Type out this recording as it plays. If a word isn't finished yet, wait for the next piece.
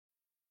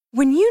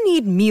When you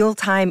need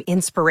mealtime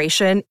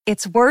inspiration,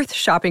 it's worth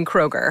shopping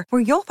Kroger,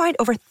 where you'll find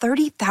over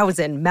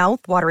 30,000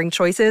 mouth-watering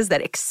choices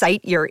that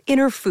excite your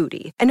inner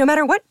foodie. And no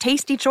matter what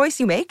tasty choice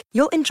you make,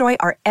 you'll enjoy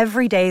our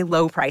everyday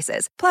low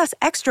prices, plus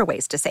extra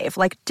ways to save,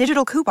 like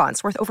digital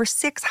coupons worth over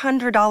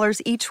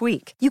 $600 each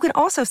week. You can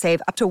also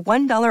save up to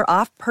 $1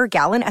 off per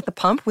gallon at the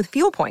pump with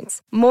fuel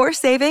points. More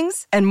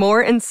savings and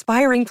more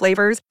inspiring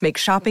flavors make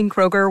shopping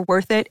Kroger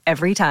worth it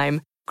every time.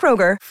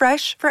 Kroger,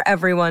 fresh for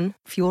everyone.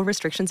 Fuel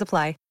restrictions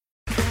apply.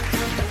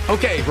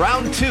 Okay,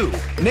 round two.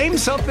 Name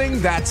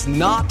something that's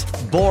not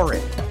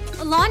boring.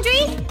 A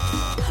laundry?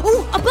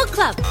 Ooh, a book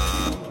club.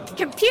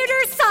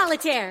 Computer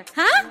solitaire,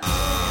 huh?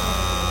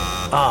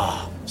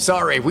 Ah,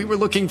 sorry, we were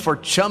looking for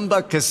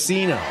Chumba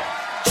Casino.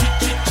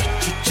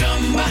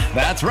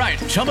 That's right,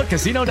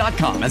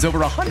 ChumbaCasino.com has over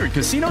 100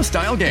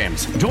 casino-style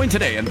games. Join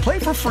today and play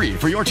for free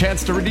for your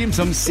chance to redeem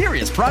some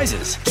serious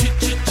prizes.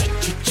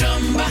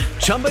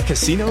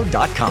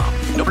 ChumbaCasino.com.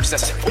 No purchase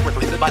necessary. Void where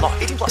prohibited by law.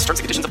 18 plus. Terms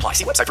and conditions apply.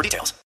 See website for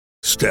details.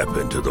 Step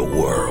into the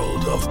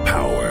world of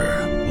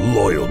power,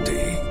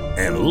 loyalty,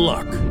 and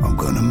luck. I'm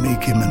gonna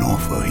make him an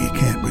offer he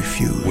can't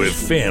refuse. With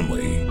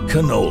family,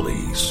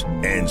 cannolis,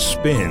 and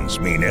spins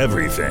mean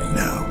everything.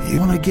 Now, you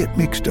wanna get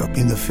mixed up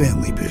in the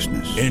family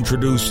business.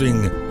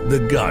 Introducing The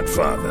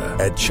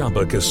Godfather at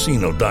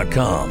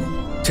ChumbaCasino.com.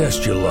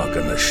 Test your luck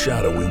in the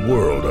shadowy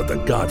world of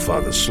The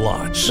Godfather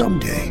slot.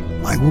 Someday,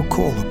 I will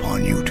call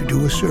upon you to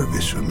do a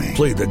service for me.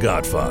 Play The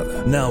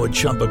Godfather, now at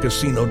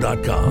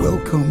ChumbaCasino.com.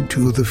 Welcome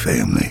to the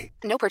family.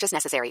 No purchase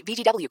necessary.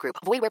 VGW Group.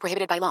 Void where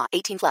prohibited by law.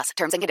 18 plus.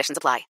 Terms and conditions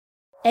apply.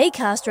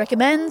 Acast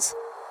recommends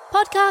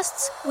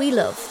podcasts we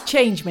love.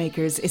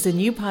 Changemakers is a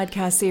new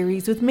podcast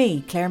series with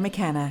me, Claire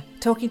McKenna,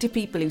 talking to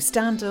people who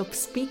stand up,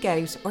 speak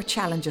out, or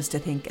challenge us to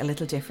think a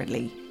little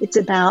differently. It's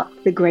about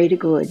the greater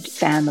good,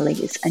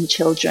 families and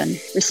children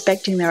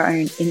respecting their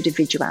own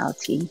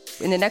individuality.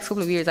 In the next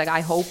couple of years, I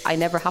hope I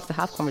never have to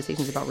have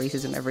conversations about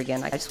racism ever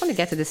again. I just want to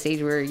get to the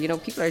stage where,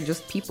 people are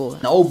just people.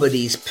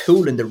 Nobody's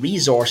pooling the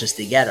resources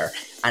together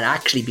and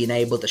actually being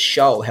able to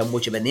show how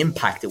much of an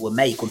impact it will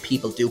make when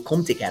people do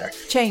come together.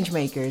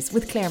 Changemakers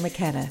with Claire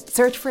McKenna.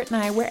 Search for it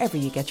now wherever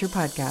you get your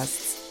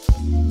podcasts.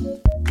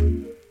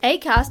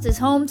 Acast is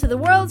home to the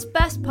world's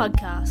best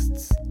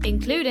podcasts,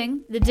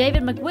 including the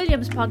David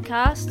McWilliams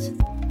podcast,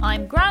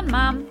 I'm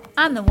Grandmam,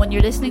 and the one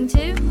you're listening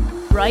to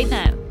right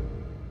now.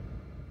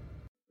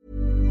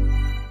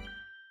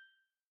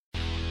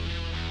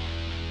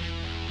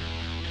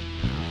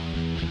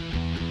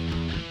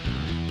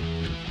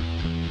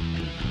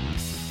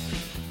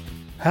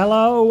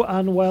 Hello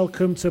and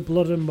welcome to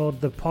Blood and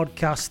Mud, the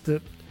podcast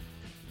that,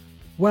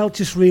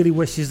 just really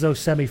wishes those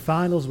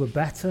semi-finals were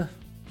better.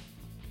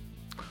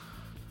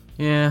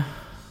 Yeah.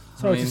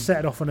 Sorry to set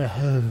it off on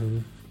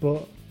a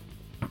but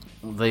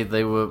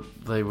they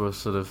were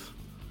sort of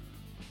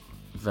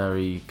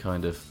very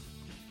kind of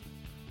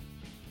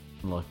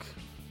like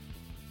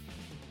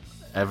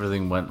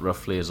everything went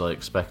roughly as I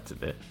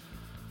expected it,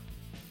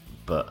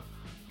 but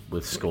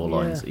with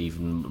scorelines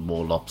even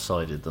more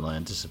lopsided than I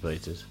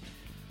anticipated.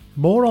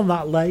 More on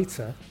that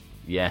later.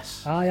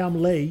 Yes. I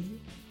am Lee,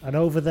 and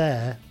over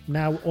there,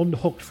 now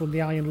unhooked from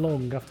the iron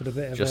lung after a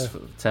bit of just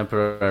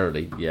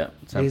temporarily, free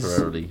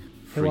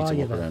to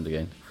walk around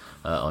again.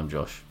 I'm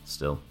Josh,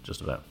 still,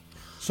 just about.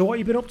 So what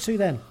have you been up to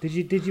then? Did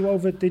you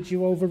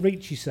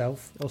overreach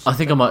yourself? Or something? I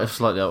think I might have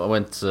slightly. I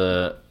went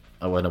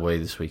away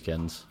this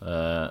weekend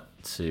to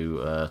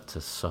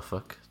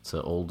Suffolk,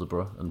 to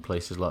Aldeburgh and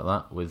places like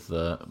that with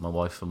my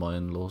wife and my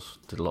in-laws.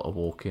 Did a lot of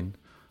walking.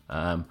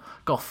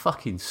 Got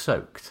fucking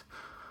soaked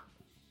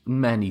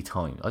many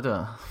times.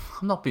 I'm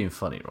not being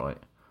funny, right?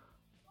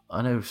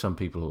 I know some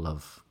people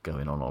love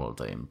going on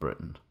holiday in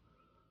Britain.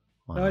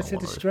 No, it's a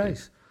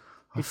disgrace.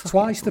 It's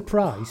twice the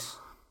price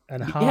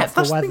and half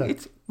the weather.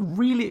 It's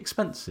really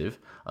expensive,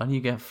 and you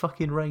get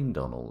fucking rained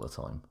on all the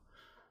time.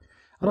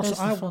 What's the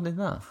fun in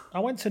that? I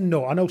went to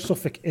Norfolk. I know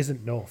Suffolk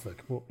isn't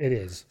Norfolk, but it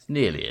is. It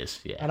nearly is,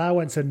 yeah. And I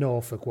went to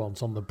Norfolk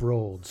once on the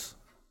Broads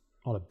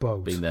on a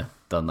boat. Been there,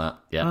 done that,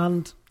 yeah.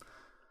 And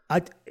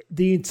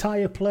the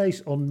entire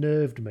place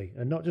unnerved me,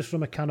 and not just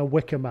from a kind of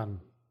Wicker Man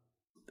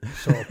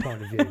sort of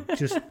point of view.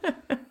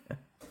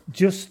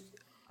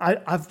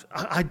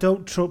 I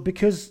don't trust,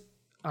 because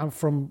I'm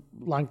from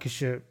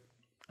Lancashire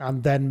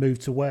and then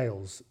moved to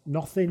Wales.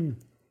 Nothing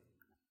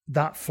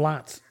that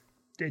flat.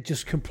 It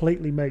just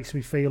completely makes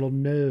me feel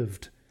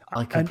unnerved.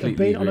 And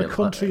being on a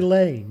country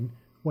lane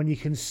when you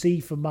can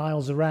see for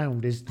miles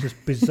around is just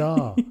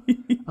bizarre.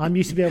 I'm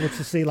used to be able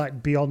to see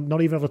like beyond,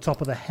 not even over the top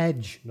of the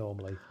hedge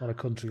normally on a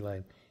country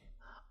lane.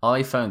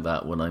 I found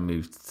that when I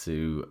moved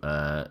to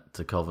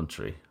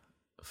Coventry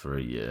for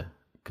a year,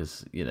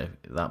 because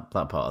that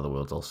part of the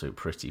world's also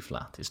pretty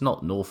flat. It's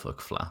not Norfolk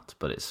flat,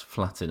 but it's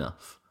flat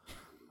enough.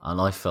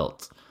 And I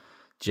felt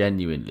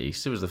genuinely,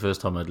 because it was the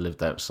first time I'd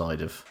lived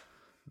outside of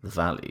the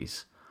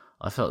valleys,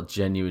 I felt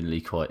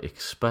genuinely quite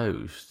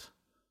exposed.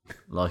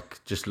 Like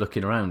just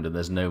looking around and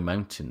there's no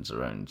mountains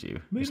around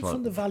you. Moving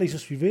from the valleys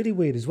must be really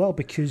weird as well,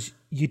 because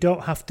you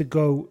don't have to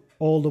go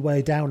all the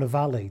way down a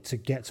valley to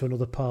get to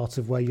another part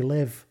of where you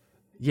live.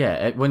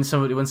 Yeah, when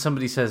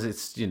somebody says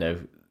it's,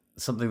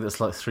 something that's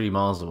like 3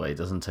 miles away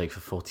doesn't take a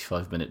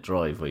 45-minute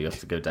drive where you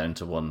have to go down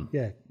to one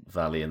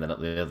valley and then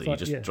up the other. You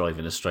just drive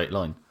in a straight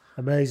line.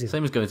 Amazing.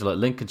 Same as going to like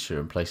Lincolnshire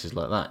and places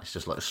like that. It's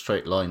just like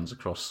straight lines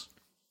across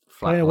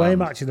flat Playing away land.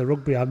 match in the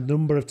rugby, a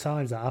number of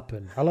times that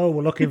happened. Hello,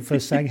 we're looking for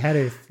Seng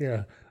Herith.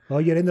 Oh,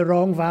 you're in the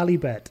wrong valley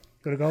bed.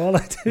 Got to go all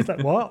like this.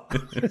 Like, what?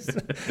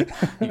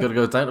 You got to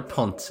go down to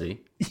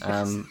Ponty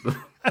and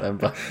then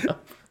back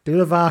up. Do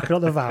the Vark,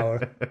 not the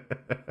Vower.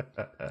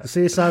 The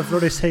Seaside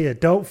Run is here.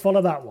 Don't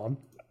follow that one.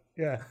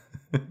 Yeah.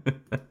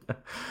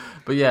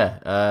 But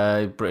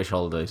yeah, British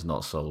Holidays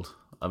not sold.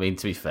 I mean,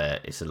 to be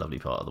fair, it's a lovely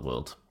part of the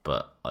world,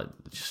 but I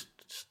just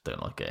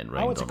don't like getting rained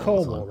on. I went to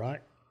Cornwall,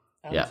 right?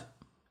 And, yeah.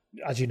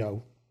 As you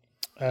know,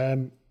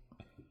 to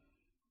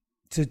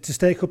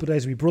stay a couple of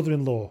days with my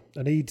brother-in-law,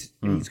 and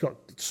he's got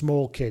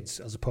small kids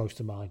as opposed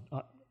to mine,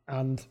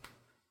 and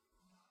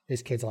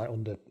his kids are like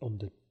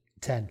under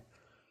 10.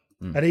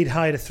 And he'd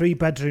hired a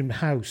 3-bedroom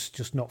house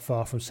just not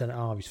far from St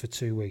Ives for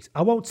 2 weeks.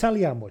 I won't tell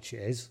you how much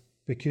it is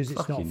because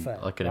it's not fair.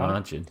 I can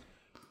imagine.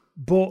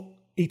 But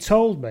he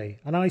told me,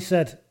 and I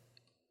said,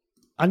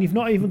 and you've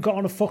not even got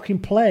on a fucking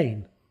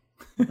plane,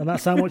 and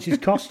that's how much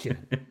it's cost you.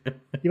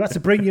 You had to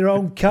bring your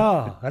own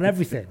car and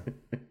everything.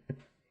 And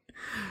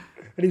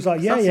he was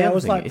like, yeah. I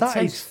was like, that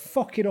is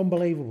fucking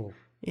unbelievable.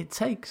 It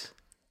takes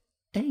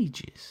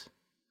ages.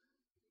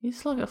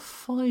 It's like a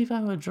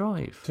 5-hour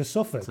drive to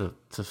Suffolk, to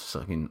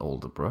fucking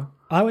Alderborough.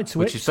 I went to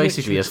which Ipswich, is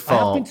basically as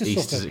far east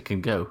Suffolk as it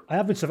can go.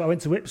 I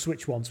went to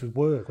Ipswich once with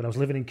work when I was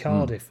living in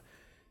Cardiff,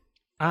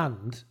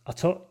 and I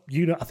told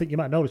I think you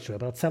might know the story,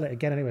 but I'll tell it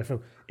again anyway.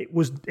 It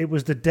was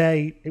the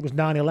day it was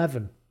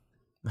 9/11.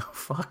 Oh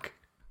fuck!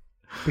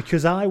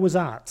 Because I was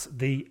at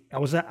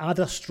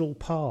Adastral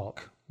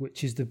Park,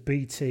 which is the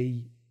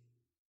BT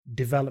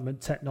Development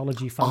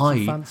Technology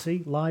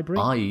Fancy Library.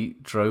 I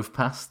drove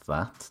past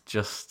that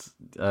just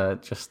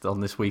on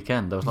this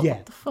weekend. I was like,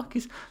 what the fuck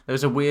is... There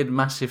was a weird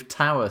massive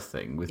tower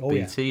thing with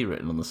BT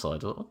written on the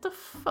side. I was like, what the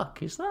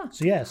fuck is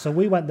that? So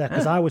we went there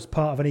because I was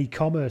part of an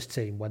e-commerce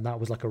team when that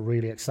was like a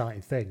really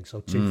exciting thing.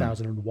 So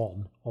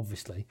 2001,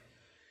 obviously.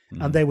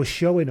 And they were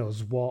showing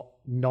us what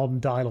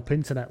non-dial-up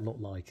internet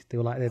looked like. They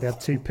were like, they had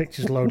 2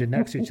 pictures loaded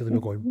next to each other. We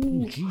were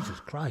going, Jesus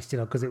Christ,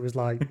 because it was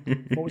like,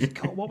 what was it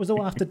called? What was the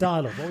one after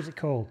dial-up? What was it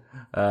called?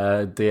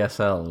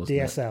 DSL. Wasn't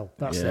DSL. It?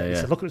 That's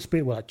it. So look at the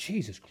speed. We're like,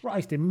 Jesus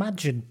Christ!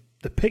 Imagine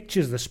the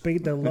pictures, the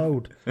speed they'll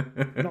load.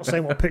 I'm not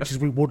saying what pictures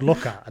we would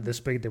look at and the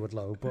speed they would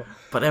load,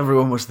 but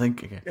everyone was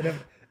thinking it.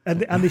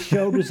 And they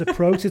showed us a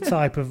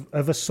prototype of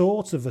a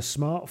sort of a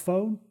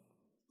smartphone.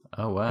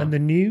 Oh wow! And the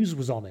news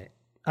was on it.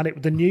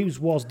 And the news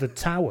was the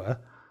tower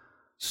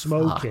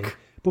smoking,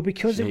 but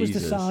because it was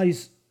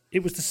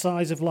the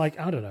size of like,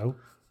 I don't know,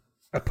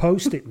 a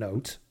Post-it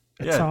note,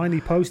 tiny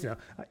Post-it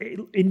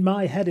note. In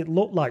my head, it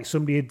looked like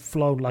somebody had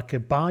flown like a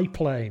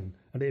biplane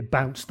and it had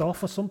bounced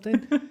off or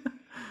something. And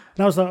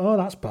I was like, oh,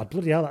 that's bad.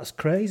 Bloody hell, that's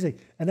crazy.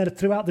 And then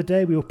throughout the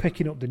day, we were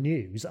picking up the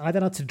news. I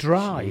then had to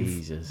drive.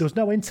 Jesus. There was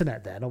no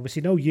internet then,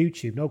 obviously no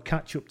YouTube, no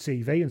catch-up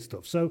TV and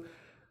stuff. So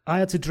I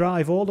had to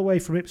drive all the way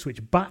from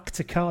Ipswich back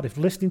to Cardiff,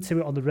 listening to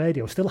it on the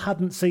radio. Still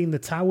hadn't seen the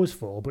towers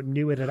fall, but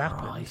knew it had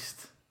happened.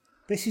 Christ.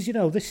 This is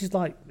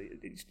like,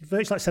 it's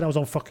virtually like saying I was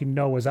on fucking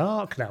Noah's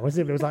Ark now,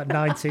 isn't it? It was like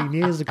 19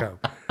 years ago.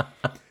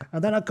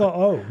 And then I got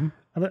home,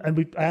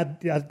 and I had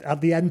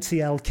the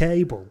NTL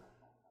cable,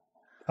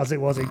 as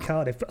it was in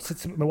Cardiff. I said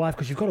to my wife,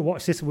 because you've got to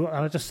watch this, and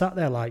I just sat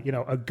there like,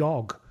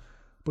 agog.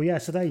 But yeah,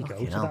 so there you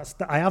go. So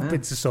I have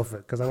been to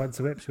Suffolk, because I went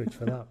to Ipswich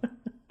for that.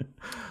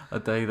 A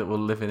day that will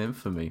live in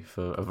infamy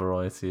for a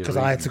variety of reasons. Because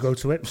I had to go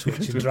to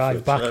Ipswich and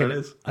drive back.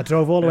 I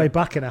drove all the way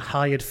back in a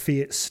hired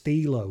Fiat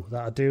Stilo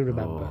that I do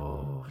remember.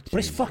 But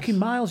it's fucking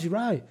miles, you're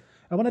right.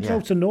 And when I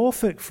drove to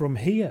Norfolk from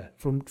here,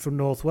 from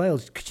North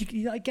Wales, could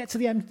you get to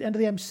the end of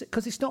the M6?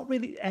 Because it's not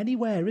really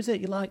anywhere, is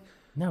it? You're like,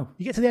 no.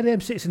 You get to the end of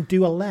the M6 and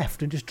do a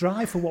left and just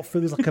drive for what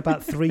feels like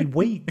about 3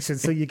 weeks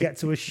until you get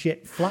to a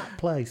shit flat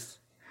place.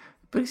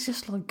 But it's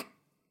just like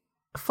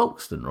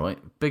Folkestone, right?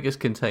 Biggest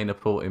container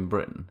port in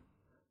Britain.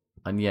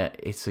 And yet,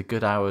 it's a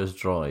good hour's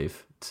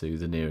drive to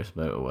the nearest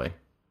motorway.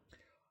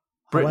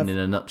 Britain in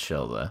a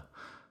nutshell there.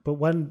 But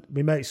when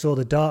my mates saw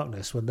The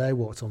Darkness, when they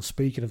walked on,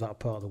 speaking of that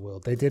part of the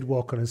world, they did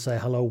walk on and say,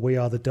 hello, we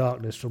are The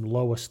Darkness from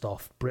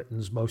Lowestoft,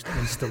 Britain's most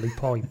easterly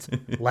point.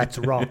 Let's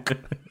rock.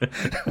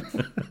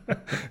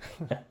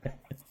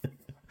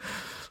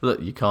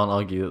 Look, you can't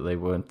argue that they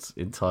weren't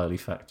entirely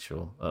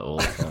factual at all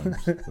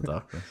times, The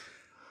Darkness.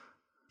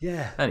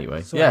 Yeah.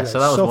 Anyway, so that was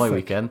Suffolk, my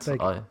weekend.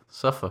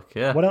 Suffolk,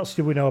 yeah. What else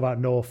do we know about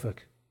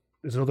Norfolk?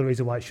 There's another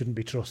reason why it shouldn't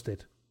be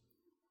trusted.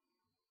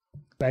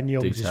 Ben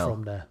Youngs is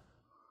from there.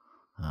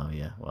 Oh,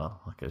 yeah.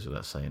 Well, that goes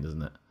without saying,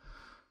 doesn't it?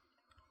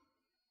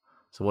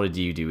 So what did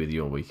you do with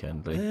your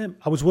weekend, Lee?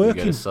 I was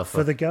working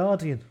for The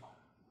Guardian.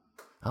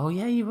 Oh,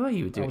 yeah, you were.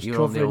 You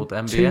were on the old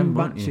MBM, 2 weren't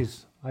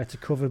matches. I had to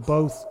cover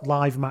both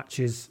live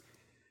matches.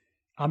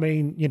 I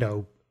mean,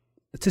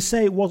 to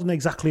say it wasn't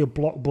exactly a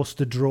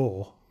blockbuster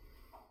draw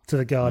to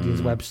The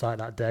Guardian's website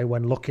that day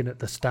when looking at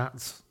the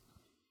stats,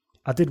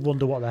 I did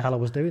wonder what the hell I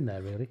was doing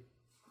there, really.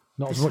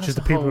 Not as much as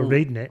the people who are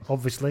reading it,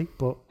 obviously,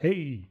 but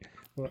hey.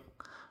 But...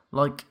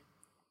 Like,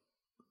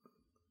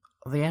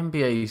 the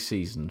NBA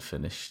season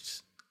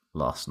finished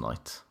last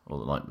night, or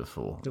the night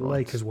before. The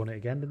Lakers won it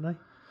again, didn't they?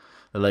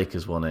 The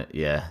Lakers won it,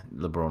 yeah.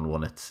 LeBron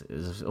won it. It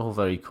was all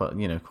very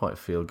quite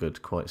feel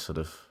good, quite sort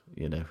of,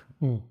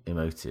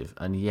 emotive.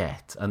 And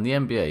the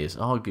NBA has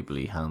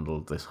arguably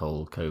handled this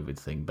whole COVID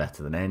thing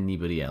better than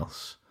anybody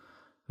else.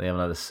 They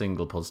haven't had a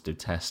single positive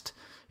test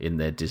in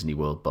their Disney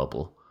World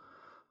bubble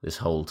this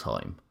whole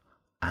time.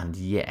 And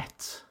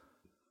yet,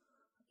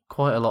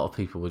 quite a lot of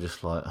people were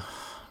just like, I'm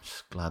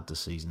just glad the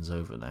season's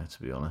over now,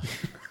 to be honest.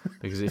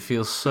 Because it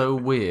feels so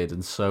weird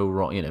and so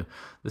wrong.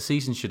 The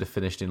season should have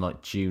finished in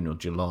like June or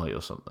July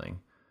or something.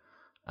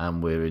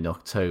 And we're in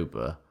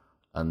October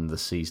and the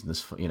season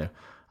is,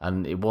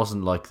 and it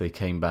wasn't like they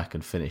came back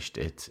and finished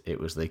it. It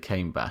was they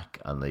came back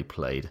and they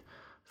played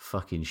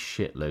fucking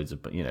shitloads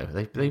of,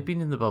 they've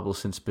been in the bubble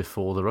since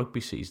before the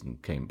rugby season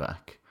came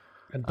back.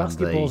 And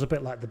basketball's a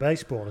bit like the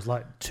baseball. It's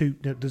like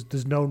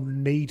there's no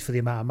need for the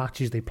amount of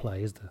matches they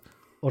play, is there?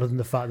 Other than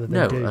the fact that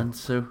they do.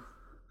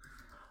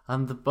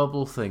 And the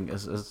bubble thing,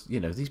 as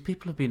these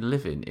people have been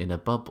living in a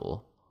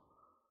bubble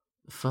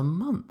for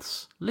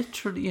months.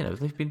 Literally,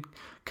 they've been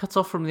cut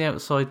off from the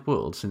outside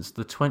world since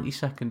the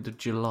 22nd of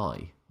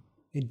July.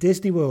 In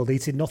Disney World,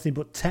 eating nothing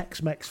but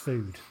Tex-Mex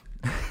food.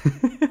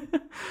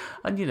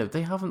 And,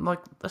 they haven't,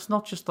 that's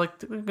not just, don't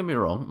get me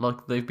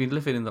wrong, they've been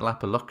living in the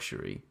lap of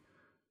luxury,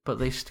 but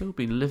they've still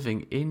been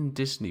living in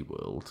Disney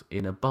World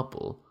in a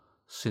bubble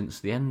since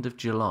the end of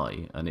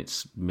July, and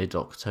it's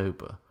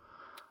mid-October.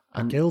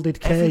 A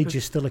gilded cage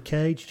is still a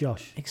cage,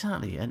 Josh.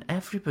 Exactly, and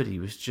everybody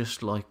was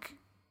just I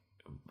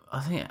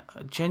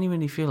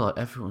genuinely feel like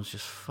everyone's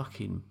just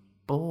fucking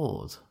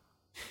bored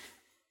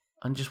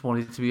and just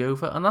wanted it to be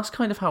over. And that's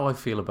kind of how I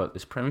feel about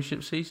this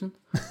Premiership season.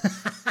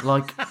 I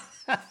love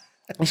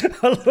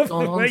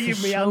the way you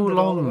meandered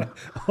all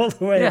the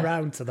way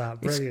around to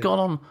that. Brilliant. It's gone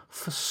on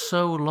for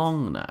so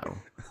long now.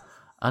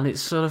 And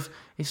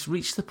it's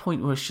reached the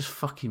point where it's just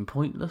fucking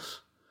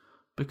pointless.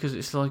 Because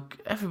it's like,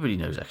 everybody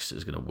knows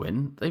Exeter's going to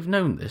win. They've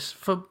known this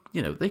for,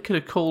 they could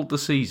have called the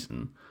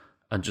season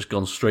and just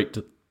gone straight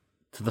to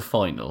the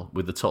final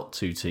with the top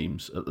two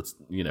teams at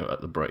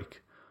the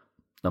break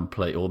and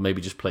play, or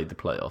maybe just played the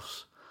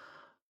playoffs.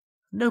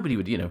 Nobody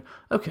would,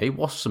 okay,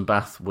 Wasps and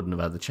Bath wouldn't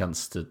have had the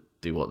chance to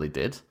do what they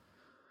did.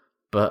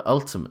 But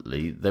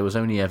ultimately, there was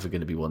only ever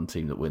going to be one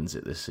team that wins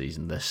it this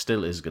season. There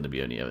still is going to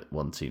be only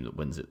one team that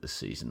wins it this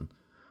season.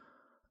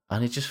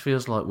 And it just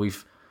feels like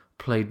we've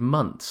played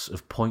months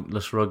of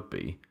pointless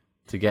rugby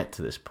to get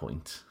to this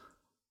point.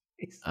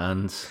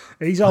 And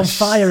he's on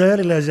fire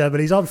early, Lizzo, but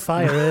he's on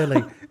fire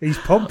early. He's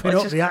pumping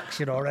up the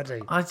action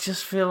already. I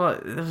just feel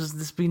like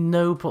there's been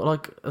no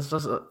point,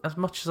 as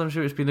much as I'm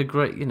sure it's been a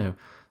great,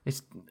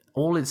 it's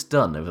all it's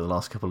done over the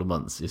last couple of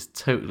months is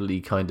totally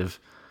kind of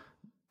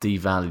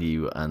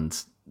devalue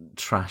and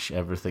trash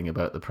everything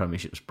about the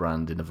Premiership's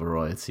brand in a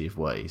variety of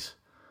ways.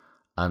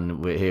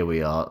 And here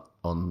we are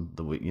on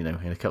the week, in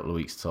a couple of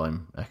weeks'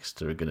 time,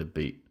 Exeter are going to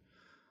beat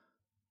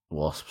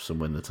Wasps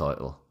and win the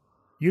title.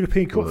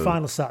 European Cup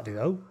final Saturday,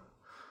 though.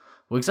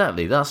 Well,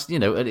 exactly. That's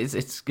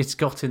it's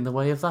got in the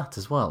way of that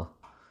as well.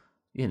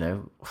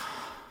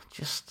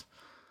 Just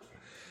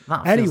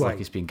that feels like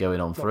it's been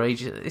going on for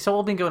ages. It's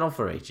all been going on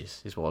for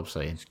ages, is what I'm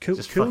saying.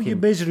 Cool your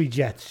misery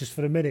jets just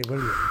for a minute,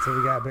 will you? Until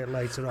we get a bit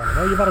later on. I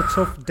know you've had a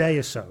tough day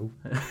or so,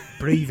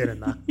 breathing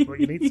and that, but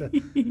you need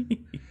to.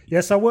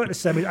 Yes, I worked the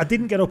semi. I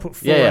didn't get up at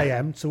 4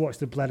 a.m. to watch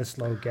the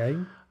Bledisloe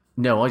game.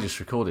 No, I just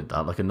recorded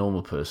that like a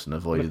normal person,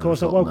 avoided. Of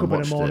course, I woke up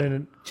in the morning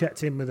and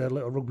checked in with a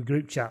little rugby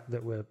group chat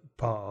that we're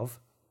part of,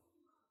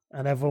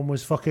 and everyone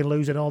was fucking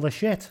losing all their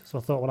shit. So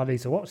I thought, well, I need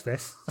to watch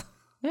this.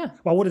 Yeah.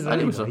 Well, I would have done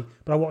anyway,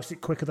 but I watched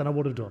it quicker than I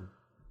would have done.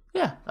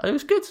 Yeah, it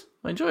was good.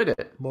 I enjoyed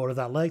it. More of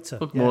that later.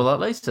 More of that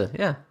later,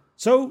 yeah.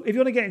 So, if you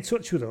want to get in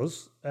touch with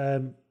us,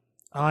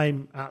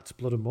 I'm at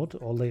Blood and Mud,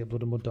 or Lee at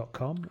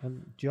bloodandmud.com.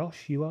 And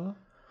Josh, you are?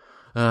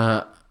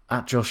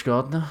 At Josh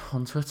Gardner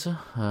on Twitter,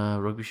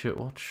 Rugby Shirt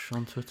Watch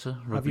on Twitter,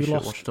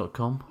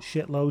 rugbyshirtwatch.com.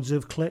 Shitloads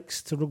of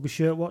clicks to Rugby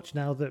Shirt Watch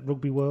now that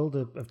Rugby World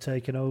have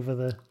taken over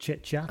the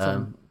chit chat.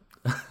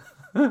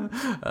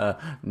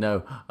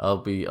 No, I'll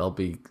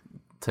be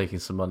taking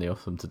some money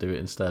off them to do it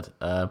instead.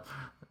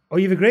 Oh,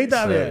 you've agreed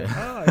that, have you?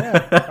 Oh,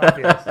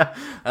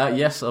 yeah.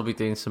 Yes, I'll be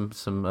doing some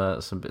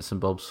bits and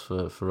bobs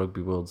for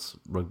Rugby World's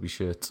Rugby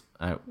Shirt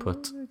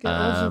output.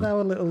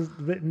 Our little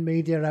written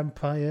media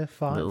empire.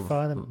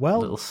 Fine. Well,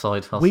 little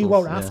side hustles, we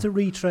won't have to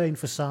retrain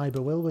for cyber,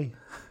 will we?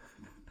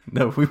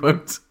 No, we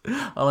won't.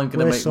 I'm going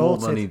to make more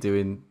money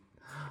doing.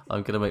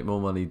 I'm going to make more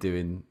money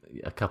doing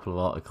a couple of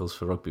articles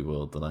for Rugby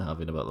World than I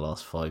have in about the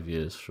last 5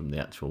 years from the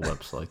actual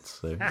website.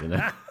 So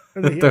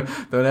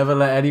don't ever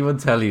let anyone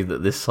tell you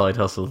that this side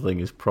hustle thing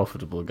is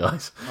profitable,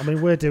 guys. I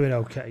mean, we're doing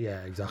okay.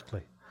 Yeah,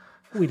 exactly.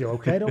 We do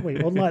okay, don't we?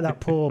 Unlike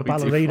that poor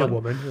ballerina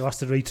woman who has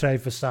to retrain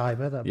for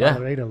cyber, that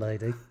ballerina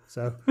lady.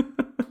 So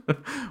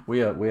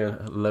we are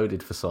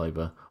loaded for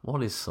cyber.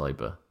 What is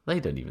cyber? They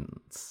don't even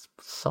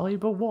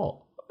cyber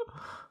what?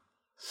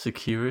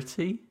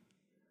 Security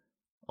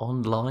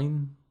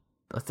online.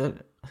 I don't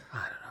know.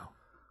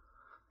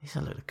 It's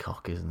a load of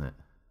cock, isn't it?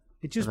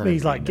 It just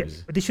means like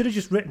they should have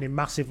just written in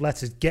massive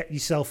letters, "Get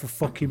yourself a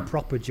fucking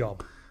proper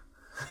job."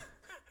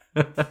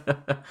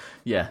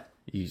 Yeah,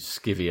 you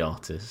skivvy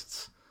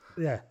artists.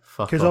 Yeah,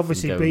 because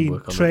obviously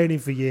being training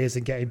for years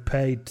and getting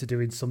paid to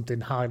doing something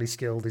highly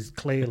skilled is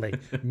clearly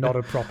not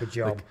a proper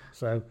job.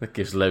 So that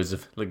gives loads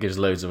of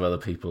other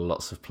people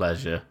lots of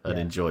pleasure and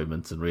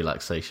enjoyment and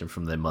relaxation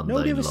from their mundane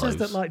lives. Nobody ever says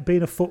that like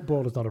being a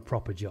footballer is not a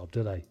proper job,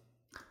 do they?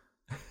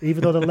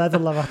 Even though the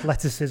level of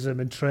athleticism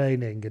and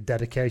training and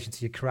dedication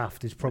to your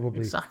craft is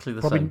probably exactly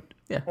the same,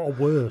 or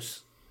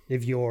worse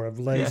if you're a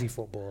lazy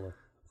footballer.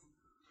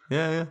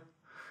 Yeah.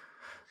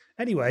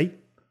 Anyway.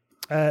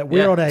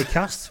 We're on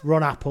Acast, we're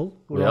on Apple,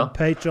 we're on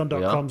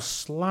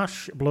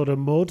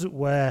patreon.com/bloodandmud,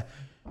 where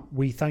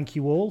we thank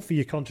you all for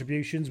your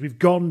contributions. We've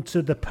gone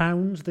to the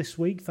pounds this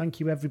week.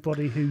 Thank you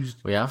everybody who's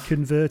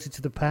converted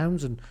to the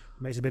pounds, and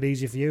it makes it a bit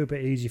easier for you, a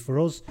bit easier for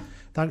us.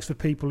 Thanks for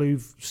people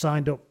who've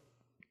signed up,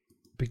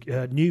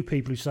 new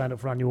people who signed up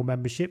for annual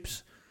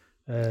memberships.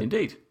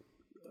 Indeed.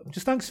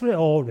 Just thanks for it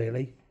all,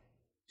 really.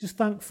 Just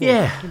thankful.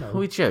 Yeah,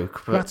 we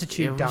joke, but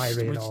gratitude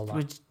diary and all that.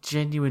 We're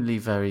genuinely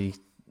very,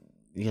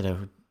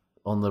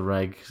 on the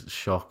reg,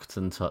 shocked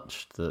and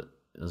touched that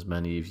as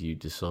many of you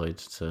decide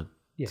to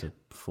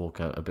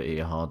fork out a bit of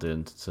your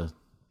hard-earned to.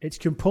 It's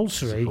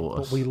compulsory,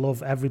 but we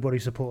love everybody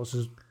who supports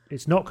us.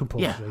 It's not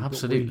compulsory. Yeah,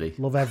 absolutely. But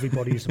we love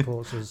everybody who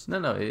supports us.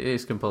 No, it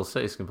is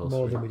compulsory. It's compulsory.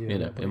 More than we do.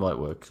 It might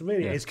work. So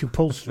really, it's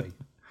compulsory.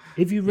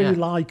 If you really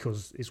like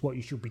us, it's what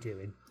you should be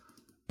doing.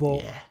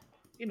 But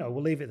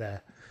we'll leave it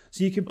there.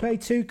 So you can pay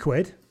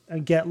 £2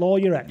 and get all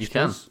your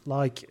extras,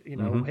 like,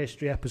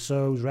 history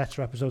episodes,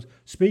 retro episodes.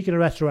 Speaking of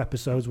retro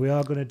episodes, we're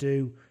aiming to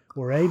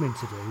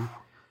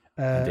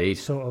do,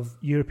 sort of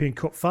European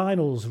Cup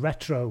Finals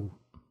retro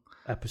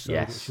episode.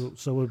 Yes.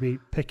 So we'll be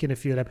picking a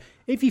few of them.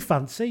 If you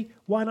fancy,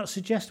 why not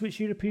suggest which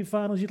European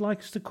Finals you'd like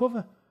us to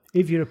cover?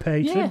 If you're a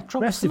patron, the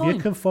rest of you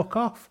can fuck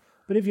off.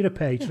 But if you're a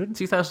patron...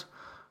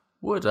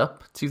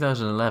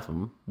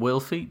 2011 will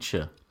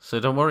feature. So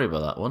don't worry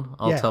about that one.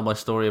 I'll tell my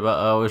story about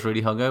how I was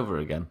really hungover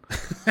again.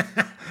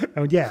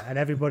 And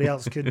everybody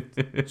else can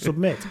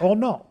submit or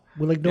not.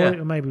 We'll ignore it,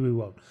 or maybe we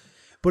won't.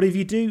 But if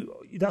you do,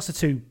 that's a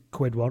 £2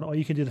 one, or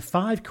you can do the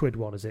 £5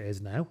 one as it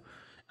is now,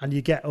 and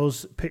you get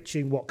us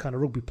pitching what kind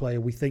of rugby player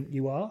we think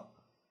you are.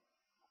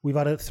 We've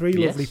had 3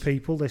 lovely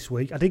people this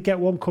week. I did get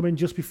one come in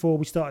just before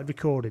we started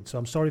recording, so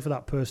I'm sorry for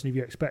that person if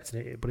you're expecting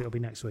it, but it'll be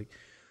next week.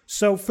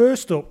 So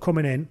first up,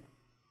 coming in,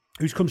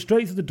 who's come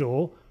straight through the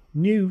door,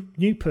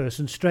 new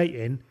person straight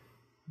in,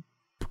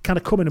 kind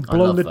of come in and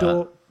blown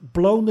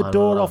the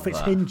door off its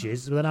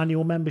hinges with an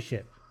annual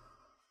membership.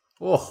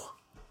 Oh,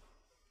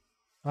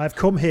 I've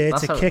come here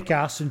to kick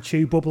ass and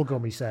chew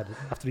bubblegum, he said,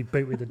 after he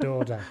booted the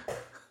door down.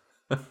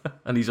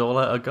 And he's all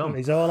out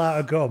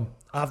of gum.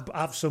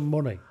 Have some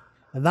money.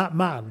 And that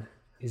man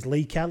is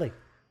Lee Kelly.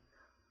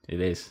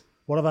 It is.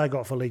 What have I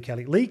got for Lee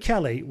Kelly? Lee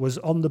Kelly was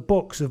on the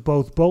books of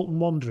both Bolton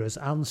Wanderers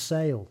and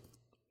Sale,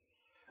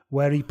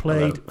 where he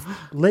played.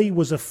 Lee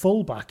was a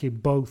fullback in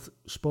both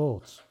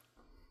sports.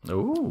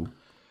 Ooh.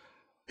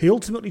 He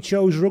ultimately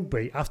chose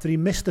rugby after he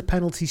missed the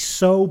penalty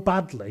so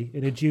badly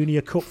in a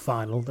junior cup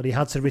final that he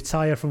had to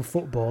retire from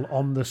football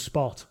on the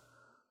spot.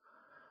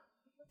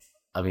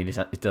 I mean,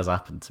 it does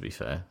happen, to be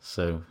fair.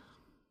 So,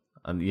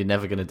 and you're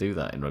never going to do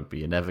that in rugby.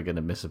 You're never going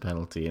to miss a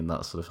penalty in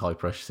that sort of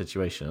high-pressure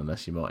situation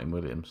unless you're Martin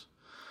Williams.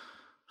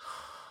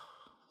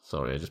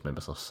 Sorry, I just made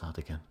myself sad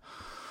again.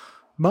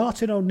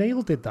 Martin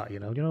O'Neill did that, you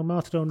know. You know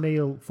Martin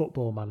O'Neill,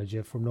 football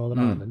manager from Northern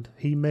Ireland?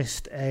 He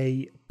missed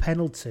a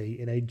penalty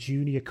in a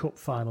junior cup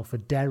final for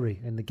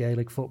Derry in the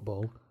Gaelic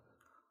football,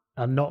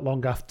 and not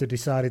long after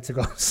decided to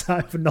go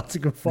sign for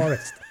Nottingham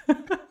Forest.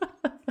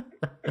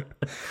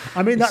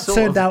 I mean, that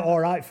turned out all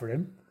right for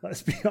him.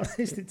 Let's be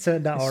honest, it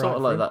turned out all right. Sort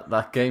of like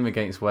that game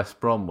against West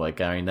Brom where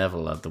Gary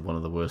Neville had one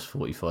of the worst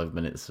 45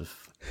 minutes of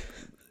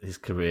his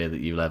career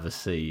that you'll ever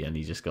see, and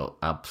he just got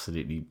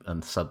absolutely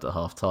unsubbed at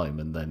half time,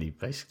 and then he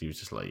basically was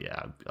just like,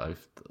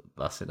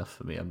 that's enough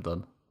for me, I'm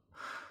done.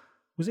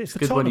 Was it for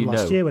Tottenham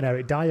last year when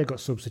Eric Dyer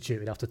got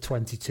substituted after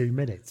 22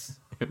 minutes?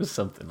 It was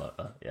something like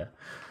that, yeah.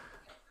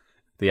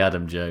 The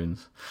Adam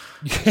Jones.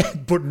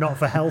 But not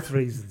for health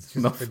reasons,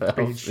 just for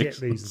being shit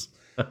reasons.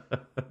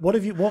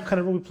 What kind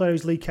of rugby player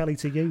is Lee Kelly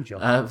to you,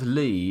 John?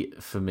 Lee,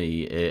 for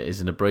me,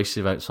 is an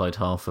abrasive outside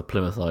half for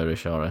Plymouth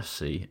Irish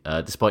RFC.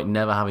 Despite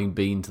never having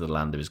been to the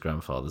land of his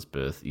grandfather's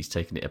birth, he's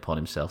taken it upon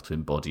himself to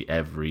embody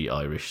every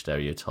Irish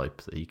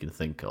stereotype that he can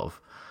think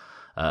of,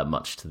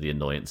 much to the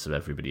annoyance of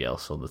everybody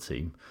else on the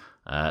team.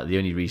 The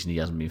only reason he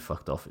hasn't been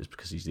fucked off is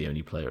because he's the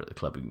only player at the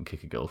club who can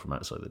kick a goal from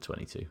outside the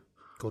 22.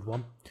 Good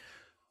one.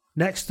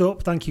 Next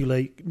up, thank you,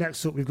 Lee.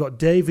 Next up, we've got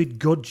David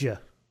Gudger.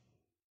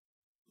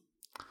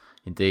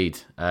 Indeed.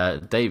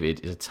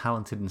 David is a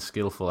talented and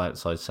skillful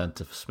outside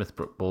centre for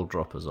Smithbrook Ball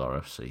Droppers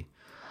RFC.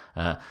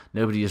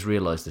 Nobody has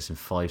realised this in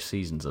 5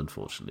 seasons,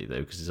 unfortunately,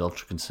 though, because his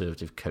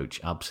ultra-conservative coach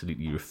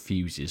absolutely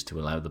refuses to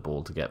allow the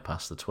ball to get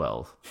past the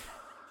 12.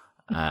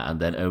 and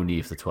then only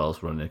if the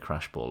 12s run in a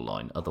crash ball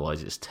line.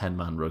 Otherwise, it's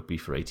 10-man rugby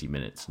for 80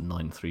 minutes,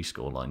 9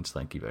 3-score lines.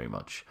 Thank you very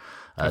much.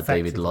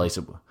 David lies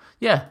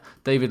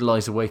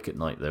awake at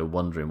night, though,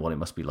 wondering what it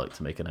must be like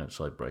to make an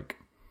outside break.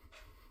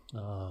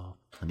 Oh.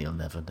 And he'll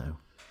never know.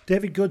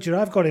 David Gudger,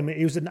 I've got him.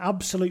 He was an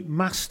absolute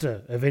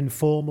master of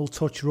informal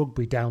touch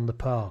rugby down the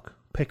park.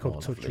 Pick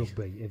up touch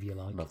rugby, if you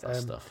like. Love that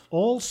stuff.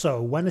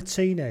 Also, when a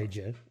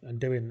teenager and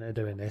doing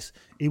this,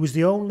 he was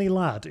the only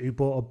lad who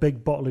bought a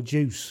big bottle of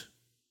juice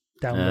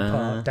down the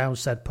park, down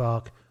said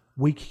park.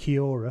 Weak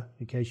Kiora,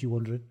 in case you're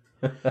wondering.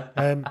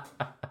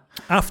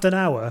 After an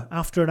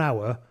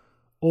hour,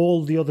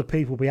 all the other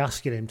people will be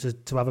asking him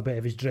to have a bit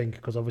of his drink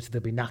because obviously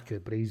they'll be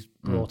knackered, but he's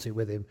brought it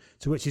with him.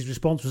 To which his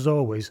response was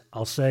always,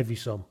 "I'll save you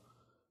some,"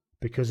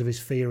 because of his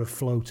fear of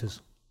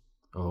floaters.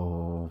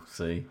 Oh,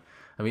 see.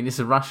 I mean, it's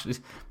a rash.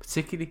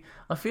 Particularly,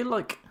 I feel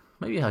like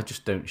maybe I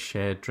just don't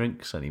share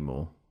drinks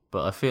anymore.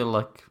 But I feel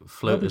like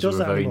floaters were a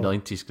very anymore.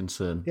 90s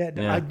concern. Yeah.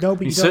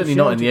 Certainly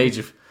not in the age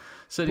of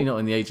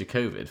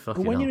COVID. But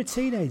when you're a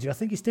teenager, I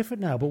think it's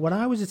different now. But when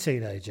I was a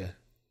teenager,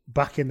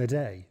 back in the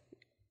day,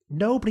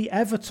 nobody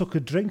ever took a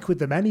drink with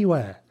them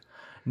anywhere.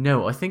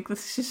 No, I think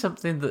this is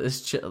something that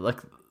is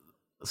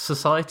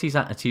society's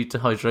attitude to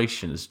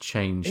hydration has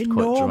changed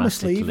enormously, quite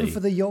dramatically. even for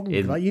the young.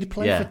 You'd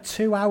play for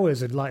 2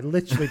 hours and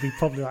literally be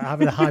probably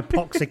having a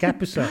hypoxic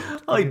episode.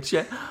 I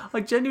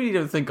genuinely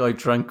don't think I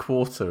drank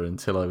water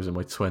until I was in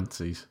my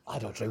 20s. I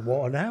don't drink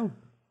water now.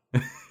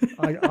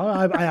 I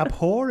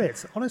abhor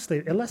it,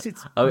 honestly. Unless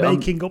it's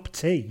making up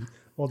tea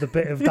or the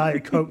bit of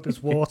Diet Coke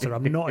that's water,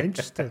 I'm not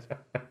interested.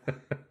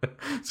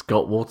 It's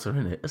got water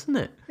in it, isn't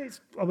it? Let's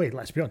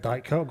be honest,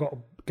 Diet Coke. I've got a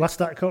glass of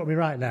Diet Coke with me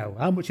right now.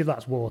 How much of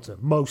that's water?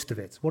 Most of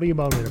it. What are you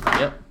moaning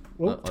about?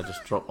 Yep. I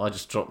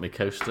just dropped my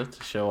coaster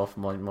to show off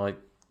my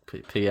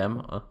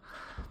PM.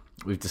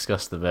 We've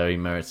discussed the very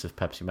merits of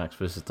Pepsi Max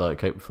versus Diet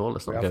Coke before.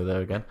 Let's not go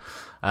there again.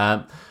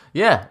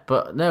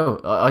 But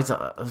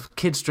no,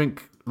 kids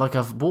drink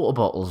have water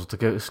bottles to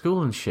go to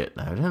school and shit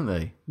now, don't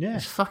they? Yeah.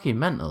 It's fucking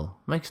mental.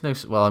 Makes no.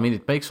 Well, I mean,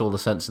 it makes all the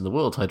sense in the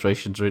world.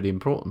 Hydration's really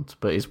important,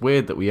 but it's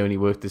weird that we only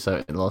worked this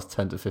out in the last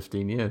 10 to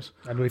 15 years.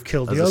 And we've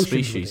killed the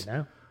oceans with it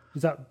now.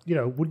 Is that,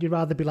 wouldn't you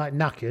rather be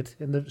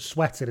knackered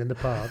sweating in the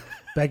park,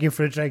 begging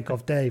for a drink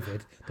off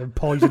David, than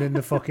poisoning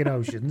the fucking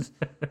oceans?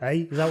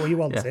 Hey, is that what you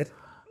wanted?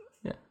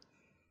 Yeah.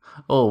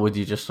 Or would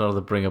you just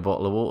rather bring a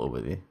bottle of water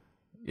with you?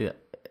 Yeah.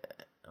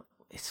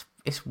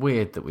 It's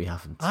weird that we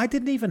haven't. I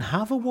didn't even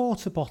have a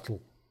water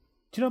bottle.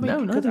 Do you know what I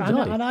mean?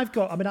 No, and I've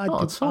got.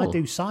 I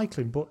do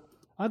cycling, but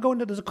I go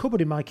into. There's a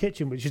cupboard in my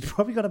kitchen which has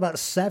probably got about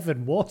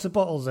 7 water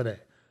bottles in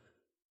it,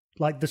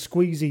 like the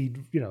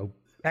squeezy,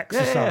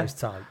 exercise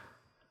type.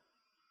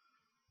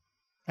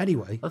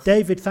 Anyway,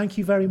 David, thank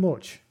you very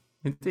much.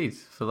 Indeed,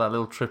 for that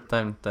little trip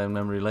down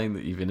memory lane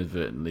that you've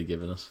inadvertently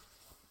given us.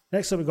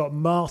 Next up, we've got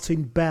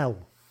Martin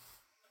Bell.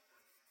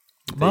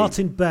 Indeed.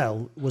 Martin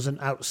Bell was an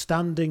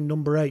outstanding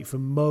number 8 for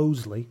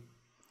Moseley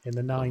in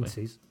the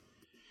 90s.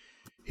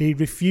 He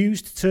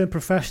refused to turn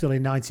professional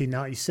in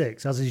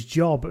 1996 as his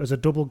job as a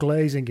double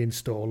glazing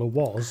installer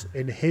was,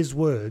 in his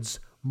words,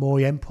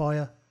 "my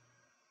empire."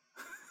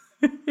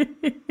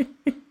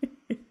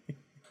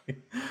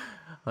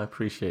 I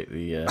appreciate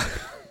the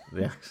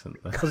accent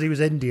there. Because he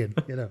was Indian,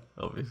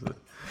 Obviously,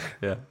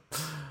 yeah.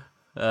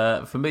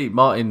 For me,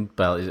 Martin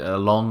Bell is a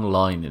long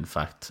line, in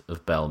fact,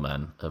 of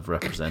bellmen have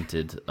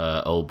represented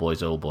Old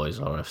Boys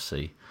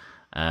RFC.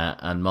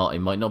 And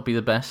Martin might not be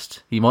the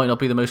best. He might not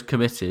be the most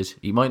committed.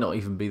 He might not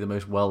even be the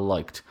most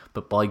well-liked.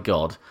 But by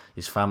God,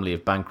 his family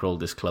have bankrolled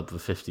this club for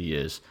 50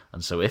 years.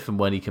 And so if and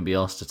when he can be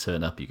asked to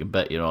turn up, you can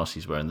bet your arse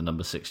he's wearing the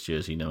number 6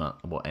 jersey, no matter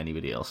what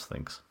anybody else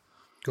thinks.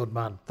 Good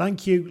man.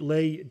 Thank you,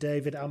 Lee,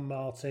 David and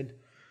Martin,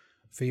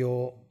 for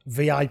your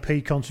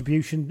VIP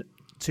contribution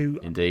to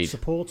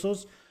support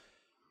us.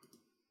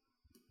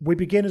 We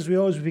begin as we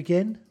always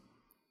begin.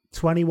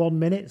 21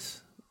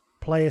 minutes.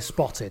 Player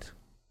spotted.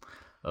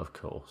 Of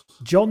course.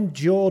 John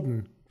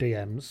Jordan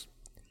DMs,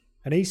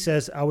 and he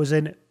says, I was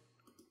in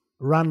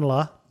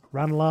Ranelagh,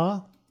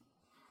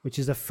 which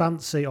is a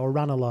fancy, or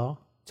Ranelagh,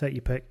 take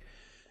your pick,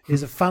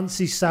 is a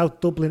fancy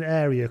South Dublin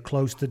area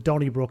close to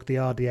Donnybrook, the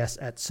RDS,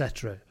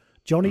 etc.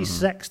 Johnny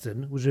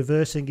Sexton was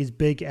reversing his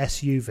big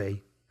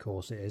SUV, of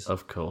course it is.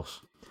 Of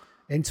course.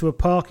 Into a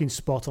parking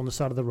spot on the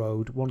side of the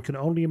road. One can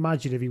only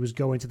imagine if he was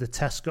going to the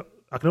Tesco.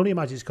 I can only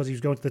imagine it's because he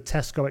was going to the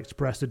Tesco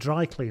Express, the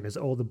dry cleaners,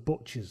 or the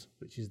butchers,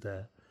 which is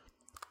there.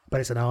 But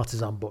it's an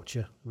artisan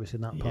butcher, if it's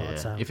in that part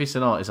of town. If it's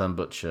an artisan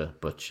butcher.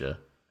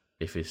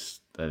 If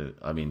it's,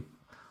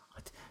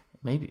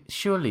 maybe,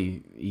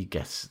 surely he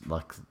gets,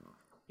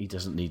 he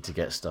doesn't need to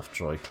get stuff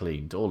dry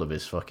cleaned. All of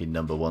his fucking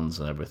number ones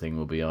and everything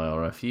will be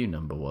IRFU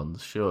number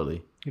ones,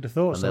 surely. You'd have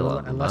thought so,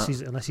 unless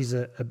he's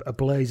a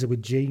blazer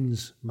with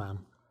jeans man.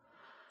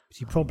 Which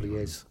he probably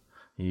is.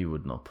 You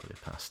would not put it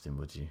past him,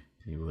 would you?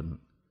 You wouldn't.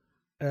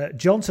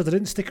 John said, I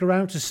didn't stick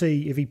around to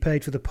see if he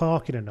paid for the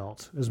parking or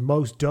not, as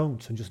most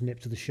don't, and just nip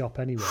to the shop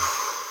anyway.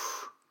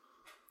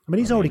 I mean,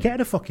 he's already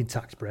getting a fucking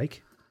tax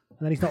break, and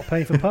then he's not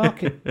paying for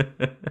parking.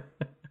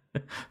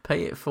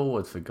 Pay it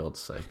forward, for God's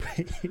sake.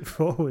 Pay it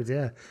forward,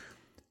 yeah.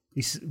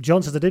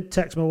 John says, I did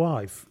text my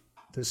wife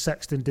that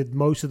Sexton did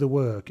most of the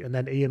work and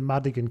then Ian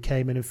Madigan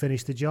came in and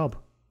finished the job,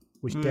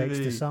 which dates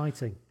the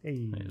sighting.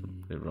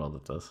 It rather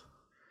does.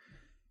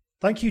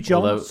 Thank you,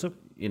 John. Although,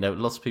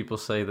 lots of people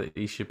say that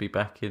he should be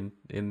back in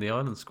the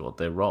Ireland squad.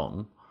 They're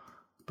wrong,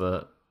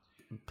 but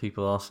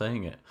people are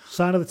saying it.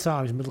 Sign of the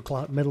times,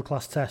 middle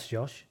class test,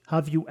 Josh.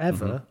 Have you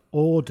ever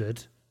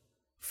ordered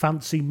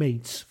fancy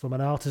meats from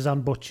an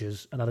artisan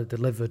butcher's and had it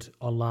delivered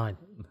online?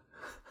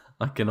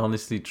 I can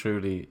honestly,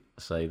 truly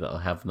say that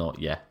I have not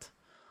yet.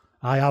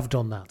 I have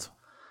done that.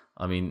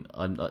 I mean,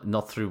 I'm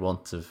not through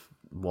want of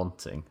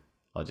wanting.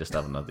 I just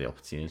haven't had the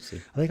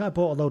opportunity. I think I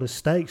bought a load of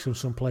steaks from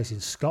some place in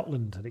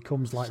Scotland, and it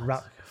comes like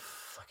wrapped. Like a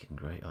fucking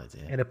great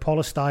idea. In a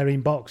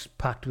polystyrene box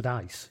packed with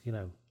ice,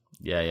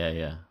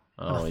 Yeah.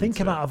 I think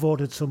I might have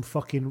ordered some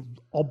fucking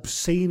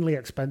obscenely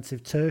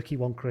expensive turkey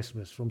one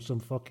Christmas from some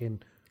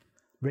fucking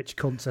rich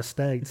cunt's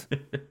estate.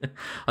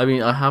 I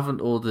mean, I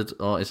haven't ordered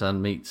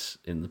artisan meats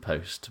in the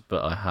post,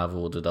 but I have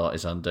ordered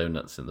artisan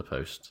donuts in the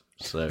post.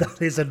 So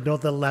that is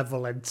another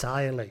level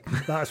entirely.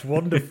 That's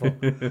wonderful.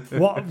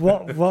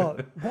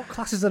 What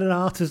class is an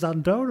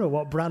artisan donut?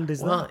 What brand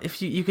is that? Well,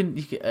 if you can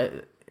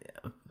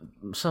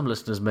some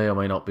listeners may or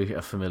may not be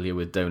familiar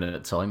with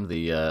Donut Time,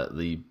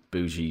 the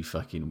bougie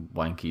fucking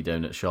wanky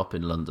donut shop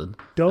in London.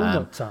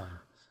 Donut Time.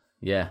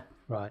 Yeah.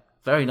 Right.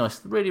 Very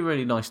nice, really,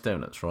 really nice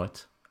donuts,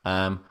 right?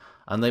 And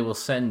they will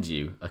send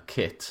you a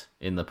kit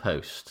in the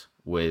post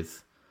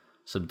with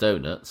some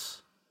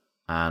donuts,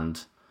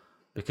 and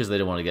because they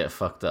don't want to get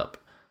fucked up,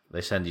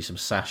 they send you some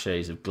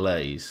sachets of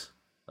glaze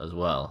as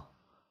well,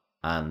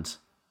 and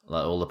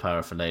like all the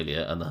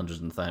paraphernalia and the hundreds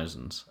and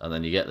thousands, and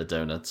then you get the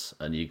donuts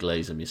and you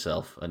glaze them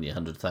yourself and you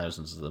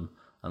 100,000s of them,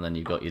 and then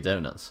you've got your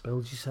donuts.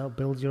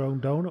 Build your own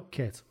donut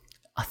kit.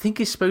 I think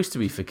it's supposed to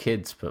be for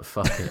kids, but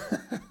fuck it.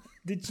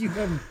 Did you?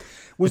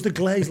 Was the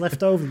glaze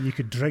left over that you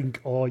could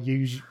drink or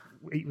eat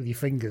with your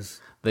fingers?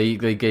 They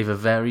gave a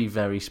very,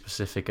 very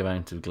specific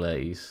amount of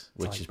glaze,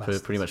 which is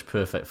pretty much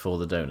perfect for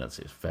the donuts.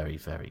 It's very,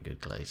 very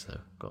good glaze, though.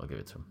 Got to give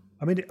it to them.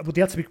 I mean, but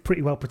they have to be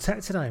pretty well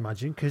protected, I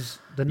imagine, because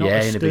they're not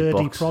a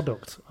sturdy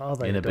product, are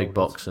they? In a big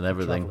box and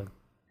everything.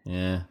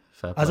 Yeah,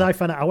 fair play. As I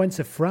found out, I went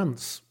to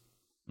France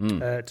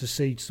to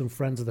see some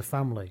friends of the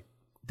family.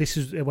 This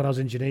is when I was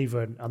in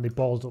Geneva, and they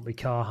balled up my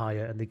car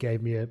hire, and they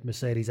gave me a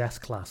Mercedes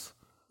S-Class,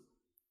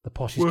 the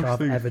poshest car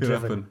I've ever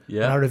driven.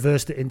 Yeah. And I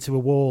reversed it into a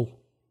wall.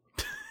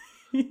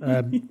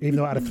 Even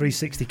though it had a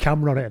 360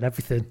 camera on it and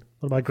everything.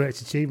 One of my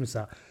greatest achievements,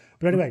 that.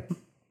 But anyway,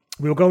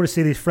 we were going to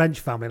see this French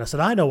family, and I said,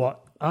 I know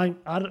what, I'm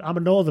a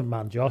northern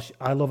man, Josh.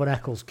 I love an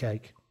Eccles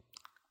cake.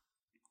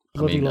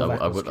 I mean,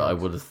 I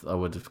would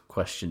have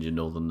questioned your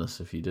northernness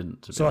if you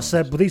didn't. So I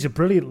said, well, these are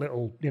brilliant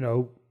little,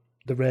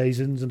 the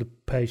raisins and the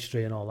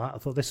pastry and all that. I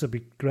thought this would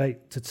be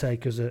great to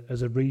take as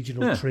a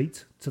regional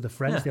treat to the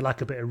French. Yeah. They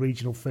like a bit of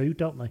regional food,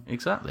 don't they?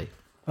 Exactly.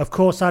 Of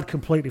course, I'd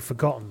completely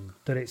forgotten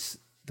that it's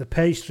the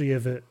pastry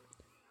of it.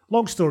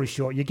 Long story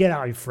short, you get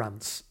out in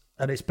France,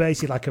 and it's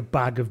basically like a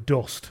bag of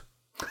dust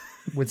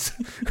with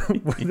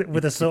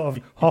a sort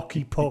of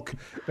hockey puck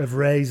of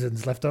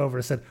raisins left over.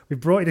 I said, we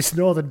brought you this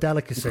northern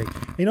delicacy.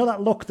 You know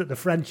that look that the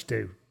French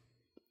do?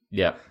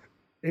 Yeah.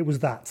 It was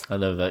that. I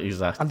know that,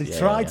 exactly. And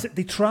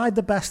they tried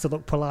the best to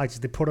look polite as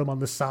they put them on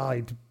the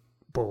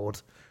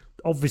sideboard,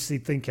 obviously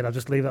thinking, I'll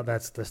just leave that there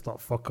to this lot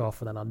fuck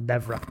off, and then I'll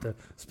never have to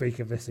speak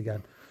of this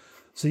again.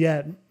 So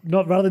yeah,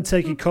 rather than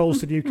taking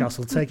coals to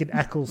Newcastle, taking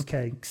Eccles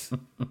cakes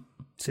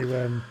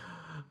to.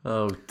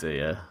 Oh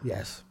dear.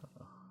 Yes.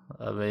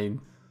 I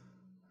mean,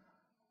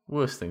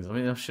 worse things. I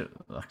mean, I'm sure.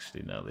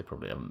 Actually, no, they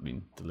probably haven't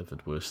been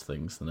delivered worse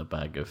things than a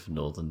bag of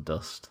northern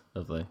dust,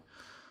 have they?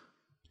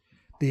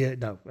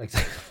 No,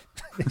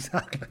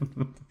 exactly.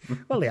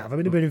 Well, they have. I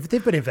mean,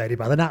 they've been invaded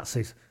by the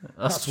Nazis.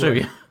 That's true.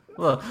 Yeah.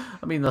 Well,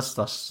 I mean, that's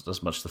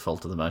as much the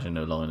fault of the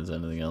Maginot Line as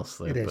anything else,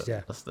 though. It is,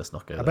 yeah. Let's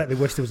not go I bet they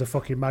wish there was a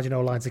fucking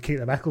Maginot Line to keep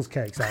them Eccles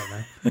cakes out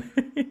now.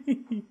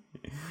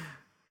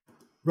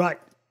 Right.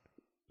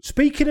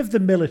 Speaking of the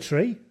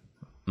military...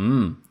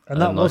 and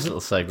that nice little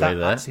segue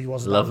there. Actually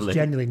wasn't. Lovely. That was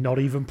genuinely not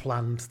even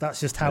planned. That's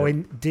just how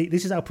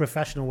this is how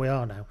professional we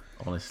are now.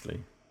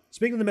 Honestly.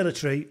 Speaking of the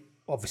military,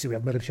 obviously we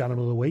have Military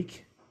Animal of the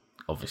Week.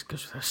 Obviously,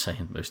 because they're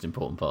saying the most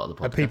important part of the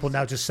podcast. And people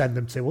now just send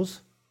them to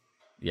us.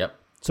 Yep.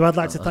 So I'd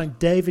like to thank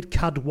David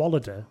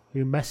Cadwallader,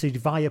 who messaged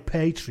via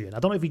Patreon. I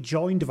don't know if he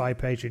joined via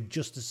Patreon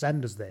just to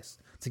send us this,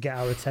 to get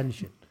our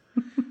attention.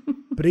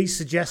 But he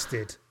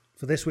suggested,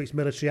 for this week's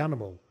military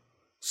animal,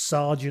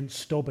 Sergeant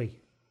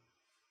Stubby.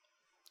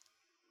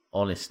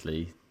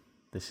 Honestly,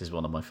 this is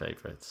one of my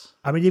favourites.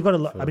 I mean, you've got to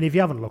look. I mean, if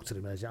you haven't looked at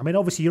him, I mean,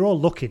 obviously you're all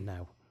looking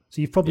now.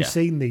 So you've probably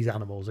seen these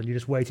animals and you're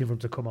just waiting for them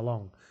to come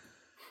along.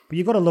 But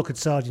you've got to look at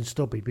Sergeant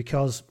Stubby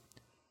because...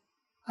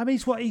 I mean,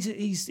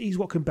 he's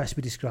what can best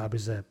be described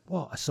as a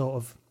sort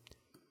of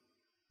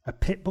a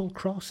pit bull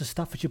cross, a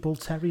Staffordshire Bull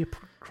Terrier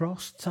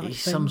cross type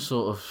he's thing. Some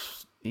sort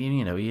of,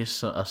 he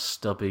is a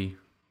stubby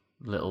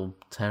little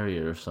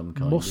terrier of some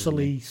kind.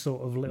 Muscly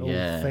sort of little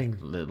thing.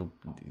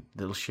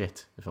 Little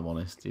shit, if I'm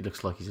honest. He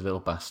looks like he's a little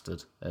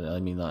bastard. And I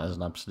mean that as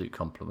an absolute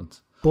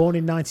compliment. Born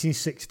in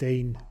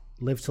 1916,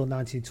 lived till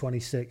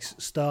 1926.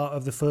 Start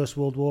of the First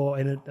World War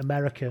in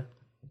America.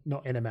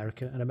 Not in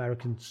America, an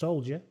American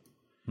soldier.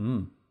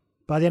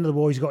 By the end of the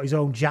war, he's got his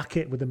own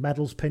jacket with the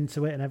medals pinned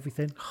to it and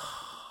everything.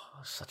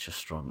 Such a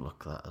strong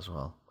look, that, as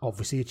well.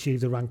 Obviously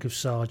achieved the rank of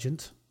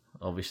sergeant.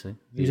 Obviously.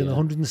 He was in the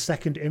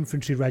 102nd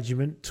Infantry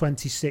Regiment,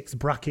 26th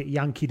Bracket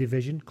Yankee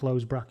Division,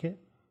 close bracket.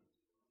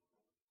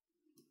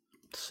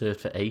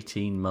 Served for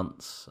 18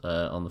 months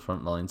on the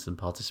front lines and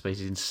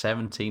participated in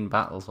 17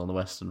 battles on the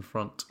Western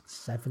Front.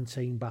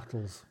 17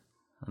 battles.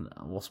 And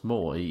what's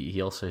more,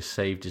 he also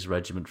saved his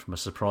regiment from a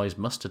surprise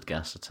mustard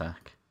gas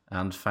attack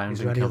and found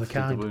and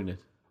comforted the wounded.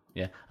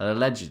 Yeah, and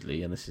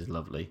allegedly, and this is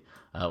lovely,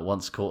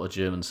 once caught a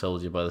German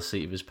soldier by the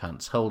seat of his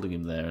pants, holding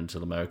him there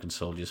until American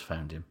soldiers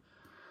found him.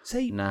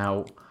 See,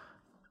 now,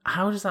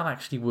 how does that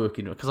actually work?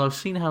 Because I've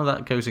seen how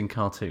that goes in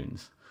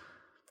cartoons.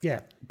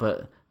 Yeah,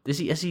 but is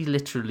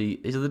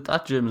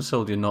that German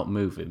soldier not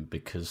moving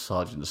because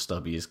Sergeant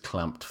Stubby is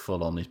clamped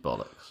full on his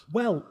bollocks?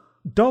 Well,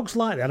 dogs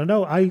like that. I don't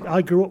know.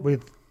 I grew up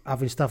with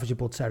having Staffordshire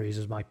Bull Terriers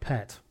as my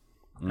pet,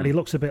 and he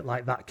looks a bit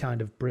like that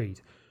kind of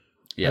breed.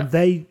 Yeah,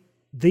 and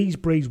these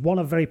breeds, one,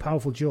 have very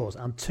powerful jaws,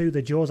 and two,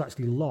 their jaws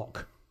actually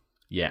lock.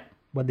 Yeah,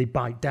 when they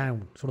bite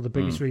down. It's one of the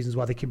biggest reasons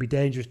why they can be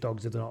dangerous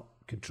dogs if they're not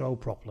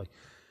controlled properly.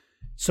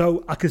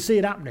 So I could see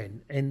it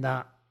happening in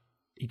that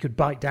he could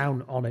bite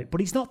down on it,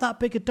 but he's not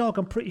that big a dog.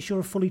 I'm pretty sure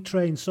a fully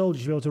trained soldier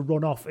should be able to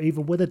run off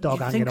even with a dog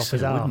hanging off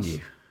his arse. Wouldn't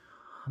you?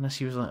 Unless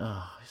he was like,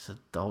 oh, it's a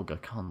dog, I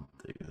can't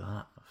do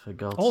that, for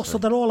God's sake. Also,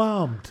 they're all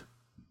armed.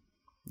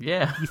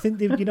 Yeah. You think,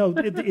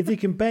 if they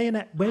can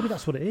bayonet, maybe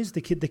that's what it is.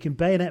 They can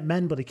bayonet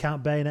men, but they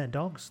can't bayonet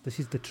dogs. This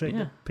is the trick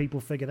that people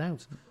figured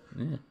out.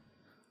 Yeah.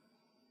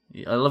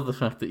 I love the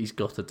fact that he's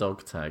got a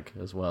dog tag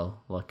as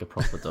well, like a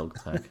proper dog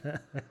tag.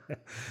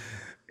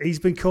 He's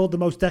been called the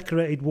most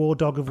decorated war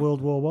dog of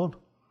World War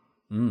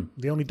One.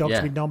 The only dog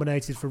to be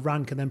nominated for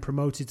rank and then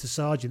promoted to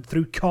sergeant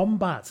through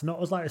combat,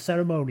 not as like a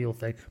ceremonial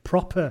thing.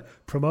 Proper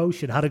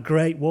promotion. Had a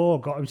great war,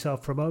 got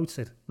himself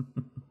promoted.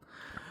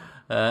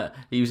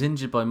 He was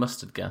injured by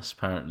mustard gas,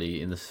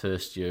 apparently, in the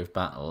first year of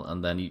battle,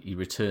 and then he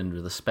returned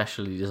with a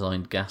specially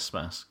designed gas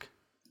mask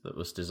that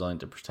was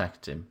designed to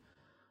protect him.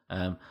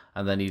 And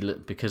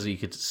then because he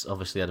could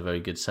obviously had a very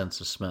good sense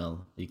of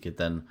smell, he could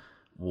then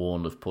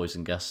warn of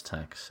poison gas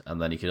attacks,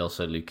 and then he could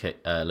also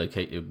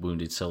locate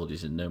wounded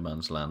soldiers in no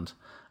man's land,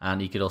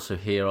 and he could also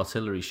hear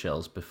artillery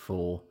shells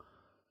before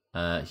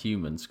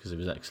humans because of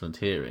his excellent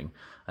hearing,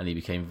 and he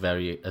became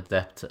very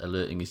adept at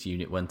alerting his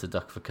unit when to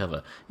duck for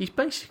cover. He's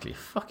basically a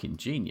fucking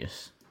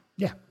genius.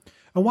 Yeah,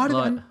 and why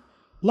did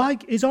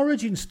like his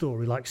origin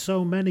story, like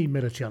so many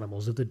military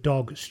animals, of the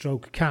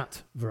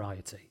dog/cat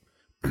variety.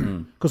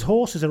 Because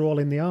horses are all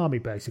in the army,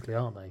 basically,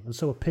 aren't they? And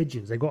so are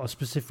pigeons. They've got a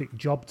specific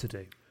job to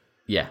do.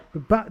 Yeah.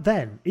 But back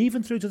then,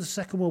 even through to the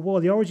Second World War,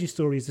 the origin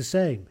story is the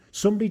same.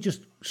 Somebody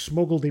just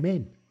smuggled him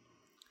in.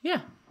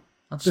 Yeah.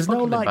 There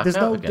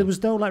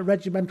was no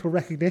regimental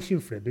recognition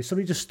for him.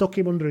 Somebody just stuck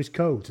him under his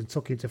coat and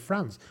took him to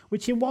France,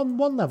 which in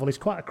one level is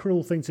quite a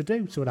cruel thing to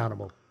do to an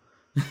animal.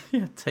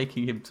 Yeah,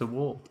 taking him to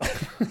war.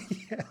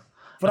 Yeah.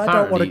 But apparently, I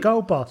don't want to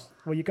go, boss.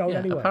 Well, you're going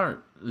anyway.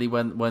 Apparently,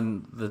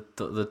 when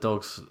the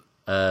dog's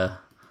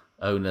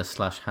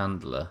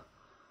owner/handler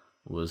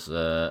was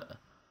a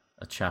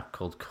chap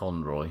called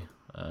Conroy.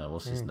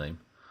 What's his name?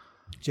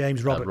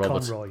 James Robert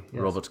Conroy.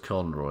 Yes. Robert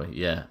Conroy,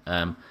 yeah.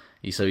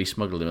 He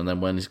smuggled him, and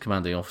then when his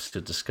commanding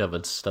officer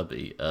discovered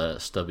Stubby,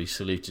 Stubby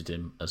saluted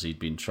him as he'd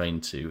been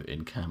trained to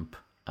in camp,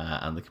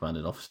 and the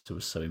commanding officer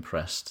was so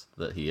impressed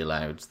that he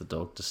allowed the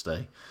dog to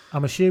stay.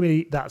 I'm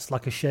assuming that's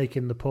like a shake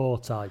in the paw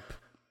type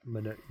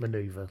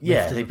manoeuvre.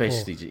 Yeah,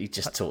 he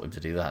just taught him to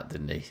do that,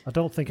 didn't he? I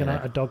don't think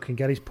a dog can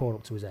get his paw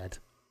up to his head.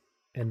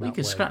 He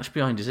can scratch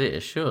behind his ear,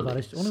 surely.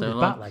 Only with his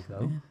back leg,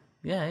 though.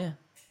 Yeah.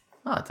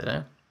 I don't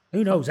know.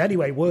 Who knows?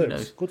 Anyway,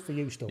 works. Good for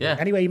you, Stubby. Yeah.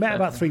 Anyway, he met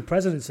about 3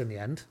 presidents in the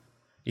end.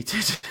 He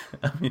did.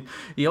 I mean,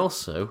 he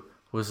also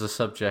was the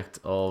subject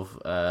of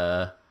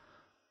a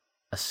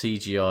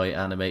CGI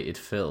animated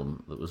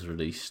film that was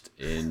released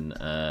in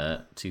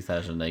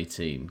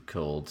 2018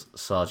 called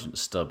Sergeant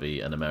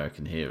Stubby, An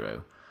American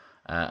Hero.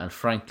 And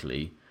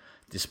frankly,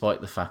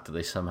 despite the fact that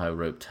they somehow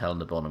roped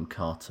Helena Bonham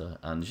Carter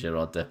and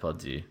Gerard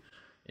Depardieu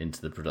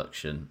into the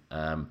production.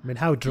 I mean,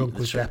 how drunk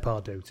was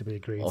Depardieu to be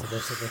agreeing to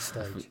this at this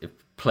stage?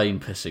 Plain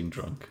pissing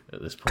drunk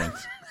at this point,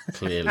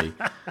 clearly.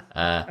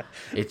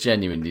 It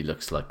genuinely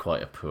looks like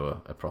quite a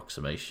poor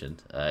approximation.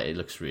 It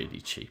looks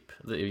really cheap.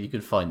 You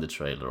can find the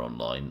trailer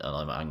online, and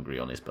I'm angry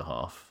on his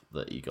behalf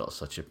that he got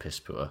such a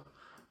piss-poor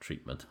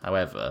treatment.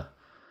 However,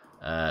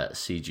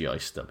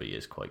 CGI Stubby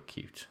is quite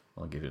cute.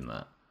 I'll give him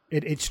that.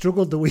 It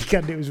struggled the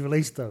weekend it was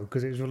released, though,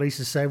 because it was released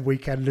the same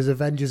weekend as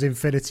Avengers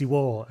Infinity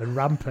War and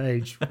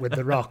Rampage with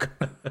The Rock.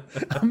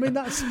 I mean,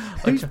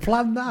 who's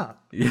planned that?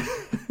 Yeah.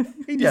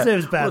 He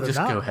deserves better than that.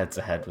 Just go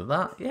head-to-head with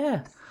that,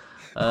 yeah.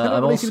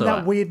 I'm also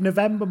that weird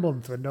November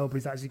month when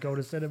nobody's actually going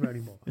to cinema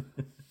anymore.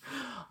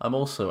 I'm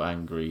also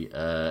angry,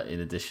 in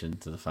addition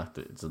to the fact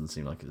that it doesn't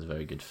seem like it's a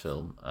very good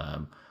film.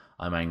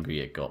 I'm angry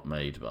it got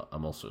made, but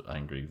I'm also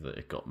angry that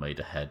it got made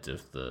ahead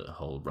of the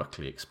whole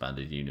Ruckley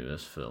Expanded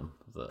Universe film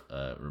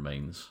that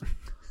remains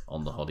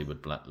on the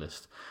Hollywood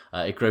blacklist.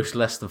 It grossed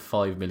less than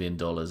 $5 million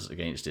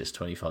against its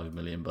 $25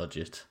 million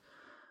budget.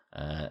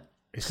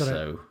 It's got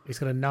a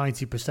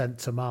 90%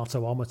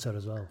 tomatometer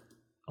as well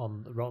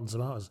on Rotten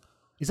Tomatoes.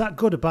 Is that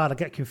good or bad? I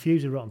get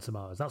confused with Rotten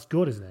Tomatoes. That's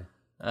good, isn't it?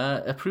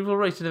 Approval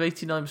rating of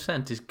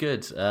 89% is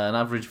good. An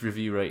average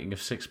review rating of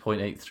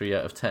 6.83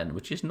 out of 10,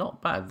 which is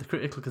not bad. The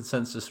critical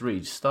consensus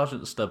reads,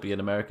 Sergeant Stubby,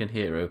 an American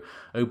hero,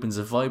 opens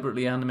a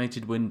vibrantly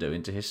animated window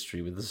into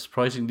history with a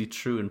surprisingly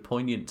true and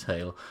poignant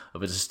tale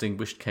of a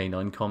distinguished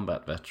canine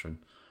combat veteran.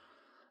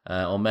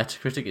 On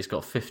Metacritic, it's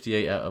got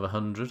 58 out of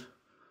 100.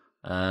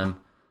 And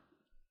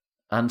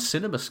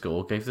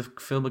CinemaScore gave the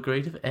film a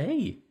grade of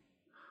A,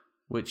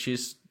 which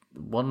is...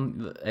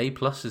 A+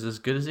 is as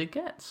good as it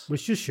gets,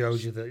 which just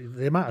shows you that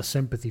the amount of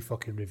sympathy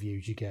fucking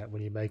reviews you get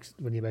when you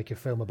make a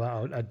film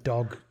about a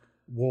dog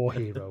war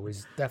hero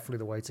is definitely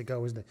the way to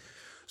go, isn't it?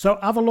 So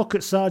have a look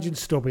at Sergeant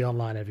Stubby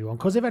online, everyone,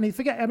 because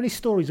forget how many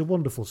stories, a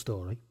wonderful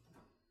story.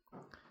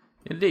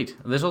 Indeed.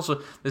 And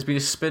there's been a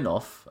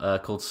spin-off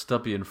called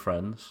Stubby and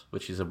Friends,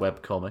 which is a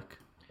webcomic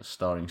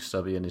starring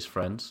Stubby and his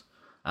friends,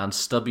 and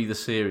Stubby the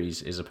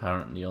series is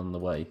apparently on the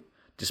way.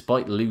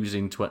 Despite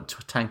losing,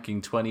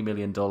 tanking $20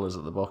 million at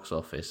the box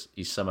office,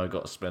 he's somehow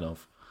got a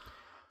spin-off.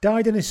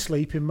 Died in his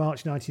sleep in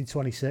March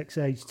 1926,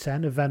 aged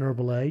 10, a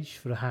venerable age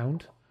for a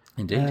hound.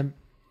 Indeed.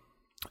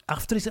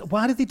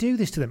 Why did they do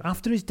this to him?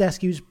 After his death,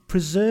 he was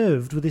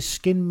preserved with his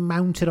skin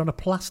mounted on a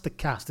plaster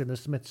cast in the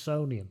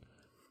Smithsonian.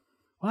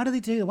 Why do they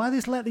do that? Why do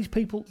they let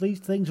these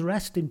things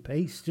rest in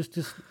peace? Just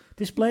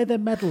display their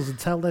medals and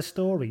tell their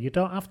story. You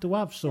don't have to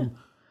have some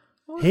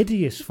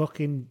hideous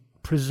fucking...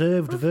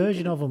 preserved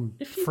version of them,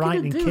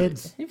 frightening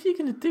kids. If you're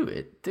going to do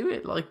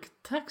it like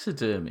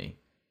taxidermy.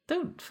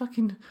 Don't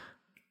fucking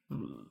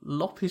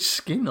lop his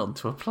skin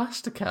onto a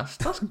plaster cast.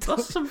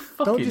 That's some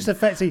fucking... Don't just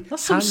effectively...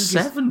 That's some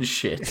Seven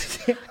shit.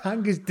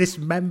 Hang his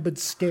dismembered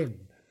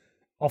skin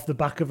off the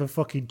back of a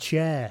fucking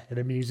chair in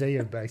a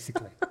museum,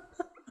 basically.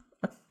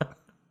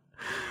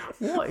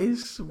 What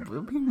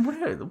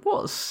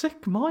a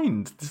sick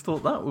mind just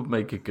thought that would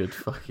make a good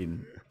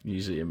fucking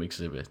museum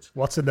exhibit.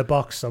 What's in the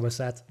box,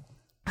 Somerset?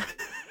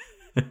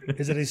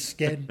 Is it his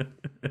skin?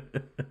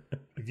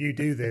 If you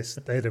do this,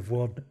 they'd have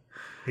won.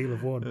 He'll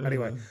have won.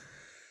 Anyway.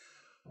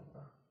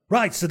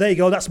 Right, so there you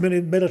go. That's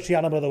military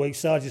animal of the week,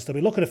 Sergeant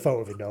Stubby. Look at a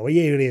photo of him, though.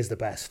 He really is the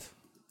best.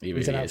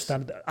 He's an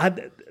outstanding.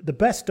 The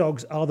best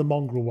dogs are the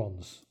mongrel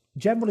ones,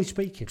 generally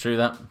speaking. True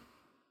that.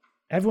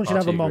 Everyone should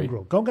have a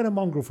mongrel. Go and get a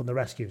mongrel from the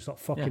rescue. Stop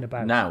fucking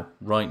about. Now,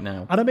 right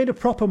now. And I mean a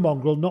proper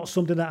mongrel, not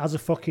something that has a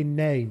fucking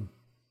name.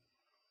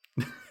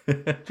 Do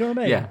you know what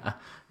I mean? Yeah,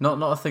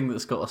 not a thing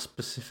that's got a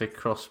specific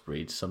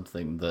crossbreed,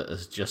 something that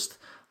is just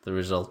the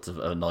result of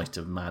a night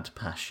of mad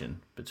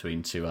passion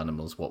between two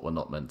animals, what were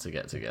not meant to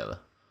get together.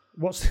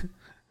 What's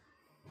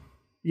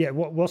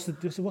the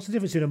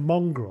difference between a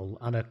mongrel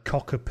and a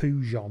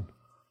cockapoujon?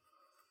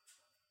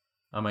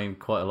 I mean,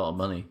 quite a lot of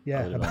money.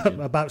 Yeah,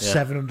 about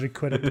 700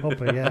 quid a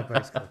puppy, yeah,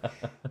 basically.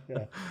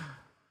 Yeah.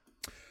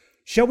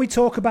 Shall we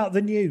talk about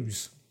the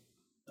news?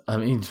 I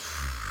mean...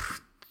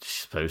 I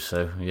suppose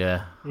so.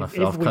 Yeah, I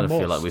feel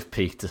like we've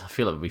peaked. I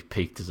feel like we've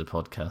peaked as a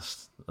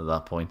podcast at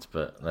that point.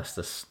 But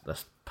let's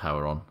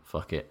power on.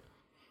 Fuck it.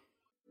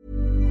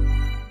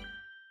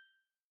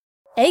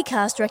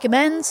 Acast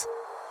recommends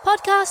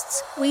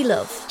podcasts we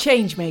love.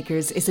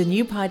 Changemakers is a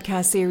new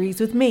podcast series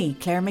with me,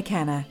 Claire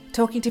McKenna,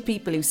 talking to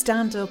people who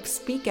stand up,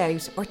 speak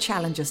out, or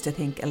challenge us to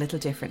think a little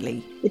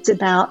differently. It's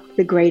about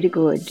the greater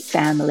good,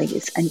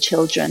 families and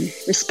children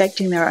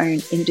respecting their own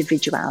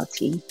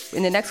individuality.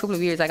 In the next couple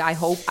of years, I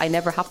hope I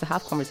never have to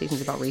have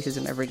conversations about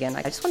racism ever again.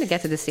 I just want to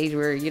get to the stage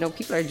where,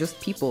 people are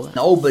just people.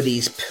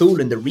 Nobody's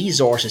pooling the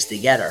resources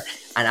together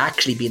and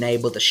actually being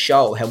able to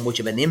show how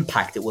much of an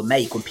impact it will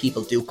make when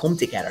people do come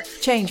together.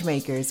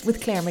 Changemakers with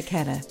Claire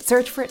McKenna.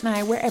 Search for it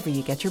now wherever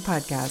you get your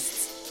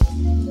podcasts.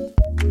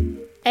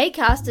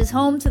 Acast is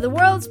home to the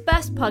world's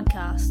best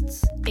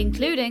podcasts,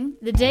 including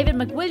the David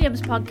McWilliams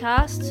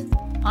podcast,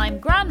 I'm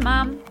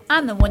Grandmam,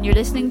 and the one you're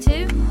listening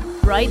to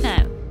right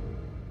now.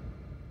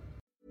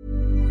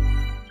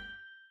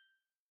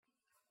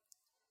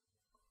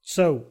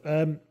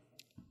 So,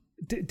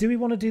 do we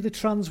want to do the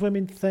trans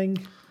women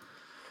thing?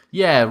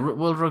 Yeah,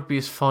 World Rugby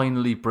has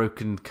finally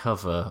broken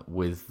cover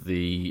with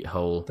the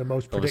whole... The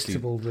most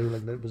predictable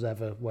ruling that was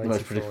ever waited for. The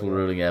most predictable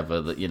ruling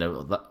ever, that,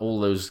 that all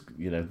those,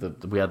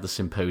 we had the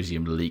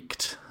symposium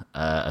leaked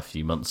a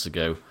few months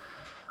ago,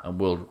 and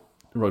World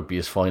Rugby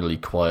has finally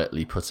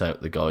quietly put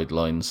out the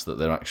guidelines that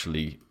they're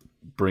actually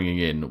bringing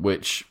in,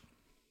 which,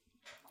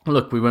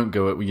 look, we won't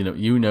go,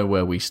 you know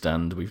where we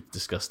stand. We've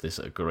discussed this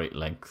at great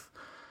length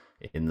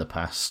in the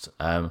past.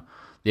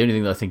 The only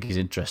thing that I think is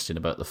interesting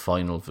about the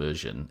final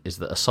version is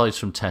that aside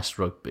from Test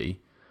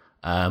Rugby,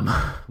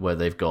 where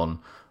they've gone,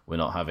 we're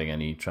not having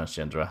any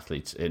transgender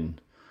athletes in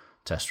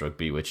Test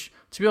rugby, which,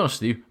 to be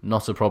honest with you,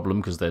 not a problem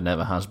because there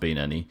never has been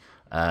any.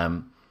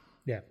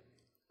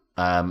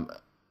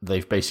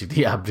 They've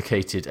basically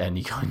abdicated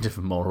any kind of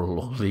moral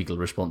or legal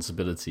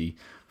responsibility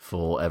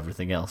for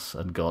everything else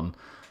and gone,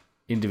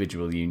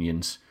 individual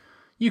unions,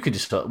 you can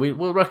decide,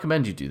 we'll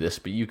recommend you do this,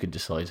 but you can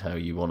decide how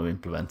you want to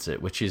implement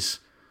it, which is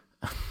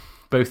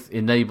both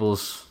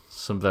enables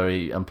some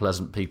very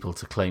unpleasant people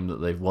to claim that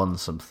they've won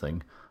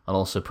something, and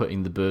also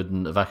putting the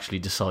burden of actually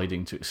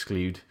deciding to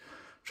exclude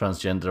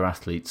transgender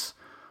athletes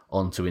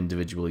onto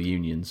individual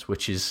unions,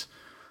 which is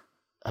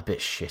a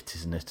bit shit,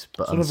 isn't it?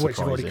 But some of which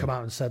have already come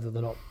out and said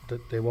that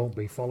they won't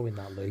be following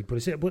that lead. But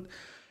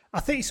I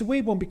think it's a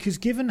weird one because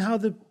given how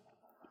the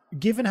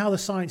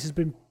science has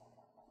been,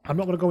 I'm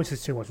not going to go into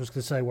this too much. I'm just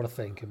going to say what I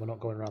think, and we're not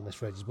going around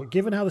this rages. But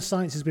given how the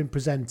science has been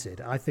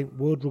presented, I think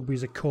World Rugby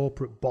as a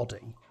corporate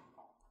body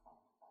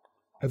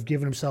have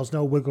given themselves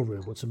no wiggle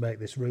room but to make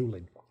this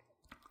ruling.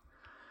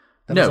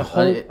 And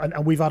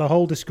and we've had a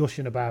whole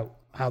discussion about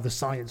how the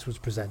science was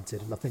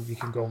presented, and I think you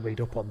can go and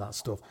read up on that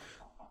stuff.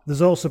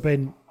 There's also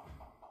been,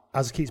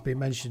 as keeps being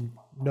mentioned,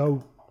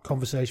 no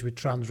conversation with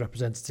trans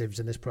representatives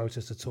in this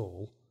process at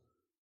all,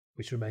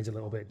 which remains a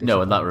little bit disappointing.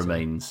 No, and that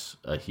remains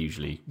a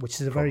hugely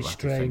which is a very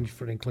strange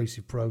for an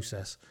inclusive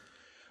process.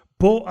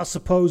 But I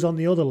suppose on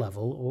the other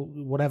level, or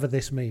whatever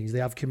this means, they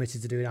have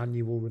committed to doing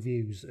annual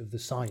reviews of the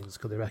science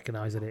because they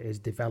recognise that it is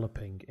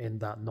developing in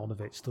that none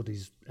of it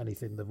studies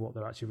anything of what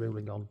they're actually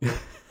ruling on.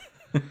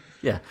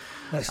 Yeah,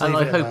 and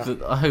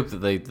I hope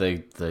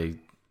that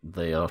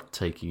they are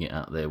taking it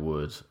at their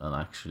word and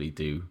actually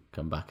do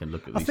come back and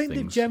look at these things. I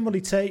think they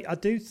generally I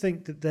do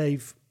think that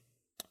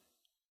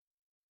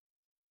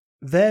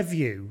their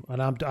view,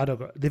 and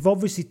they've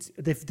obviously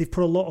they've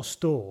put a lot of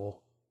store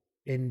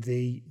in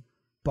the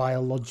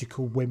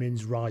biological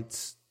women's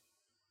rights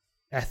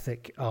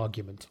ethic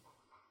argument.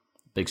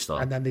 Big style.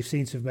 And then they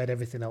seem to have made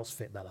everything else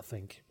fit that, I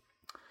think.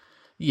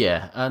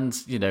 Yeah, and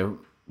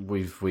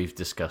we've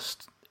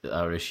discussed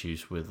our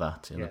issues with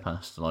that in the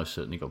past, and I've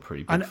certainly got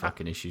pretty big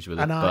fucking issues with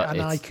it.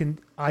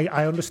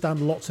 I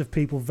understand lots of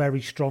people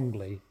very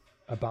strongly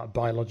about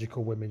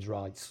biological women's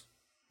rights.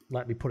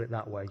 Let me put it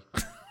that way.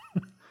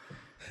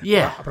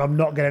 Yeah. But I'm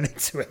not getting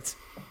into it.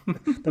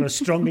 There are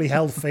strongly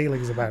held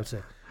feelings about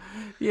it.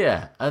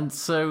 Yeah, and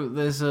so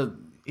there's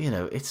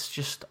it's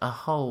just a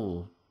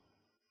whole,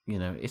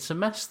 it's a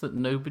mess that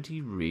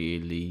nobody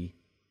really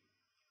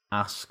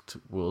asked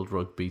World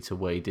Rugby to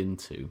wade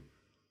into,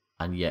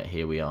 and yet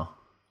here we are.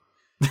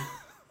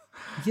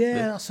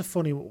 Yeah, that's a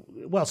funny.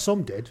 Well,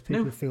 some did.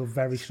 People feel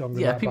very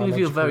strongly. Yeah, people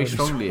feel very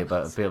strongly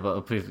about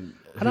people.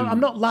 And I'm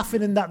not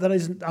laughing in that.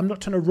 I'm not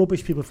trying to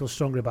rubbish people feel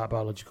strongly about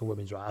biological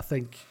women's rights. I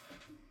think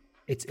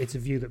it's a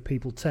view that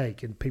people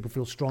take, and people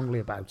feel strongly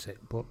about it.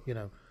 But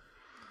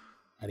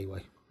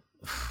anyway.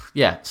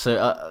 Yeah.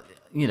 So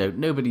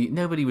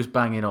nobody was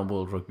banging on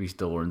World Rugby's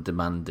door and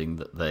demanding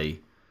that they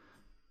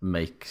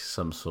make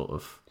some sort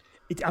of.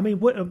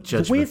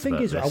 The weird thing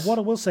is, what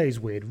I will say is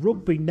weird.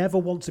 Rugby never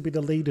want to be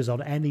the leaders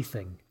on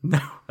anything. No,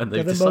 and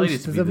they've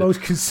decided to be the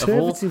most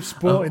conservative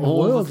sport in the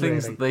world. Of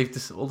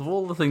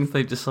all the things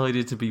they've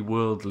decided to be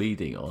world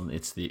leading on,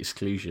 it's the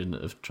exclusion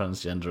of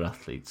transgender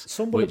athletes.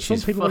 Some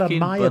people would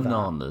admire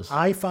bananas. That.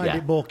 I find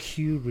it more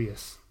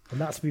curious, and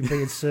that's me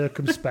being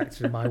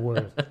circumspect in my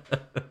word.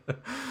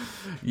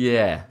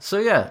 Yeah. So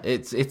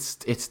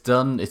it's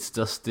done. It's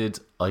dusted.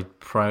 I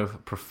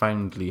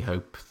profoundly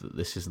hope that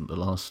this isn't the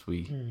last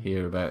we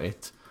hear about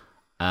it.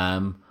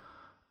 And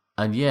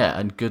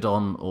good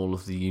on all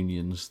of the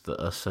unions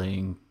that are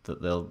saying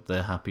that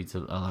they're happy to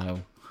allow,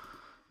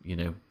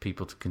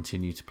 people to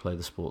continue to play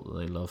the sport that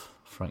they love.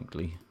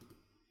 Frankly,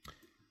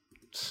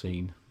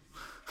 scene.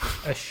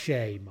 A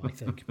shame, I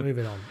think.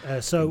 Moving on.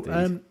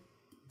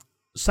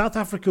 South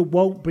Africa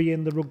won't be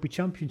in the Rugby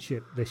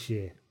Championship this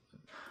year.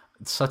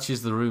 Such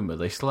is the rumour.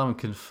 They still haven't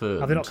confirmed.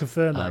 Have they not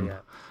confirmed that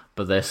yet?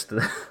 But they're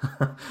still.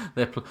 I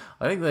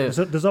think they're.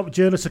 There's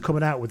journalists are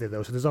coming out with it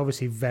though, so there's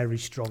obviously very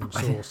strong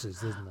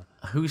sources, isn't there?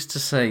 Who's to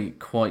say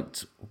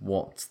quite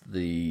what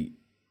the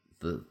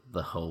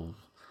whole?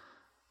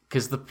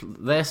 Because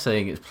they're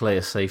saying it's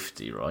player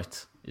safety,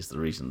 right? Is the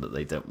reason that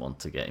they don't want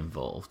to get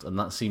involved, and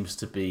that seems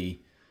to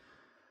be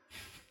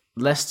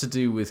less to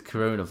do with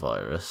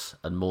coronavirus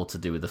and more to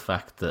do with the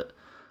fact that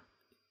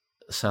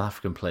South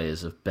African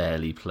players have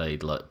barely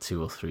played like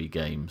 2 or 3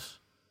 games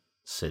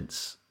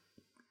since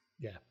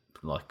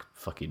like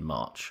fucking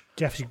March.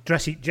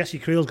 Jesse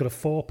Creel's got a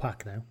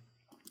 4-pack now.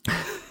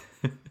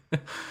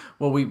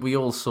 Well, we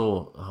all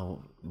saw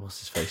what's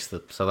his face,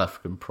 the South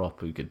African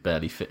prop who could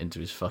barely fit into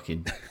his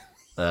fucking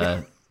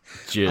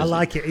jersey. I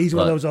like it. He's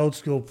one of those old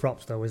school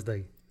props though, isn't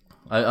he?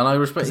 I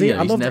respect.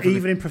 I love that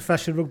even in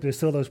professional rugby, there's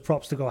still those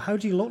props to go. How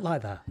do you look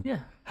like that? Yeah.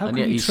 How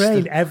can you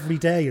train every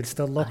day and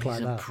still look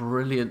like that? He's a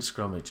brilliant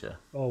scrummager.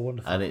 Oh,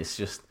 wonderful! And it's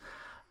just,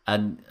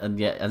 and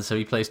so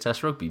he plays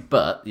Test rugby.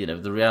 But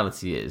the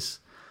reality is,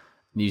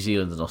 New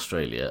Zealand and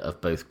Australia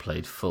have both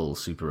played full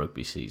Super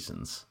Rugby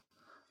seasons,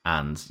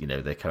 and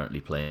they're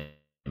currently playing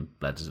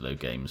Bledisloe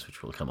games,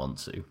 which we'll come on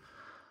to.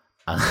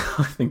 And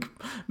I think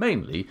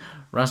mainly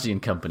Razzie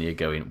and company are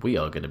going, we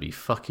are going to be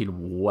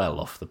fucking well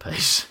off the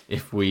pace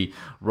if we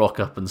rock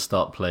up and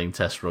start playing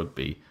Test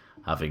rugby,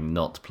 having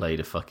not played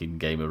a fucking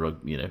game of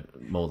rugby,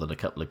 more than a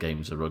couple of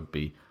games of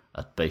rugby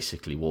at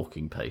basically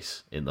walking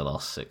pace in the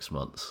last 6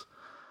 months.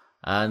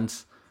 And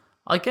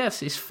I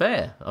guess it's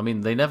fair. I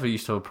mean, they never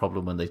used to have a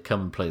problem when they'd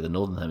come and play the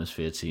Northern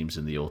Hemisphere teams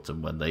in the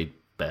autumn when they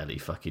barely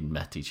fucking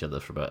met each other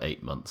for about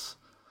 8 months.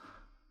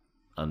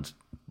 And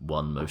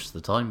won most of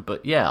the time.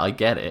 But yeah, I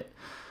get it.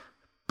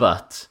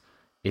 But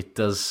it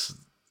does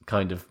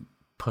kind of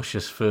push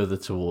us further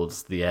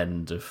towards the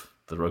end of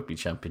the Rugby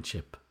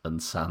Championship and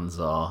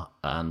SANZAAR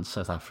and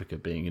South Africa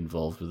being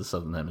involved with the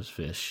Southern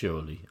Hemisphere,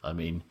 surely. I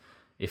mean,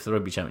 if the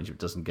Rugby Championship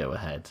doesn't go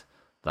ahead,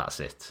 that's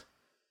it.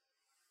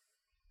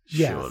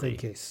 Yeah, Surely. I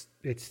think it's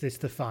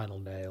the final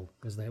nail,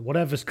 isn't it?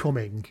 Whatever's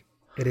coming,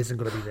 it isn't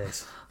going to be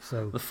this.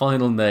 So the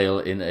final nail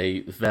in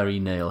a very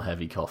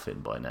nail-heavy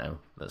coffin by now,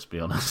 let's be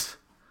honest.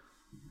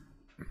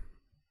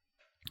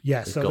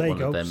 Yeah, they've so got there you one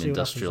go. of them See what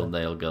industrial happens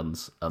nail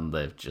guns, and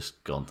they've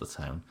just gone to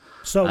town.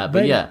 So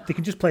but yeah, they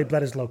can just play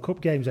Bledisloe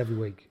Cup games every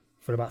week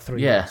for about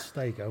 3 yeah. months.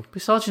 There you go.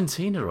 It's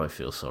Argentina I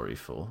feel sorry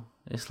for.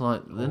 It's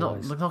like they're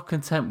not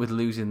content with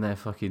losing their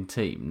fucking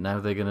team. Now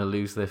they're going to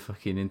lose their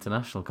fucking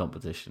international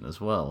competition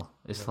as well.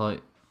 It's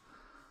like...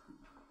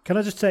 Can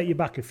I just take you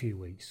back a few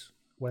weeks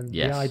when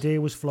Yes. the idea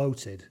was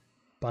floated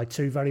by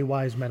two very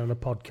wise men on a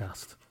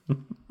podcast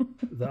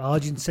that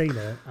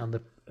Argentina and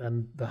the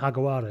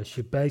Jaguares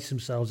should base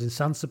themselves in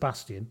San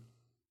Sebastian.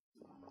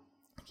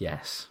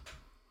 Yes.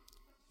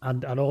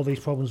 And all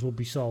these problems will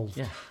be solved.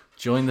 Yeah.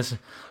 Join this.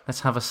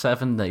 Let's have a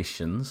 7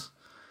 nations.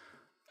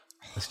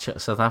 Let's check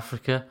South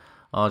Africa,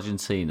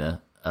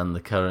 Argentina, and the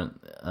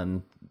current...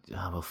 And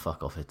well,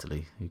 fuck off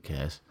Italy. Who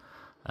cares?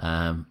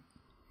 And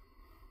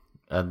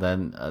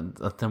then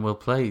we'll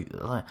play.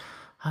 Like,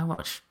 how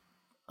much?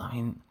 I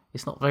mean,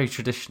 it's not very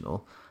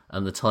traditional,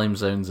 and the time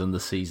zones and the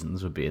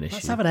seasons would be an issue.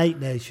 Let's have an 8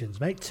 nations.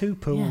 Make 2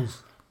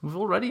 pools. Yeah. We've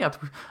already had.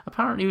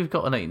 Apparently, we've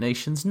got an 8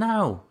 nations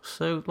now.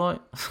 So, like,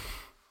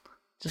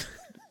 just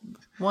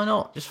why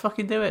not? Just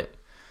fucking do it.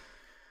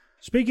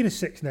 Speaking of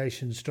 6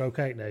 nations, /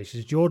 8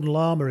 nations, Jordan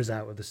Lama is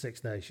out with the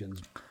 6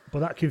 nations, but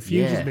that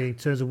confuses me in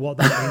terms of what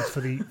that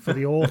means for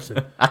the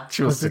autumn.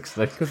 Actual 6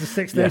 nations, because the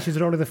 6 nations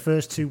are only the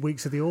first 2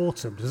 weeks of the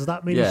autumn. Does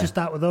that mean he's just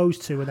out with those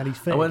 2 and then he's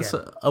fit again?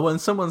 When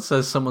someone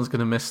says someone's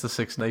going to miss the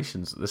 6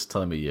 nations at this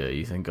time of year,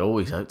 you think, oh,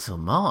 he's out till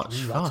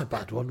March. Ooh, that's a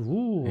bad one.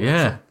 Ooh,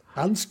 yeah,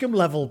 Anscombe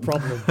level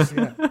problems.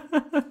 Yeah.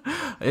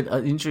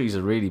 Injuries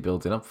are really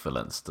building up for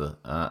Leinster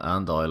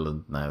and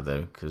Ireland now,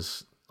 though,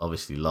 because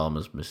obviously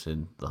Lama's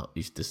missing.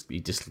 He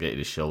dislocated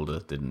his shoulder,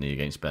 didn't he,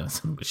 against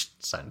Benetton, which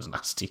sounds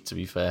nasty, to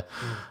be fair.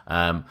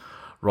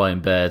 Ryan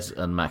Baird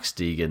and Max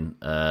Deegan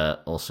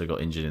also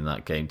got injured in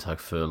that game. Tag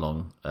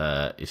Furlong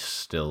is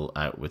still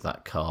out with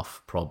that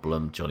calf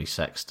problem. Johnny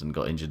Sexton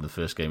got injured in the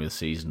first game of the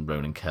season.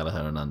 Ronan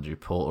Kelleher and Andrew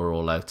Porter are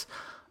all out.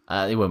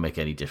 It won't make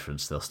any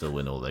difference. They'll still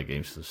win all their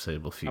games for the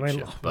foreseeable future. I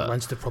mean, but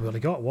Leinster probably only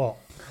got,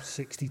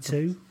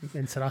 62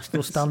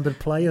 international standard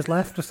players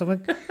left or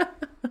something?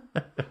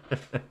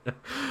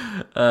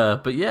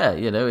 But yeah,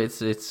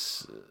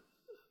 it's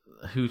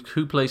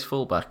who plays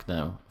fullback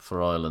now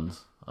for Ireland?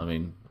 I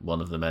mean,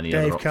 one of the many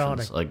Dave other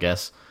options, Carney. I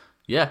guess.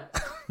 Yeah,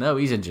 no,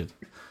 he's injured.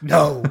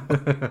 No.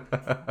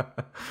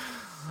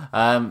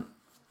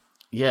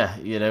 Yeah,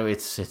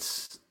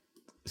 it's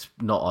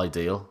not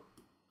ideal.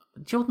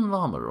 Jordan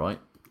Lama, right?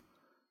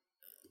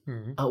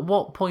 Mm-hmm. At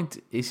what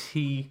point is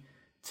he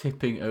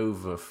tipping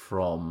over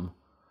from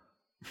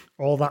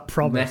all that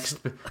promise?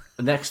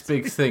 Next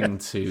big thing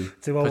to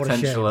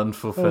potential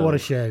unfulfilled. Oh, what a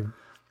shame!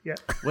 Yeah,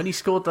 when he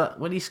scored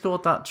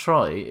that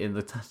try in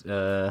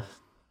the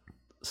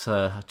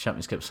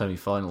Champions Cup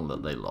semi-final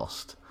that they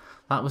lost,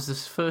 that was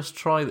his first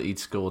try that he'd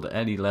scored at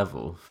any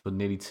level for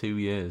nearly 2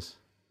 years.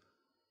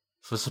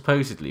 For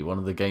supposedly one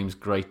of the game's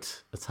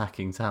great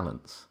attacking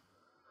talents.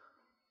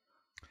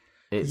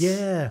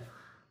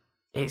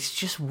 It's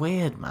just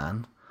weird,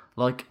 man.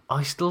 Like,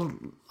 I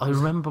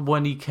remember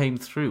when he came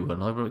through,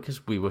 and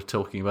because we were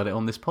talking about it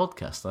on this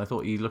podcast, and I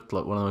thought he looked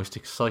like one of the most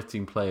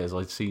exciting players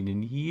I'd seen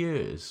in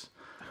years.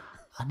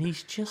 And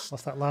he's just...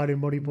 What's that line in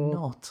Moneyball?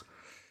 Not.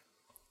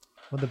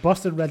 When the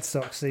Boston Red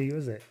Sox see...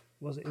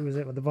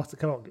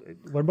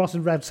 When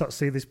Boston Red Sox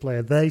see this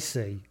player, they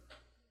see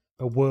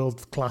a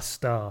world-class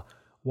star.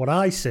 What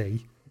I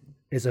see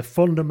is a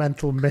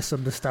fundamental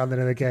misunderstanding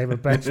in the game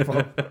of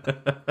baseball.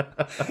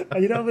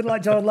 And with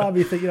like Jordan Lama,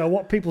 you think,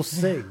 what people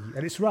see,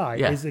 and it's right,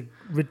 is a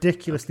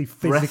ridiculously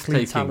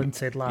physically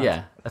talented lad.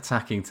 Yeah,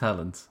 attacking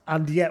talent.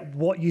 And yet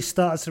what you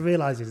start to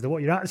realise is that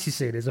what you're actually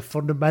seeing is a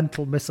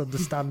fundamental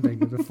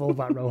misunderstanding of the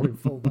fullback role in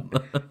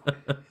fullback.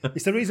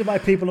 It's the reason why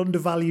people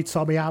undervalue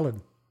Tommy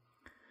Allen.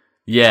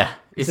 Yeah,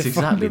 it's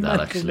exactly that,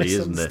 actually,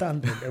 isn't it?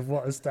 Misunderstanding of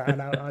what a starting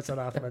outside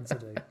half meant to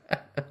do.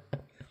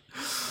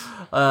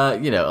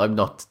 I'm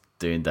not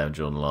doing down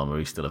Jordan Lama.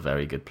 He's still a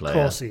very good player.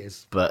 Of course he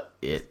is. But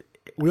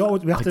we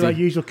have to do our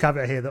usual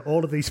caveat here that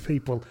all of these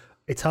people,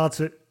 it's hard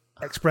to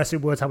express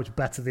in words how much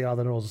better they are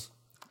than us.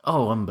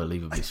 Oh,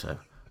 unbelievably so.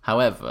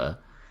 However,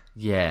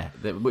 Yeah,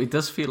 it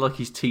does feel like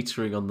he's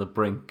teetering on the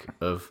brink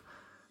of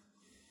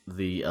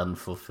the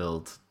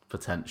unfulfilled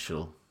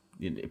potential.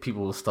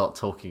 People will start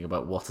talking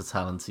about what a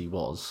talent he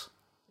was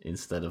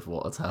instead of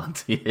what a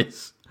talent he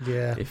is.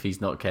 Yeah, if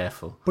he's not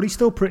careful. But he's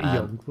still pretty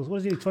young. What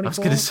is he? 24. I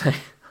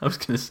was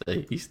going to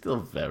say he's still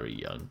very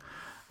young,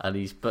 and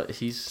he's.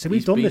 So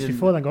we've done this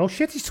before. Then go, oh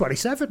shit, he's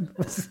 27.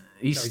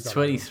 He's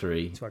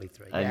 23.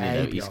 23.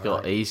 And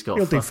he's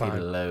got fucking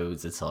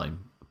loads of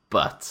time,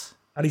 but.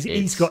 And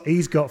he's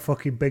got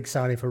fucking big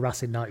signing for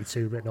Racing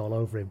 92 written all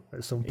over him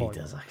at some point.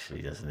 He does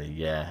actually, doesn't he?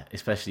 Yeah,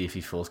 especially if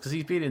he falls, because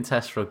he's been in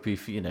Test rugby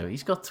for,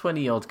 he's got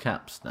 20 odd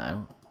caps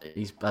now.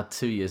 He's had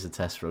 2 years of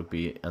Test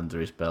rugby under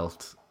his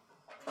belt.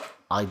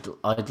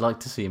 I'd like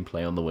to see him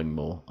play on the wing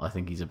more. I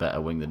think he's a better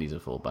wing than he's a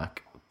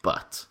fullback.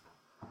 But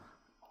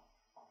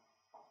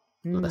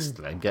let's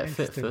let him get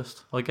fit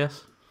first, I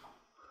guess.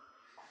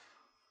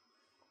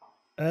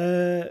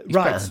 He's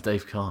better than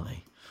Dave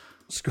Carney.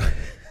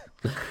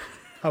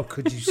 How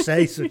could you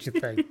say such a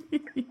thing?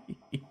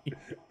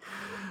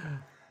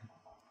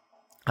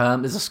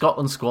 There's a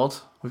Scotland squad.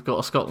 We've got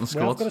a Scotland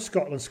squad. We've got a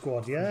Scotland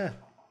squad, yeah.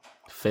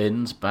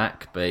 Finn's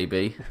back,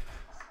 baby.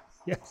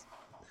 Yes.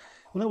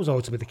 Well, that was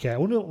always to be the case.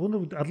 I'd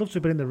love to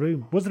have been in the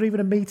room. Was there even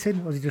a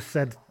meeting? Or was he just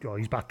said, oh,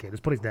 he's back in, let's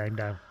put his name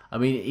down? I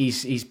mean,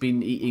 he's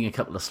been eating a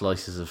couple of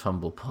slices of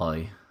humble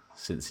pie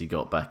since he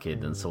got back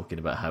in and talking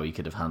about how he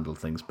could have handled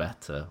things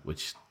better,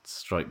 which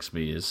strikes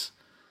me as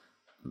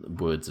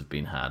words have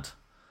been had.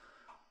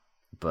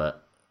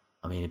 But,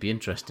 I mean, it'd be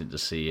interesting to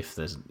see if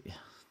there's...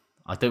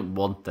 I don't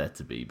want there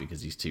to be,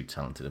 because he's too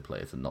talented a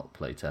player to not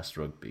play Test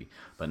rugby.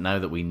 But now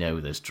that we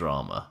know there's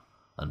drama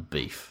and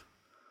beef,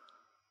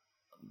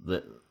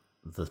 the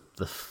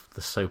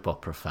soap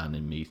opera fan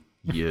in me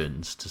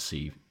yearns to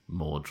see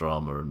more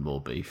drama and more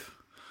beef.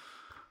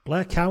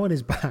 Blair Cowan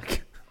is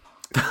back.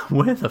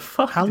 Where the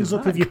fuck Hands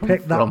up if you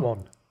picked that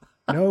one.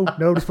 No,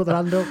 nobody's put their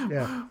hand up.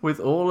 Yeah.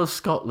 With all of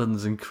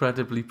Scotland's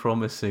incredibly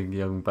promising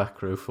young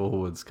back row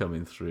forwards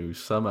coming through,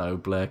 somehow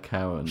Blair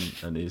Cowan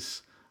and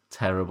his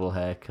terrible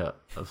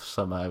haircut have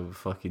somehow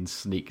fucking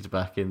sneaked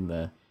back in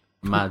there.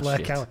 Mad Blair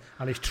shit. Cowan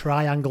and his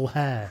triangle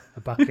hair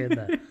are back in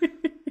there.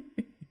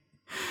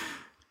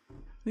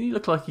 You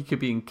look like he could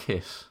be in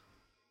Kiss,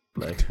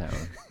 Blair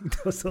Cowan. He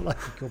does look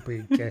like he could be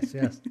in Kiss,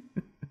 yes.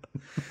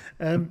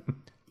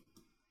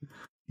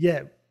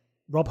 Yeah.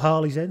 Rob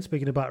Harley's in,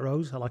 speaking of back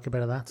rows. I like a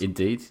bit of that.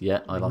 Indeed, yeah,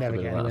 I like a bit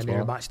of that as well. Never get anywhere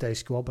near a match day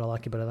squad, but I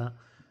like a bit of that.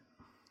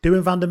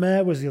 Doing Van der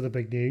Meer was the other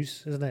big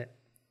news, isn't it?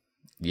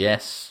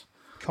 Yes.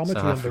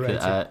 Comically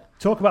underrated.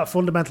 Talk about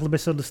fundamental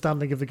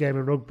misunderstanding of the game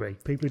of rugby.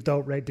 People who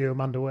don't rate Doing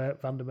Van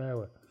der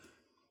Meer.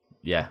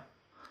 Yeah.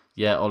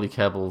 Yeah, Ollie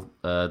Kebble,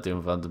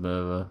 Doing Van der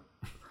Meer.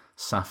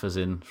 Safa's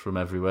in from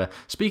everywhere.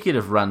 Speaking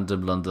of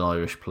random London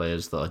Irish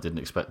players that I didn't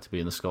expect to be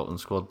in the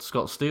Scotland squad,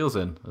 Scott Steele's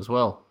in as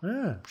well.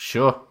 Yeah.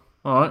 Sure.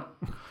 All right.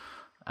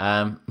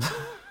 And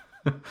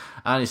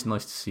it's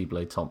nice to see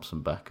Blade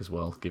Thompson back as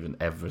well, given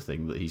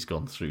everything that he's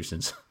gone through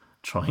since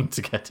trying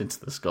to get into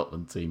the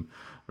Scotland team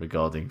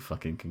regarding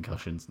fucking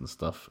concussions and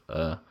stuff.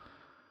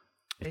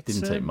 It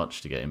didn't take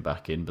much to get him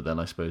back in, but then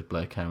I suppose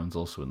Blair Cowan's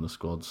also in the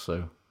squad,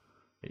 so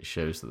it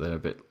shows that they're a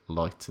bit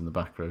light in the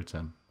back row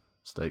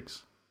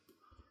stakes.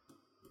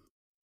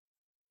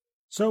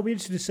 So it'll be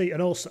interesting to see,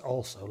 and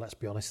also, let's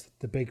be honest,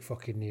 the big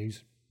fucking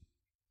news,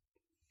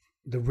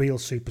 the real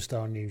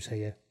superstar news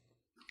here,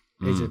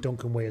 is that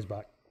Duncan Weir's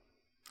back.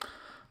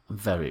 I'm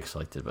very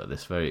excited about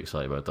this. Very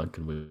excited about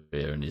Duncan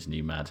Weir and his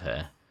new mad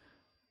hair.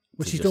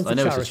 Which he's done for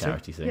charity. I know charity. it's a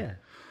charity thing.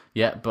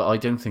 Yeah, but I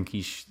don't think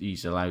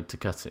he's allowed to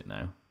cut it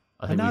now.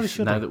 I think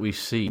now that we've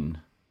seen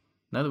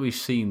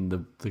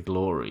the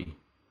glory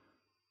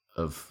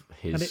of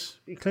his, and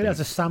it clearly has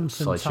a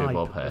Samson type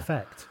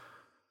effect.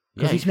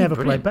 Because he's been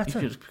never played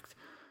better.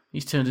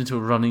 He's turned into a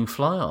running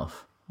fly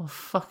off. Oh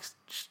fuck!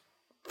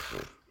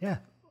 Yeah.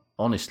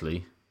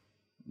 Honestly,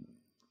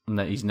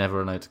 no, he's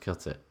never allowed to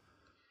cut it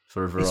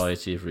for a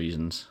variety of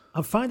reasons.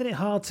 I'm finding it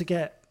hard to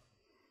get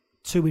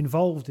too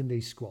involved in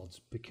these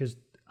squads because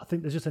I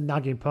think there's just a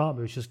nagging part of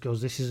me which just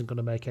goes, this isn't going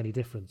to make any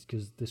difference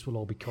because this will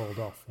all be called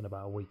off in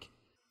about a week.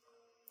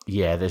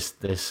 Yeah, there's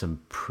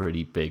some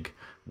pretty big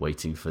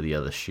waiting for the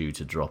other shoe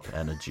to drop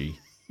energy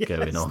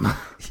going on.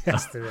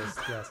 Yes, there is.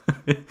 Yes.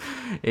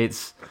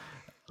 It's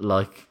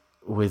like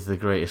with the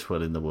greatest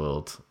will in the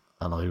world,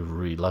 and I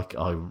really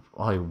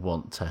I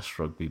want Test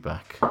rugby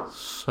back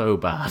so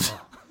bad,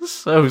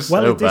 so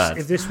bad.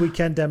 If this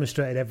weekend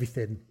demonstrated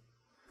everything,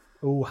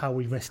 how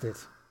we missed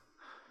it.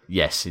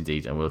 Yes,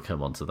 indeed, and we'll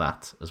come on to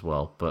that as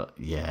well. But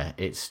yeah,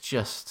 it's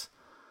just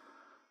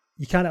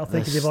you can't help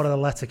thinking of on a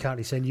letter, can't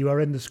you? Saying you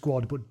are in the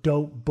squad, but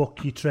don't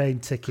book your train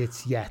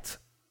tickets yet.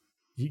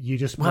 You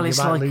just you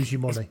might lose your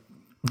money.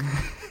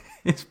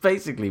 It's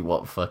basically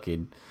what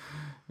fucking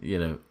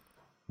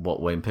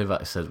what Wayne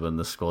Pivac said when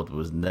the squad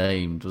was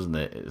named, wasn't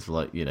it? It's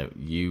like,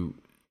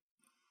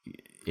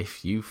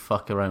 if you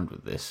fuck around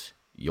with this,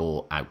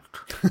 you're out.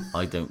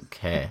 I don't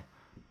care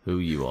who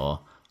you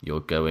are, you're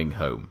going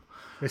home.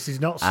 This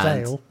is not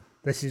Sale,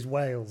 this is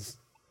Wales.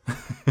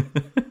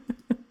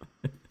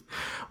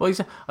 Well,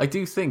 I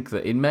do think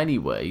that in many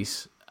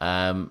ways,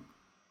 the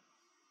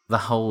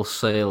whole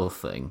Sale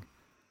thing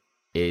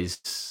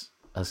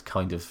has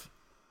kind of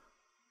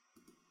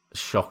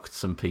shocked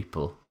some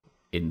people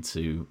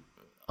into,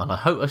 and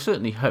I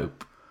certainly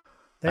hope.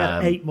 They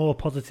had 8 more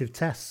positive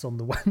tests on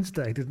the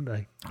Wednesday, didn't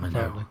they? I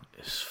know.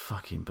 It's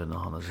fucking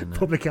bananas, isn't it?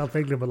 Public Health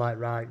England were like,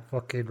 right.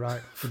 We'll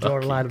draw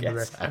a line under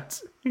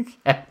this.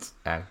 Get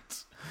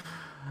out.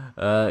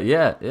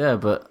 Yeah,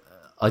 but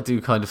I do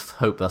kind of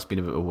hope that's been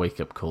a bit of a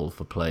wake-up call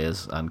for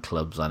players and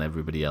clubs and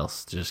everybody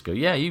else to just go,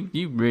 yeah,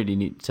 you really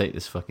need to take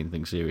this fucking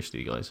thing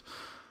seriously, guys.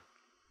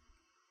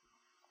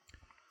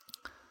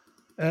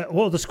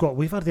 What other squad?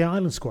 We've had the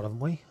Ireland squad, haven't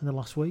we, in the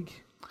last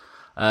week?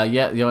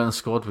 Yeah, the Ireland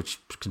squad, which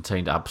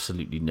contained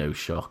absolutely no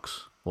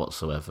shocks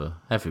whatsoever.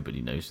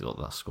 Everybody knows what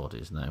that squad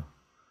is now.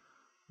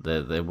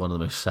 They're one of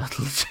the most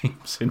settled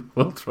teams in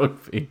world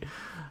rugby,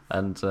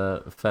 and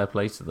fair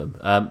play to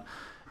them.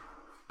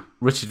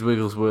 Richard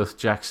Wigglesworth,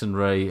 Jackson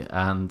Ray,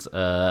 and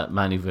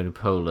Manu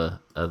Vunipola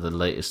are the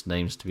latest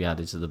names to be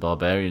added to the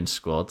Barbarian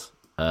squad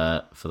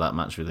for that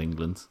match with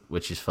England,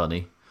 which is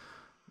funny.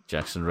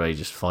 Jackson Ray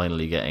just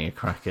finally getting a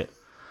crack at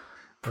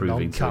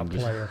proving to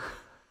England.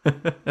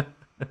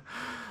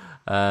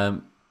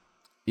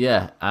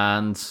 Yeah,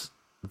 and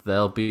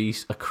there'll be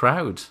a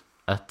crowd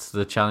at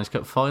the Challenge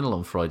Cup final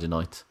on Friday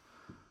night,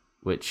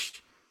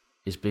 which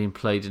is being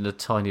played in a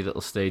tiny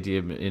little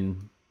stadium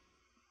in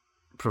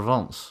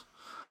Provence,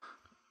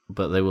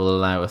 but they will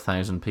allow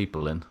 1,000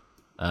 people in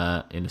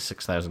a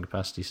 6,000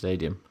 capacity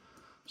stadium.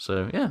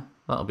 So yeah,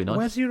 that'll be nice.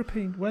 Where's the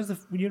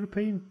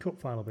European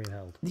Cup final being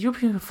held? The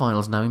European Cup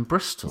final's now in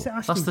Bristol.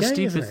 That's the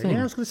stupid thing.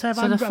 Yeah, I was going to say, have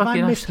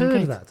I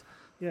misheard that?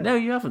 Yeah. No,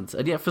 you haven't.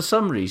 And yet, for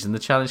some reason, the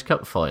Challenge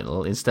Cup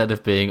final, instead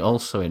of being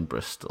also in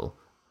Bristol,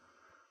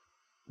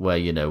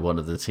 where, one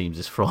of the teams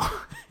is from,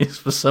 is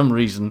for some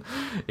reason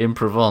in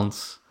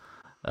Provence,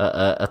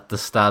 at the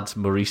Stade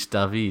Maurice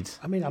David.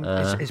 I mean,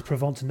 is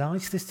Provence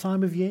nice this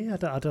time of year?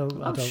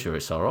 I'm sure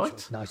it's all right.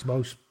 It's nice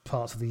most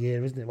parts of the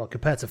year, isn't it? Well,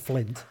 compared to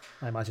Flint,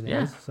 I imagine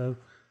it is. So,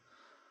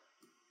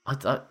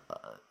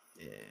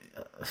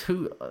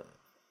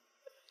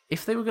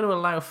 if they were going to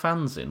allow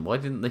fans in, why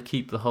didn't they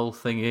keep the whole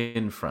thing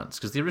in France?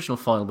 Because the original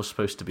final was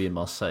supposed to be in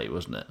Marseille,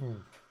 wasn't it? Mm.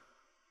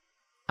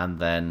 And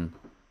then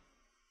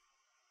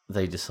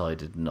they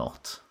decided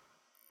not.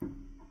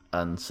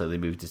 And so they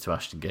moved it to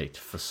Ashton Gate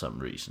for some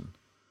reason.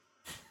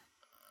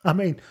 I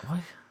mean,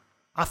 why?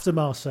 After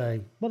Marseille,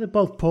 well, they're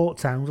both port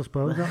towns, I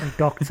suppose, aren't they?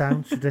 Dock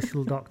towns,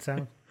 traditional dock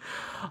towns.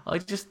 I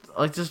just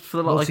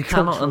feel like I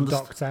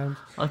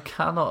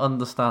cannot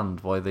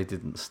understand why they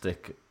didn't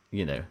stick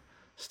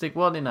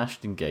one in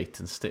Ashton Gate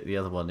and stick the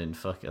other one in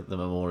at the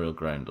Memorial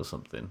Ground or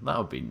something. That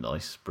would be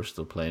nice.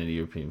 Bristol playing a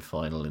European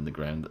final in the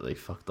ground that they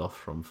fucked off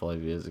from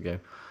 5 years ago.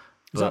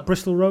 Is that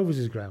Bristol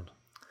Rovers' ground?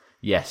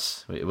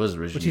 Yes, it was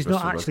originally. Which is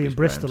Bristol not actually Rugby's in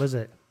Bristol, ground. Is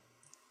it?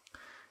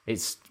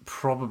 It's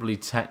probably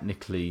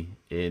technically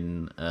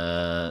in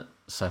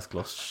South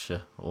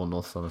Gloucestershire or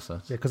North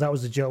Somerset. Yeah, because that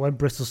was the joke. When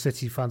Bristol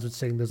City fans would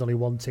sing there's only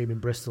one team in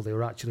Bristol, they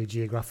were actually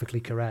geographically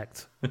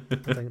correct. I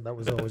think that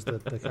was always the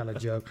kind of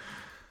joke.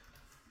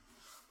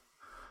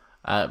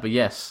 But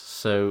yes,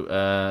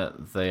 so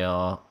they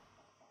are...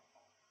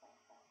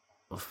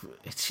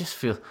 It just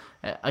feels...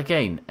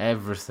 Again,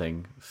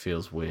 everything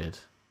feels weird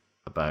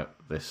about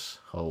this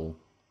whole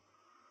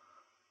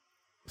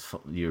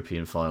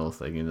European final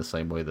thing in the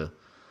same way the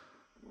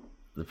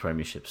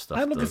Premiership stuff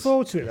I'm looking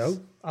forward to it, though.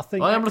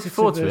 I am looking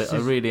forward to it. I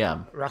really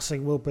am.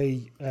 Racing will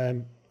be,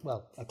 a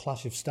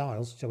clash of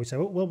styles, shall we say.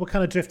 Well, we're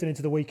kind of drifting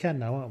into the weekend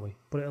now, aren't we?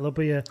 But it'll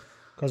be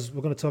because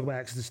we're going to talk about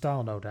Exeter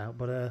style, no doubt.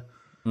 But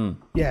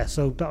yeah,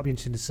 so that'll be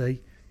interesting to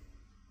see.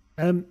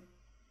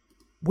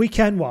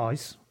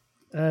 Weekend-wise,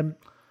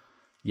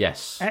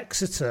 yes,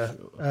 Exeter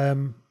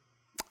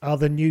are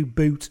the new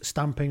boot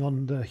stamping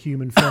on the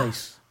human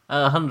face.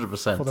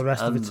 100%. For the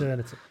rest of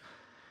eternity.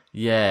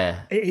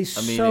 Yeah. It is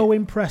so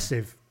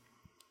impressive.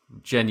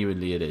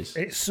 Genuinely it is.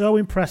 It's so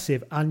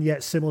impressive and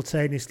yet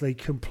simultaneously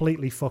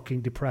completely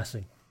fucking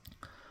depressing.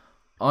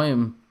 I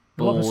am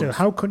bored.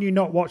 How can you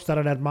not watch that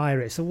and admire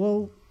it? So,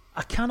 well,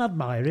 I can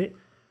admire it,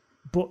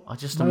 but...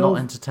 I'm not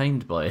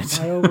entertained by it.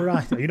 My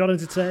overriding... You're not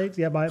entertained?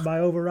 Yeah, my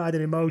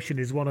overriding emotion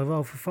is one of,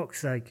 oh, for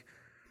fuck's sake.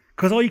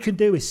 Because all you can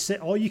do is sit...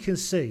 All you can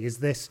see is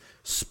this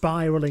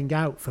spiralling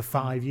out for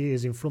 5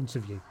 years in front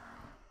of you.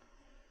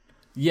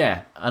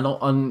 Yeah,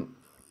 and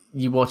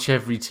you watch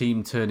every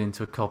team turn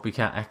into a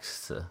copycat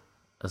Exeter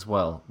as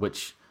well,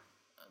 which,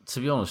 to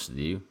be honest with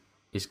you,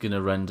 is going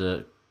to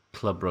render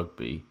club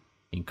rugby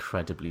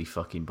incredibly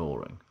fucking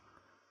boring.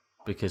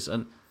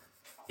 And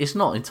it's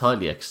not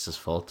entirely Exeter's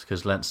fault,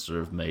 because Leinster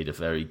have made a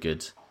very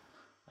good,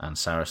 and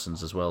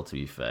Saracens as well, to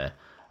be fair,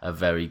 a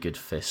very good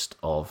fist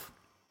of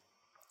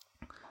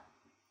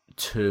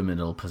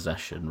terminal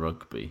possession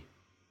rugby,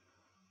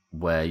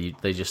 where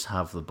they just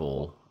have the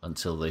ball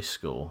until they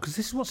score. Because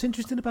this is what's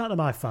interesting about them,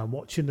 I found,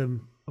 watching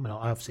them. I mean,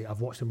 obviously, I've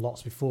watched them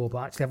lots before, but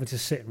actually having to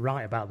sit and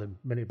write about them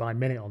minute by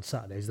minute on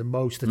Saturday is the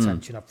most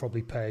attention I've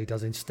probably paid,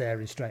 as in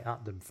staring straight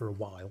at them for a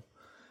while.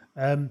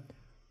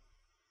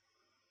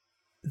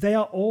 they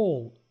are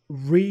all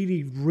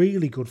really,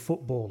 really good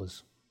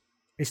footballers.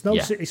 It's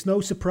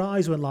no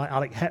surprise when like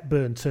Alec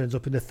Hepburn turns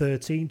up in the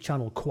 13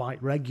 channel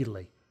quite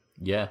regularly.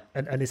 Yeah.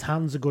 And his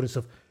hands are good and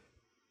stuff.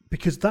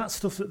 Because that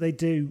stuff that they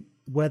do,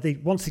 where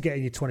once they get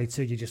in your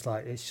 22, you're just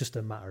like, it's just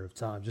a matter of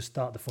time. Just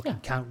start the fucking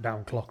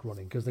countdown clock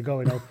running because they're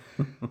going on.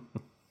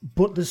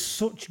 But there's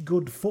such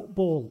good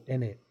football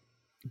in it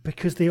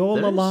because they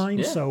all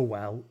align so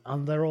well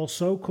and they're all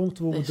so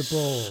comfortable with the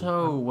ball.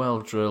 So well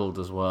drilled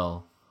as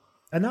well.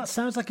 And that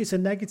sounds like it's a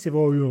negative.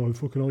 Oh,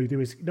 fucking all you do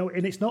is... No,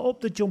 and it's not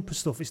up the jumper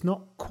stuff. It's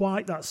not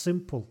quite that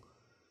simple.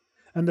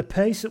 And the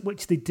pace at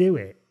which they do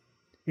it,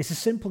 it's a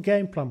simple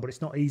game plan, but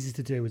it's not easy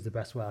to do is the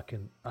best way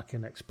I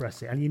can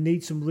express it. And you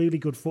need some really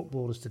good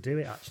footballers to do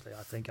it, actually,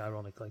 I think,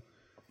 ironically.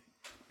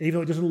 Even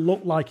though it doesn't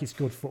look like it's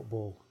good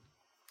football.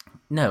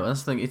 No,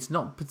 that's the thing. It's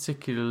not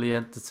particularly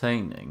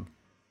entertaining,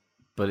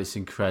 but it's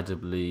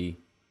incredibly...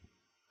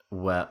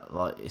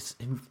 it's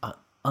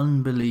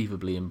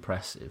unbelievably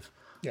impressive.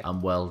 Yeah.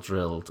 And well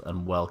drilled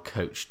and well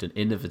coached and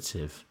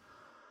innovative,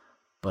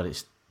 but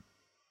it's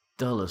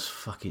dull as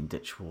fucking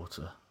ditch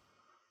water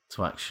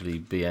to actually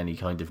be any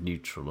kind of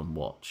neutral and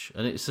watch.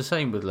 And it's the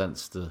same with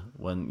Leinster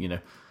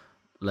when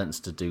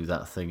Leinster do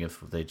that thing of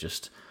they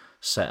just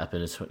set up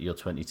in your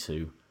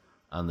 22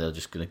 and they're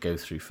just going to go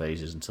through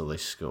phases until they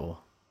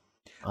score.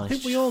 I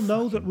think we all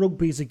know that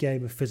rugby is a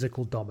game of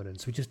physical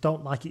dominance. We just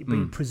don't like it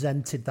being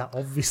presented that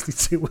obviously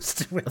to us.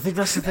 I think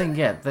that's the thing.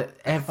 Yeah, that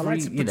every I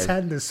like to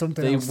pretend there's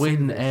something. They else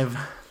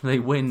they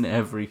win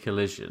every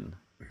collision,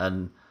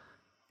 and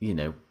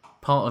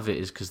part of it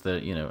is because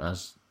they're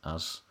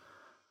as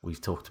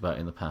we've talked about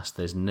in the past.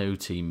 There's no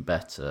team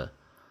better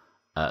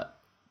at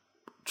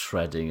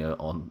treading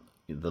on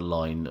the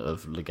line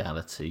of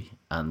legality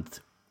and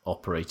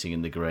operating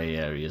in the grey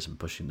areas and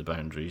pushing the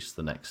boundaries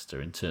than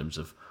Exeter in terms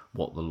of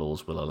what the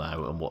laws will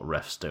allow and what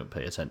refs don't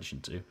pay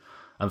attention to.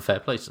 And fair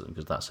play to them,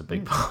 because that's a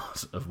big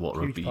part of what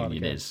rugby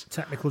union is.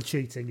 Technical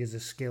cheating is a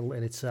skill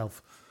in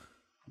itself.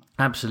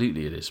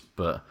 Absolutely it is,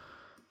 but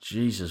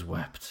Jesus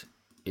wept.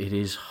 It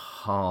is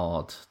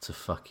hard to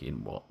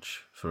fucking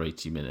watch for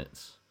 80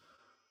 minutes.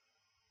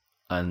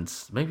 And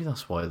maybe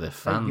that's why their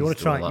fans you want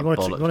to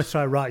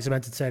try and write some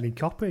entertaining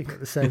copy at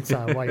the same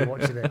time while you're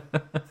watching it.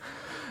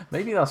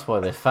 Maybe that's why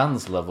their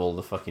fans love all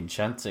the fucking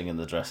chanting and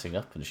the dressing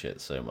up and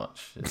shit so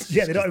much.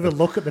 Yeah, they don't even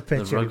look at the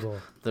pitch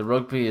anymore. The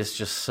rugby is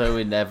just so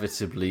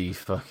inevitably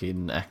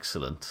fucking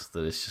excellent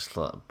that it's just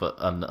like, but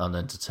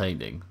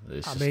unentertaining.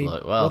 It's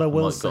like, well, what I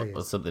will say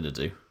got something to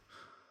do.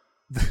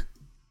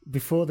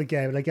 Before the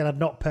game, and again, I've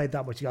not paid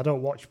that much. I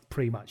don't watch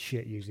pre-match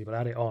shit usually, but I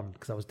had it on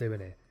because I was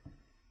doing it.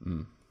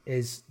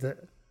 Is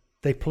that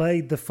they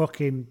played the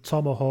fucking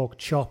tomahawk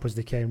chop as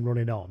they came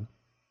running on.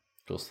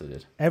 Of course they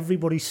did.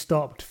 Everybody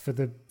stopped for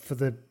the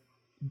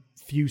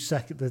few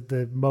seconds,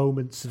 the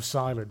moments of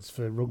silence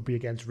for Rugby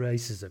Against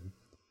Racism.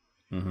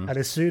 Mm-hmm. And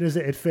as soon as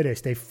it had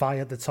finished, they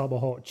fired the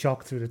tomahawk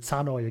chop through the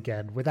tannoy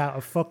again without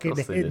a fucking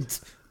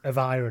hint of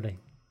irony.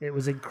 It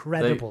was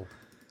incredible.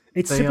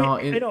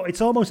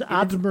 It's almost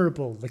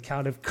admirable, the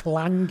kind of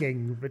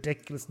clanging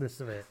ridiculousness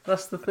of it.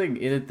 That's the thing.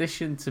 In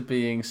addition to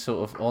being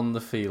sort of on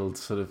the field,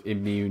 sort of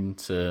immune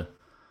to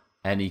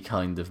any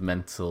kind of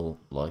mental,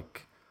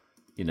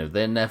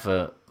 they're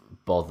never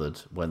bothered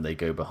when they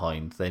go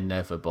behind. They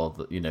never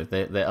bother.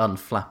 They're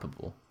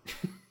unflappable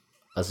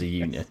as a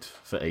unit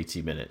for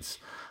 80 minutes.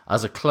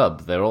 As a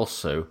club, they're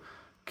also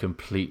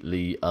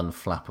completely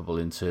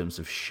unflappable in terms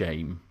of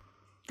shame.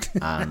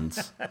 And,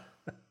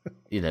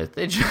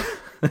 they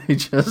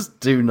just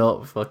do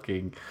not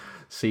fucking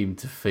seem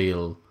to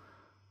feel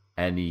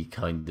any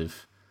kind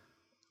of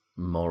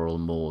moral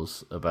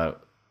mores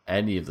about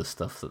any of the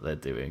stuff that they're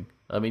doing.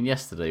 I mean,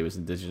 yesterday was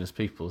Indigenous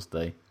Peoples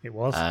Day. It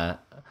was.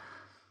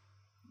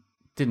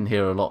 Didn't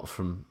hear a lot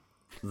from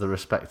the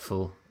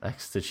respectful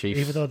Exeter Chiefs.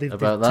 Even though they've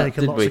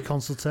taken lots of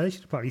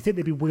consultation. Apparently, you think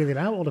they'd be wheeling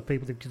out all the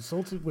people they've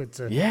consulted with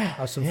to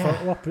have some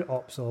photo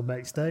ops or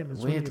make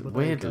statements.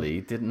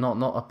 Weirdly,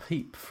 not a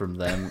peep from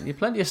them. You have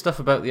plenty of stuff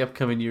about the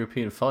upcoming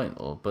European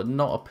final, but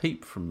not a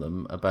peep from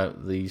them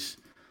about these.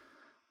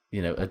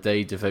 A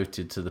day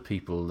devoted to the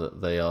people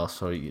that they are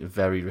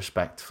very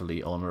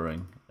respectfully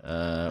honouring.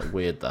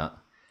 Weird that.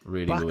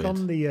 Really back weird.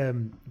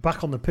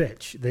 Back on the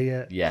pitch,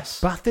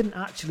 yes. Bath didn't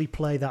actually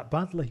play that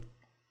badly.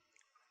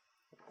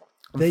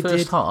 The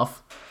first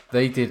half,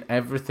 they did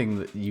everything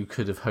that you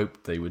could have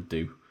hoped they would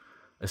do.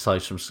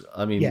 Aside from,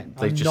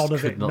 they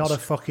just could not. Not a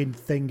fucking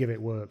thing of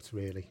it worked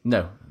really.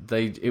 No,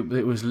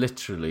 it was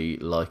literally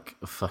like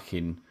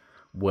fucking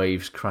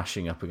waves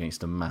crashing up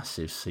against a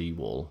massive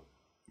seawall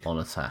on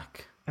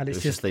attack. And it's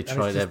just they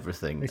tried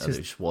everything, and it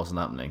just wasn't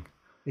happening.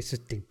 It's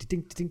just ding,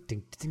 ding, ding,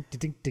 ding, ding,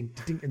 ding, ding,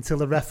 ding, until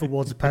the ref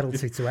awards a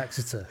penalty to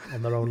Exeter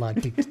on their own line.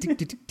 Ding, ding, ding,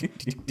 ding, ding,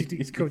 ding,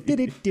 ding, it's going.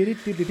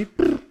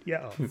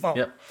 Yeah,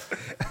 yep.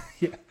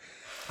 Yeah.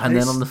 And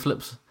then on the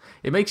flips,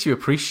 it makes you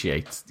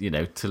appreciate.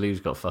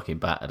 Toulouse got fucking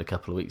battered a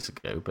couple of weeks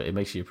ago, but it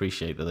makes you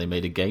appreciate that they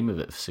made a game of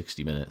it for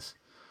 60 minutes.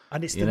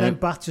 And it's then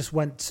Bath just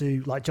went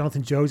to, like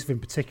Jonathan Joseph in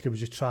particular,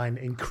 was just trying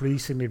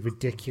increasingly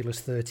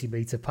ridiculous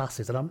 30-metre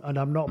passes. And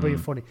I'm not being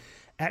funny.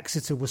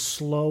 Exeter was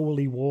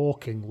slowly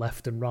walking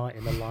left and right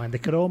in the line. They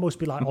could almost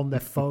be like on their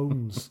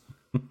phones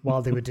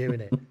while they were doing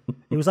it.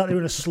 It was like they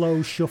were in a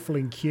slow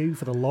shuffling queue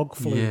for the log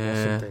flume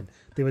or something.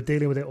 They were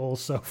dealing with it all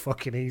so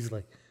fucking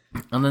easily.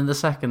 And then the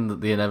second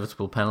that the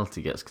inevitable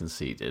penalty gets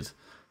conceded,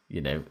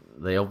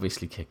 they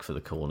obviously kick for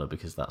the corner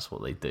because that's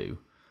what they do.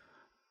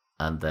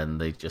 And then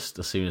they just,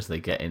 as soon as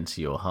they get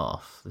into your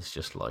half, it's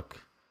just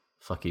like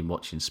fucking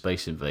watching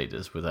Space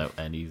Invaders without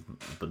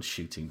anyone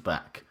shooting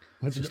back.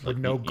 Just with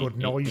no good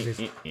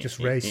noises, just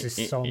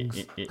racist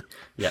songs.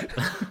 Yeah.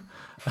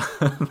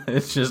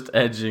 It's just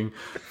edging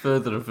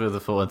further and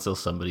further forward until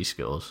somebody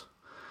scores.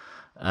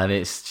 And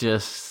it's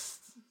just,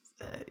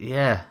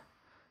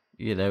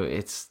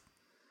 it's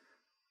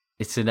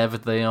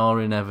they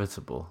are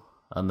inevitable.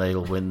 And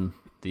they'll win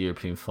the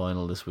European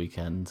final this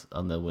weekend,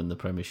 and they'll win the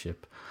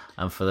Premiership.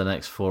 And for the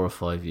next 4 or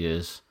 5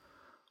 years,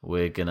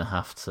 we're going to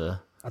have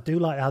to... I do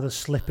like how they're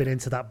slipping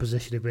into that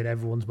position of being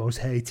everyone's most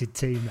hated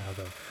team now,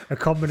 though. A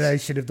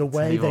combination of the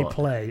way they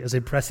play, as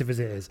impressive as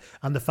it is,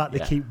 and the fact they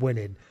keep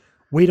winning.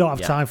 We don't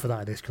have time for that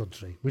in this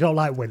country. We don't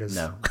like winners.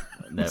 No.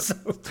 So...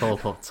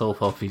 Tall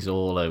poppies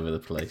all over the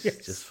place.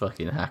 Yes. Just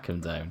fucking hack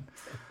them down.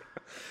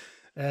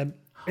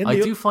 I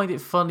do find it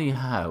funny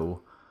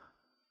how,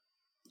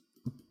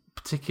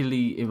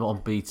 particularly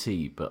on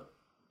BT, but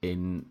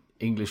in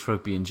English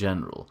rugby in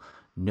general,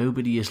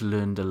 nobody has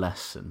learned a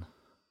lesson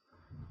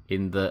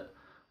in that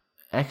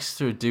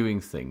Exeter are doing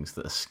things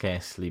that are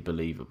scarcely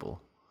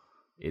believable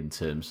in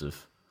terms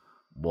of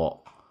what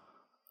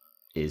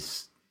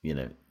is,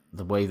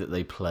 the way that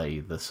they play,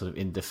 the sort of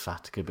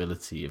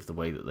indefatigability of the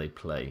way that they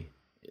play,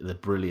 the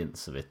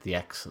brilliance of it, the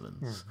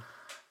excellence,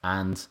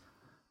 and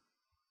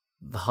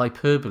the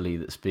hyperbole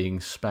that's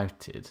being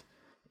spouted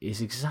is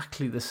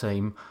exactly the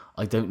same.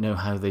 I don't know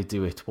how they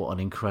do it, what an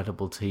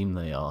incredible team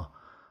they are,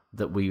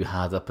 that we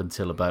had up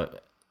until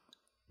about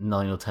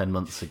 9 or 10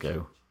 months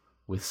ago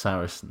with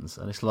Saracens.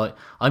 And it's like,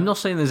 I'm not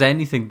saying there's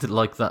anything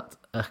like that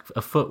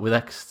afoot with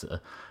Exeter,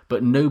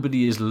 but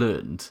nobody has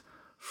learned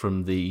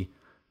from the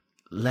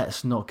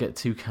let's not get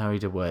too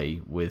carried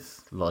away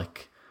with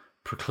like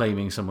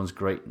proclaiming someone's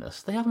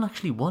greatness. They haven't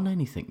actually won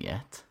anything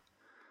yet.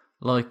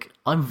 Like,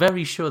 I'm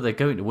very sure they're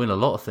going to win a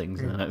lot of things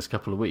in the next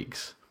couple of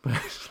weeks. But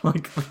it's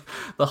like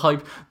the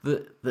hype,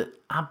 the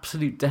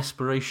absolute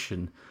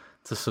desperation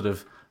to sort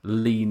of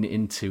lean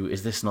into,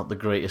 is this not the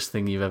greatest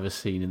thing you've ever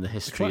seen in the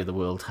history of the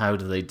world? How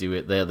do they do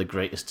it? They're the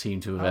greatest team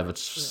to have ever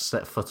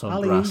set foot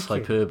on grass.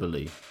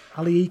 Hyperbole.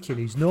 Ali Eakin,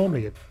 who's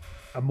normally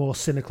a more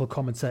cynical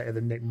commentator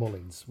than Nick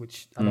Mullins,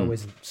 which I know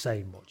isn't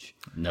saying much.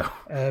 No.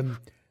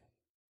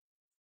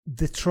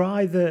 The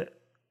try that,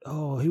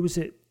 who was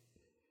it?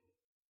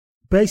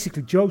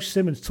 Basically, Joe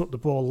Simmons took the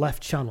ball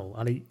left channel,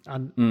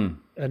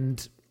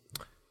 and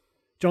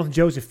Jonathan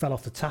Joseph fell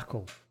off the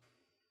tackle.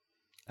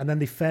 And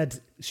then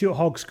Stuart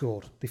Hogg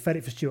scored. They fed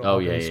it for Stuart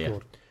Hogg and he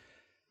scored.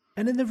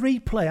 And in the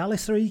replay,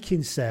 Alistair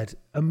Eakin said,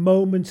 a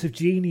moment of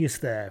genius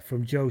there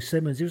from Joe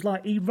Simmons. It was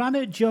like, he ran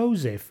at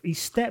Joseph, he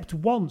stepped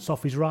once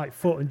off his right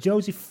foot, and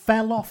Joseph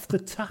fell off the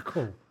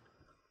tackle.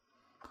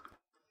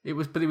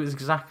 But it was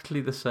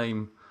exactly the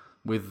same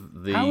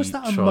with the... How is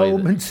that a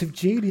moment of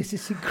genius?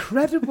 It's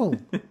incredible.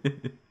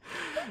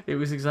 It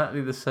was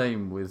exactly the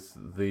same with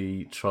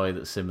the try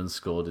that Simmons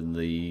scored in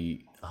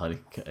the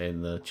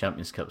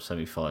Champions Cup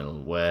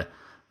semi-final, where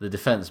the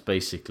defence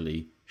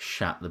basically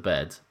shat the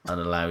bed and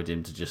allowed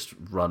him to just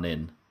run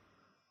in.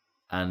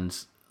 And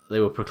they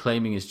were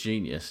proclaiming his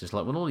genius. It's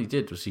like, well, all he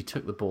did was he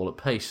took the ball at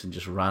pace and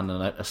just ran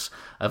a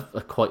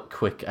quite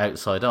quick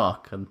outside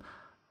arc, and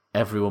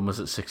everyone was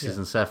at sixes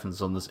and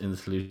sevens in the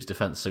Toulouse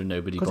defence, so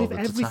nobody bothered to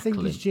tackle him. Because if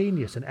everything is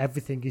genius and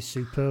everything is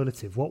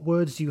superlative, what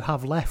words do you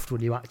have left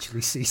when you actually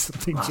see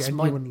something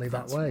genuinely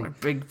that way? That's my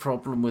big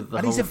problem with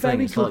the whole thing. And he's a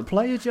very good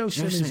player, Joe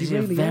Simmons. He's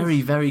a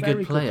very, very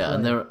good player.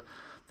 And there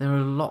are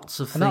lots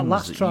of things. And that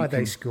last try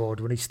they scored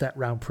when he stepped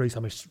round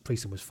Priestham,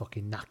 Priestham was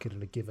fucking knackered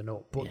and had given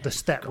up. But the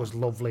step was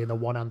lovely and the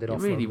one-handed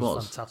offload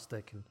was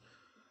fantastic. And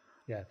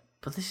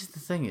But this is the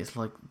thing. It's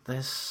like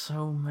there's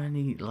so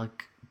many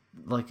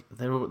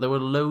there were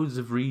loads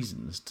of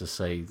reasons to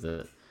say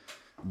that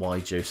why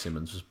Joe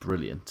Simmons was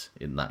brilliant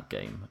in that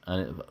game,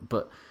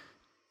 but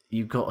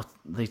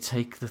they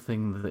take the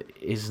thing that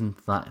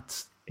isn't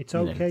that. It's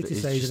okay to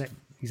say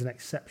he's an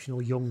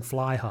exceptional young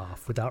fly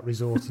half without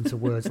resorting to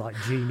words like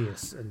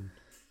genius and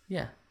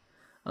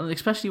and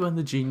especially when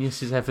the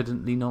genius is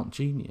evidently not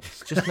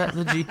genius. Just let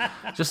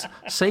just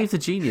save the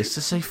genius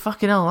to say,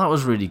 fucking hell, that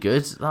was really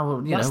good.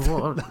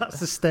 That's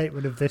the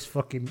statement of this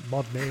fucking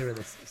modern era.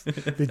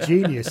 The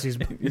genius is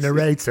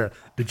narrator.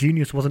 The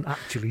genius wasn't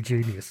actually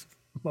genius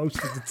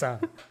most of the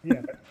time.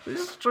 Yeah,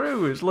 it's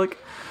true. It's like,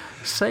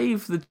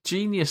 save the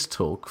genius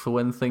talk for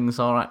when things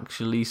are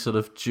actually sort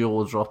of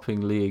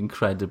jaw-droppingly,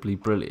 incredibly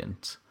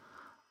brilliant.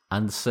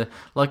 And so,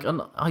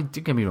 and I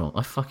do get me wrong,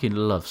 I fucking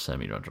love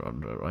Semi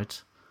Radradra,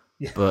 right?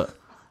 Yeah. But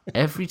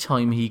every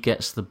time he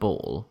gets the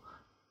ball,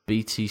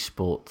 BT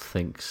Sport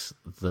thinks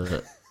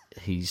that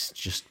he's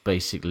just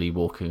basically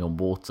walking on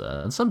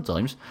water, and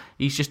sometimes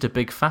he's just a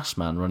big fast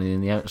man running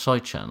in the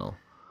outside channel.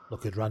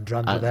 Look at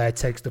Radradra there,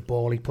 takes the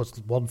ball, he puts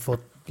one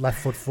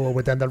left foot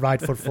forward, then the right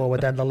foot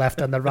forward, then the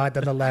left, and the right,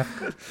 then the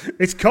left.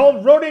 It's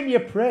called running, you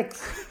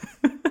pricks.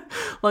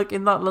 Like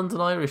in that London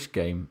Irish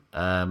game,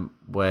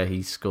 where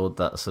he scored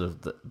that sort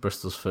of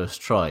Bristol's first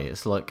try,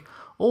 it's like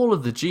all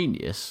of the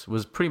genius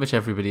was pretty much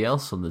everybody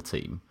else on the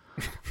team,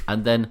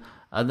 and then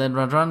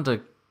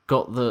Radradra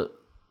got the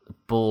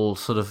ball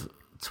sort of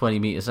 20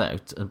 metres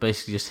out and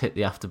basically just hit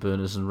the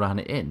afterburners and ran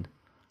it in,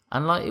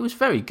 and like it was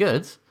very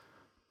good,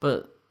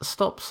 but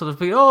stop sort of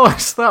being, oh,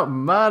 it's that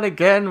man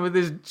again with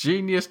his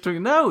genius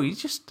doing. No, he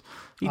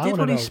did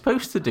what he's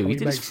supposed to do. He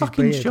did his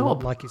fucking job.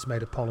 Look like it's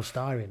made of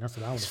polystyrene. That's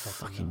what I was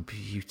fucking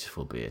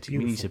beautiful beard.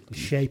 Beautiful. I mean, the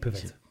shape of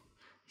it.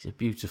 He's a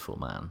beautiful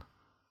man,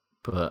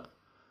 but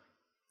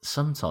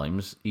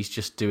sometimes he's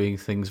just doing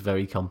things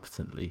very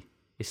competently.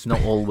 It's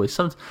not always.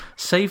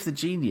 Save the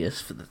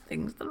genius for the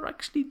things that are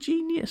actually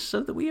genius,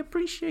 so that we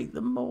appreciate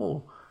them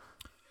more.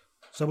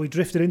 So we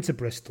drifted into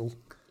Bristol.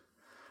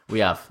 We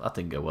have. That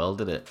didn't go well,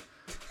 did it?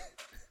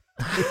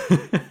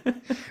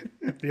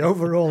 The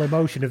overall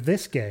emotion of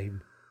this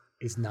game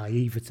is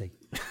naivety.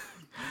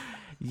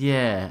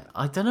 Yeah,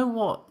 I don't know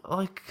what,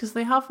 like, because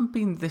they haven't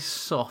been this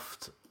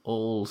soft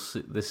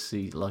this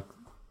season, like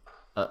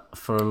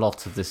for a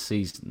lot of this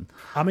season.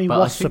 I mean,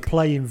 Wasps are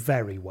playing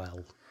very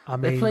well. I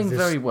mean, they're playing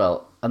very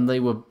well, and they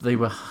were. They're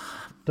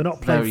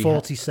not playing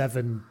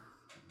 47,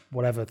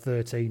 whatever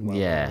 13. Well,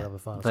 yeah,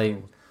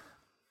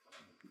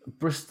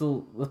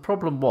 Bristol. The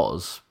problem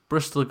was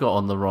Bristol got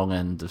on the wrong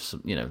end of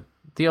some,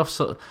 the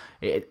offside.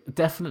 It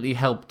definitely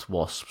helped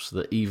Wasps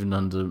that even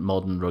under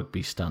modern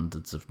rugby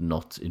standards of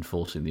not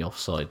enforcing the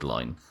offside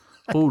line.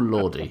 Oh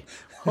lordy,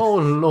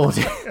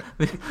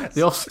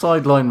 the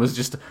offside line was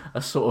just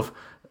a sort of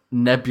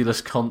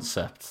nebulous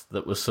concept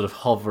that was sort of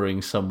hovering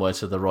somewhere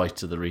to the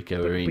right of the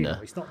Ricoh Arena.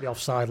 It's not the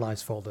offside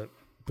line's fault that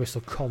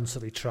Bristol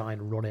constantly try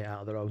and run it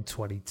out of their own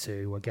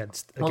 22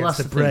 against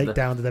the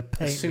breakdown that they're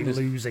painfully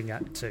losing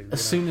at 2.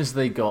 As soon as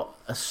they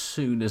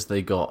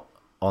got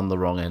on the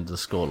wrong end of the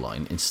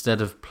scoreline,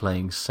 instead of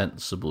playing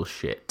sensible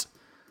shit,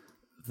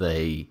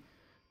 they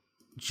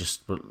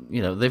just,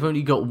 they've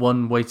only got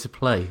one way to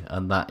play,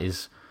 and that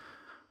is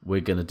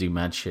we're going to do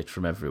mad shit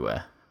from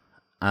everywhere.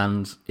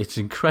 And it's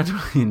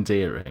incredibly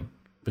endearing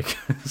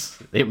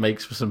because it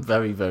makes for some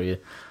very,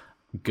 very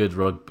good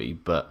rugby,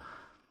 but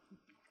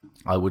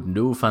I would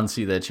no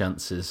fancy their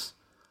chances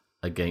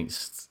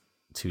against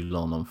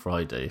Toulon on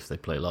Friday if they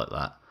play like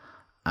that.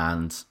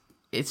 And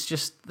it's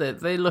just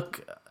that they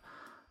look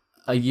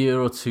a year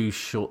or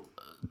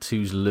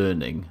two's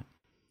learning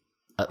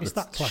at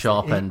the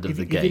sharp end of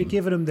the game. If you'd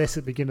given them this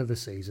at the beginning of the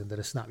season, they'd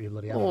have snapped your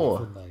bloody hand off,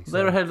 wouldn't they?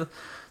 So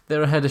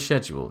they're ahead of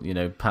schedule.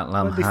 Pat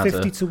Lam had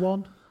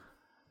 50-1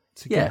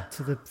 to get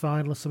to the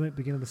final or something,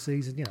 beginning of the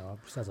season.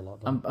 Says a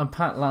lot. And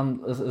Pat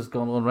Lam has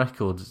gone on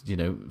record, at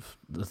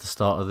the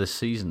start of this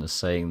season as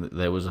saying that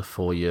there was a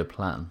 4-year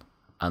plan,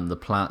 and the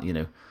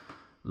plan,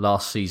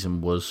 last season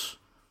was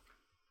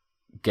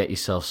get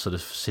yourself sort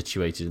of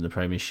situated in the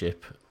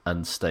Premiership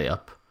and stay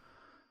up.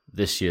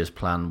 This year's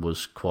plan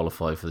was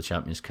qualify for the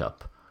Champions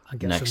Cup.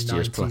 And get next some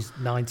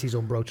 90s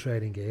Umbro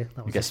training gear.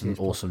 Get some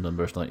awesome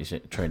number of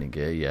 90s training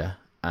gear, yeah.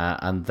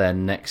 And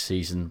then next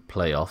season,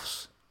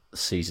 playoffs.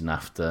 Season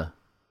after,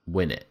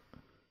 win it.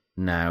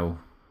 Now,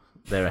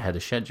 they're ahead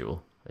of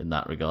schedule in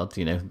that regard.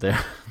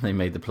 They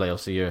made the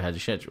playoffs a year ahead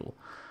of schedule.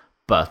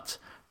 But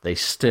they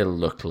still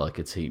look like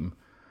a team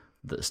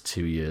that's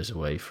 2 years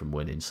away from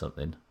winning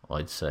something,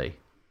 I'd say.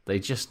 They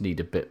just need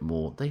a bit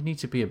more. They need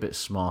to be a bit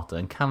smarter.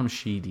 And Callum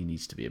Sheedy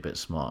needs to be a bit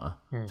smarter,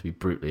 to be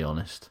brutally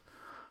honest.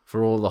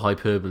 For all the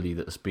hyperbole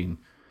that's been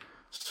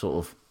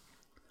sort of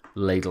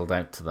ladled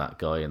out to that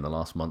guy in the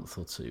last month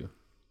or two.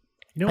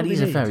 And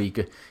he's a very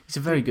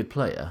good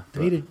player.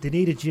 They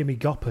need a Jimmy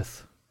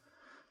Gopperth.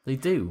 They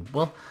do.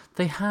 Well,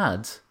 they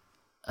had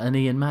an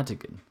Ian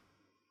Madigan,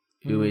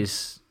 who he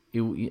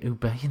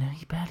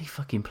barely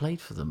fucking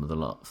played for them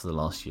for the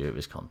last year of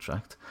his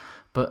contract.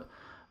 But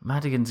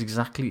Madigan's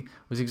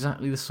was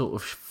exactly the sort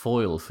of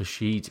foil for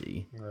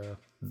Sheedy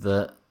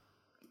that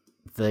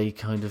they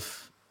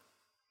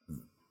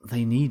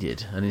they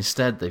needed, and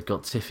instead they've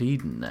got Tiff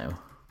Eden now,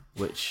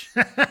 which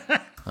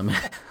I mean.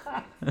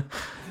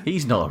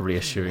 He's not a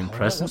reassuring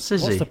presence,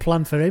 is he? What's the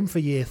plan for him for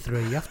year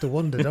 3? You have to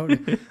wonder,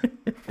 don't you?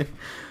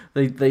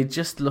 They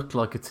just look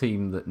like a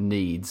team that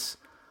needs...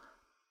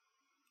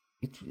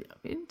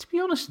 To be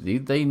honest with you,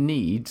 they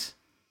need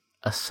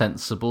a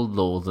sensible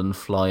northern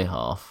fly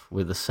half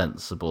with a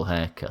sensible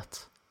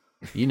haircut.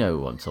 You know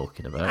who I'm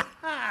talking about.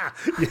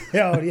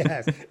 Oh,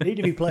 yes. Need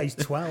to be plays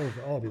 12.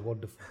 Oh, it'd be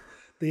wonderful.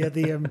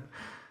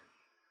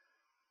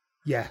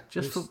 Yeah,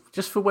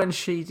 just for when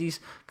Sheedy's,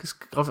 because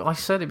I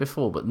said it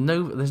before, but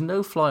there's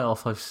no fly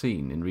off I've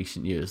seen in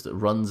recent years that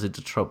runs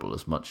into trouble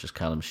as much as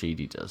Callum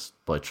Sheedy does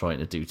by trying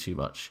to do too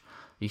much.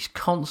 He's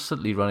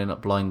constantly running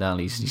up blind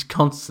alleys. He's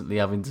constantly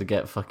having to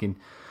get fucking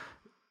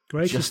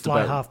greatest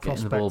fly half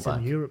prospects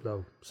in Europe,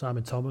 though.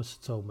 Simon Thomas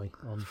told me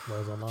on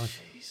Wales Online.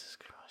 Jesus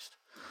Christ!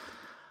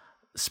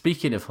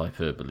 Speaking of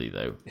hyperbole,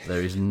 though,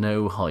 there is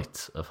no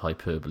height of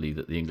hyperbole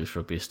that the English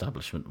rugby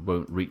establishment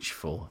won't reach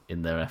for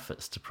in their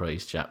efforts to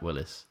praise Jack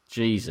Willis.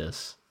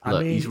 Jesus.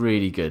 Look, he's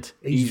really good.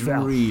 He's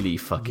really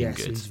fucking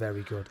good. He's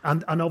very good.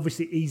 And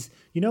obviously he's,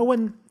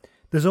 when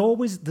there's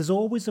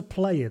always a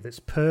player that's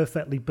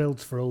perfectly built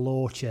for a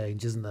law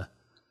change, isn't there?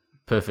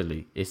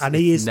 Perfectly.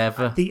 He is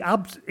never.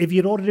 If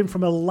you'd ordered him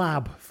from a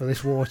lab for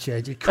this war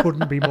change, it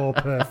couldn't be more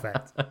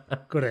perfect,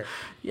 could it?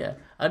 Yeah,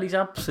 and he's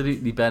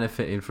absolutely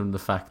benefiting from the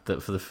fact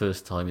that for the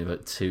first time in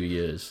about 2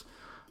 years,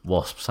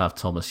 Wasps have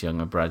Thomas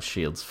Young and Brad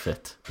Shields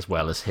fit as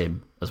well as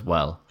him as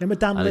well. Remember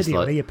Dan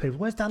Lydiard?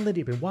 Where's Dan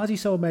Lydiard been? Why is he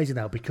so amazing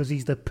now? Because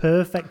he's the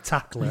perfect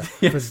tackler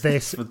for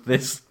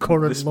this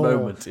current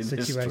moment in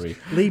situation. history.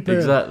 Lee Byrne,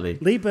 exactly.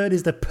 Lee Byrne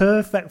is the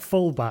perfect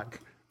fullback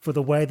for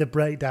the way the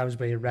breakdown's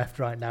being reffed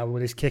right now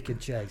with his kick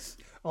and chase.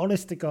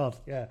 Honest to God,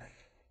 yeah.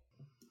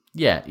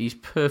 Yeah, he's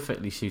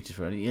perfectly suited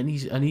for it. And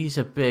he's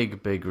a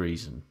big, big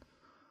reason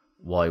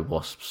why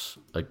Wasps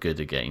are good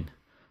again.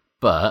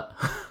 But,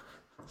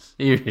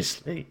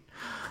 seriously,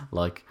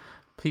 like,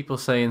 people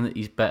saying that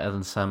he's better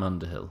than Sam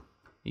Underhill.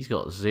 He's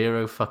got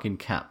 0 fucking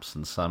caps,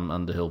 and Sam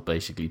Underhill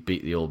basically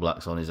beat the All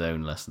Blacks on his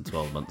own less than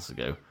 12 months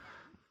ago.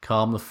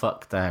 Calm the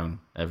fuck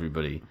down,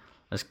 everybody.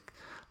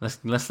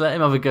 Let's let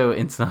him have a go at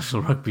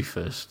international rugby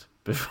first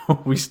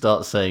before we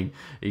start saying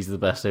he's the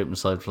best open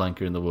side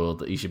flanker in the world,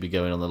 that he should be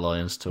going on the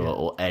Lions tour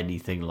or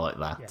anything like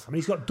that. Yeah. I mean,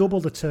 he's got double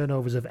the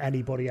turnovers of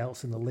anybody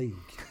else in the league.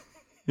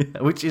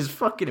 Which is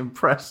fucking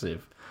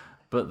impressive.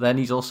 But then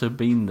he's also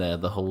been there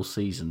the whole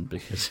season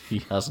because he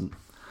hasn't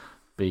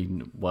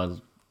been,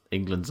 while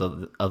England's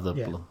other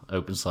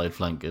open side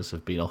flankers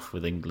have been off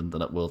with England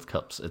and at World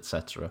Cups,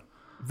 etc.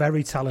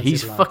 Very talented.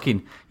 He's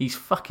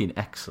fucking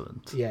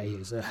excellent. Yeah, he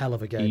is a hell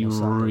of a game. He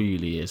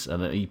really is,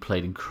 and he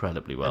played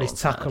incredibly well. And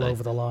his tackle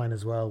over the line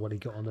as well when he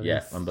got underneath.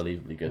 Yeah,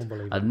 unbelievably good.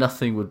 And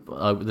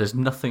there's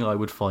nothing I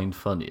would find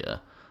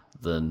funnier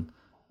than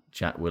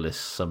Jack Willis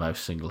somehow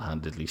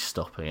single-handedly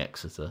stopping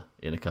Exeter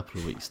in a couple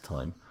of weeks'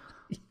 time.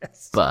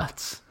 Yes.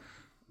 But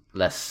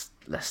let's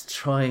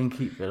try and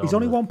keep it. He's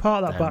only one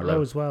part of that back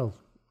row as well.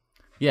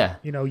 Yeah,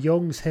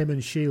 Young's, him,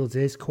 and Shields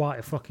is quite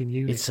a fucking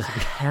unit. It's a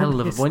hell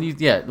of a when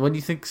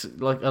you think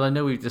like, and I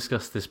know we've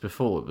discussed this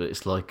before, but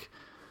it's like,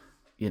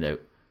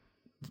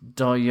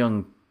 Dai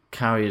Young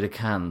carried a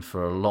can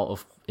for a lot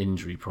of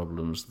injury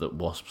problems that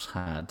Wasps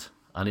had,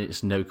 and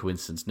it's no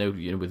coincidence.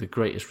 With the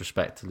greatest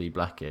respect to Lee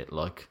Blackett,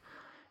 like,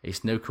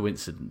 it's no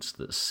coincidence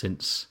that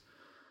since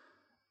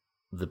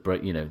the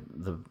break,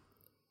 the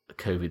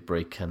COVID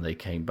break, and they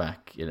came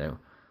back,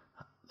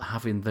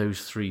 having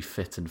those 3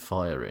 fit and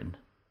firing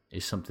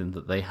is something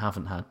that they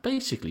haven't had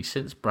basically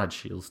since Brad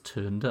Shields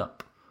turned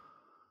up.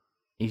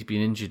 He's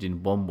been injured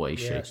in one way,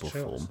 shape or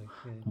form,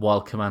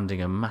 while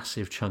commanding a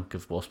massive chunk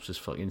of Wasps'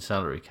 fucking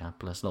salary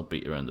cap. Let's not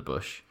beat around the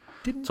bush.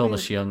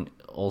 Thomas Young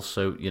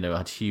also,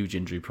 had huge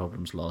injury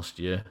problems last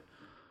year,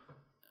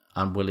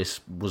 and Willis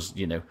was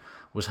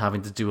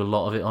having to do a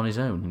lot of it on his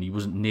own, and he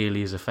wasn't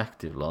nearly as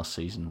effective last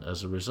season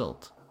as a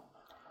result.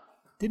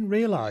 Didn't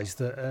realise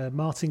that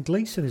Martin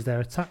Gleeson is their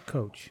attack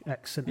coach,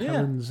 ex-St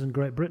Helens and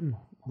Great Britain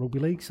Rugby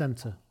League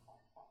Centre.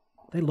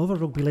 They love a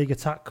rugby league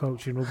attack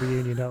coach in rugby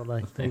union, don't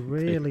they? They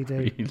really do.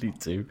 They really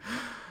do.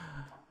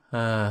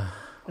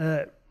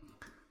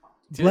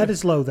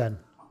 Bledisloe then.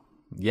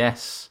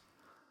 Yes.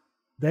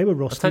 They were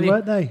rusty,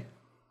 weren't they?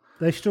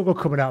 They struggled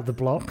coming out of the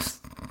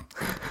blocks.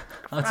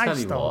 I'll tell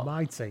you what.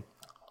 Almighty.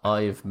 I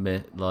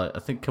admit, I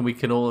think we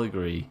can all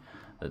agree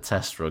that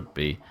Test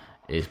rugby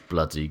is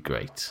bloody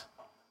great.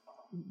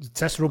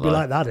 Test rugby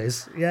like that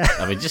is, yeah.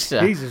 I mean, just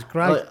Jesus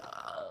Christ.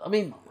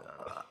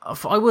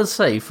 I would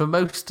say for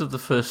most of the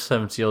first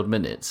 70-odd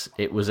minutes,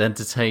 it was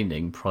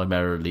entertaining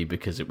primarily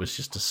because it was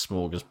just a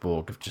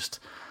smorgasbord of just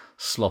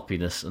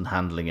sloppiness and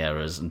handling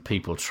errors and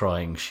people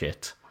trying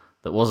shit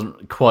that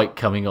wasn't quite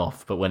coming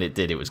off, but when it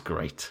did, it was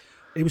great.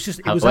 It was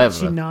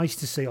actually nice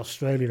to see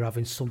Australia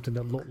having something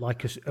that looked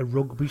like a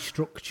rugby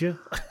structure.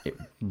 It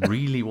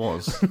really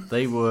was.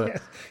 They were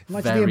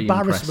like very the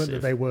embarrassment impressive.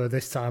 that they were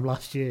this time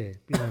last year.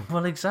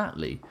 Well,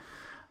 exactly.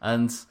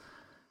 And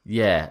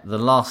yeah, the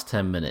last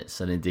 10 minutes,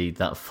 and indeed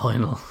that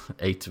final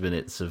 8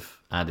 minutes of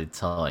added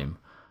time,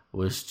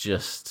 was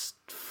just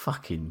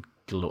fucking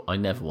I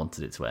never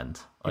wanted it to end.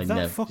 If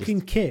that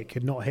fucking kick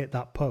had not hit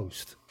that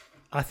post,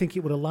 I think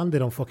it would have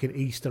landed on fucking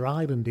Easter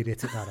Island. He'd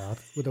hit it that hard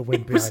with a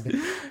wind behind it.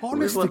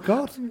 Honest to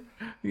God.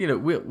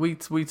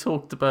 We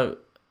talked about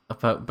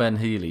Ben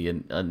Healy,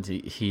 and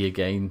he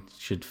again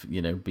should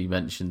be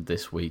mentioned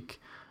this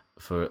week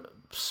for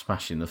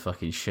smashing the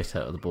fucking shit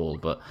out of the ball.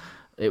 But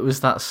it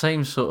was that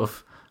same sort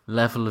of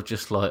level of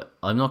just like,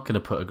 I'm not going to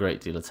put a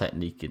great deal of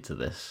technique into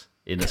this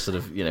in a sort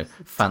of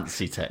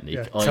fancy technique.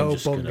 Yeah, I'm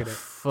just going to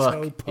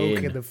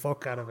poking the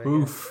fuck out of it.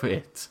 Hoof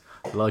it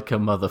like a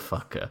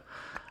motherfucker.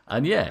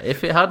 And yeah,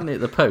 if it hadn't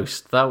hit the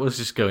post, that was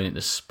just going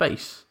into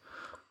space.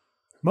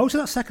 Most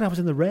of that second half was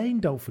in the rain,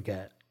 don't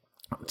forget.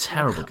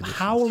 Terrible conditions.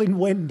 Howling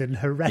wind and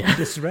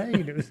horrendous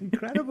rain. It was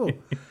incredible.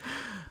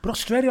 But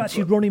Australia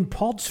actually running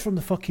pods from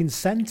the fucking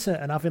centre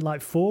and having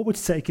like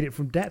forwards taking it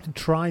from depth and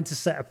trying to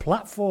set a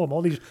platform.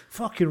 All these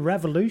fucking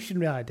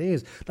revolutionary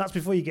ideas. That's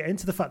before you get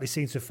into the fact they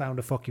seem to have found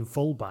a fucking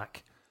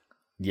fullback.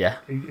 Yeah.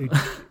 Who,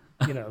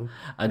 you know.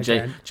 And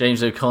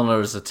James O'Connor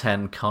as a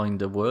 10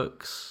 kind of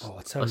works. Oh,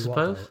 I tell you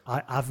suppose.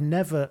 What,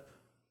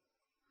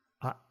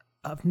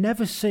 I've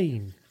never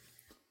seen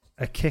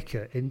a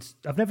kicker.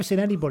 I've never seen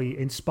anybody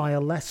inspire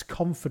less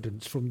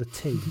confidence from the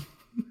tee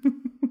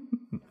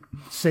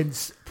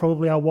since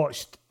probably I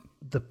watched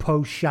the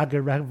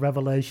post-Shagger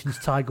Revelations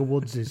Tiger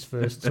Woods'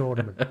 first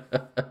tournament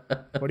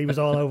when he was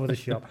all over the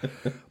shop.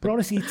 But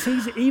honestly, he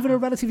tees it, even a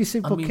relatively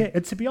simple kick.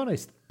 And to be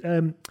honest,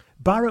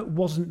 Barrett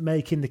wasn't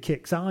making the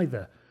kicks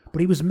either, but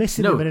he was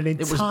missing them in an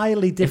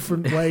entirely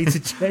different way to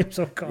James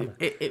O'Connor.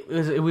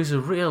 It was a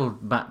real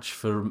match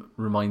for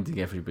reminding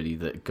everybody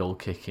that goal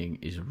kicking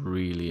is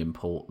really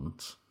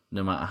important,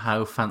 no matter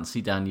how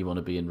fancy Dan you want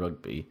to be in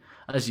rugby.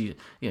 As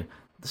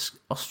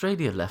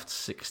Australia left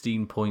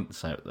 16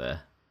 points out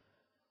there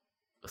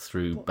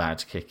through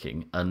bad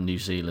kicking, and New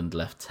Zealand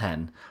left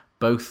 10.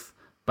 Both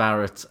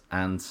Barrett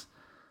and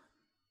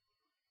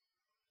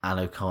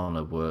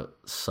O'Connor were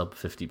sub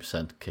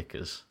 50%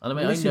 kickers. And I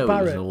mean, I know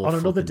Barrett, it was on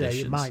another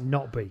conditions. day, it might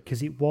not be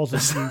because it was a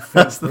few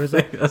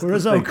feet.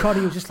 Whereas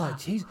O'Connor was just like,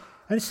 geez.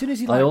 And as soon as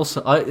he, I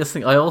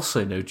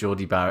also know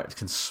Geordie Barrett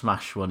can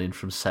smash one in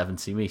from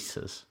 70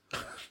 metres.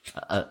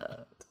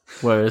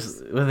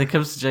 Whereas when it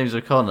comes to James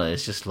O'Connor,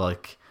 it's just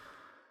like,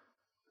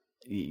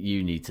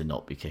 you need to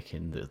not be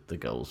kicking the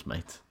goals,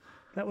 mate.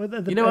 At when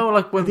the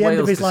Wales end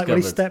of his, discovered...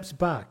 when he steps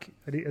back,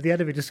 and at the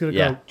end of it, just going to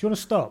go, do you want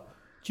to stop?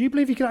 Do you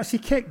believe you can actually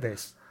kick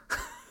this?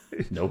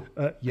 Nope.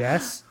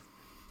 Yes.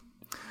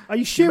 Are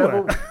you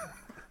sure?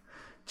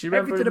 Do you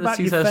remember Everything in the about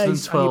 2012... your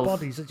face and your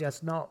body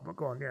suggests not, but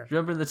go on, yeah. Do you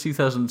remember in the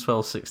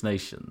 2012 Six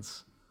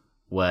Nations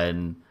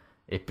when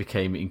it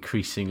became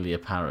increasingly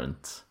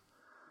apparent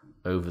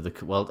over the...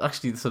 Well,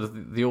 actually, sort of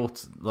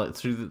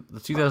through the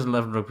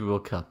 2011 Rugby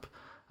World Cup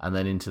and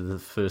then into the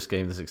first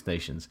game of the Six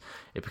Nations,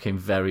 it became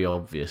very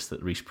obvious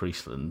that Rhys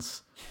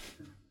Priestlands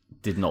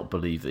did not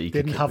believe that he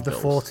didn't could have the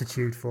goals.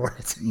 fortitude for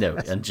it. No,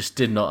 and just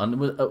did not.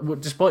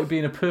 And despite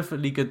being a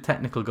perfectly good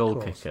technical goal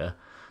kicker,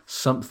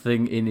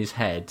 something in his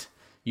head,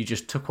 you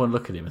just took one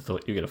look at him and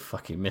thought, you're going to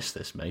fucking miss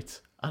this,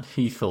 mate. And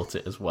he thought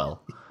it as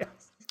well. Yes.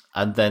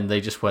 And then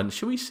they just went,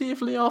 shall we see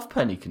if Lee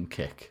Halfpenny can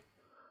kick?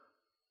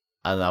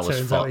 And that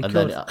was fine. And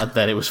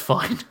then it was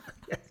fine.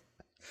 Yes.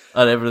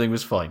 And everything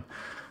was fine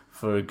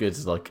for a good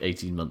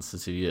 18 months to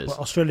 2 years. Well,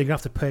 Australia are going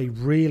to have to pay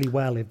really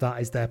well if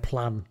that is their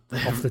plan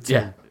off the team.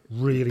 Yeah.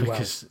 Really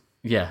because,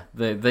 yeah,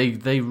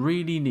 they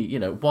really need,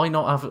 why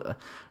not have...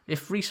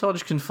 If Reece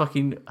Hodge can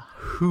fucking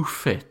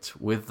hoof it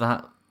with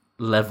that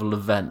level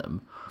of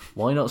venom,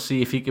 why not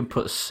see if he can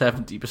put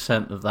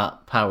 70% of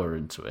that power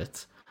into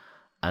it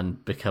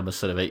and become a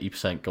sort of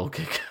 80% goal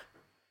kicker?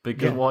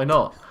 Because why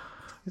not?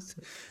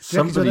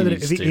 Somebody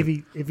needs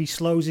to. If he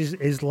slows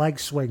his leg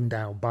swing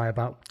down by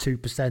about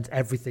 2%,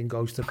 everything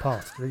goes to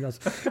pot.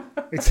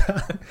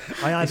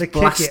 I either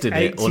kick it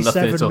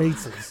 87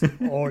 metres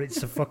or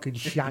it's a fucking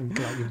shank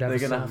like you've never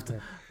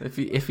seen.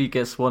 If he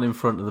gets one in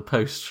front of the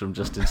post from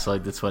just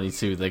inside the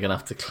 22, they're going to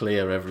have to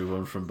clear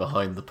everyone from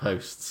behind the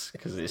posts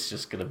because it's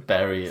just going to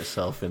bury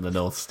itself in the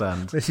North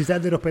Stand. This has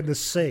ended up in the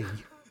sea.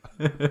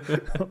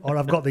 Or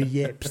I've got the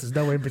yips. There's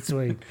no in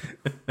between.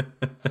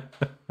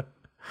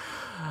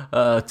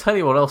 Tell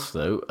you what else,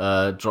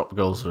 though. Drop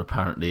goals are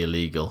apparently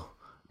illegal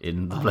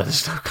in the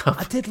Bledisloe Cup.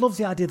 I did love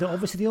the idea that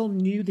obviously they all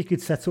knew they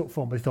could set up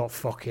for them, but they thought,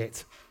 fuck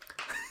it.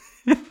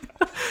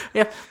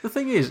 Yeah, the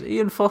thing is,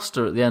 Ian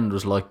Foster at the end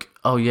was like,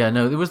 oh yeah,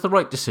 no, it was the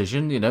right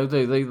decision.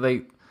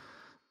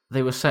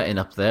 They were setting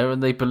up there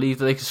and they believed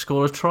that they could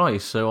score a try.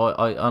 So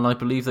I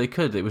believe they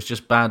could. It was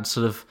just bad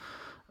sort of,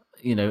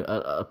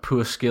 a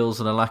poor skills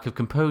and a lack of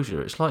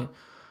composure. It's like,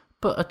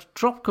 but a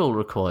drop goal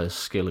requires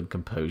skill and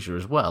composure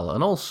as well.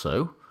 And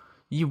also,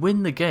 you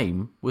win the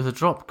game with a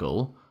drop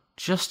goal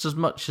just as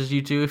much as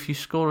you do if you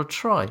score a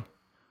try.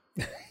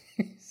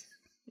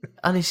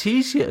 And it's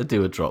easier to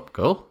do a drop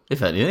goal,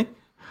 if anything.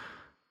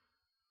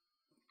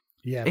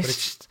 Yeah,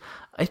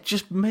 it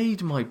just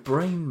made my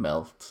brain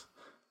melt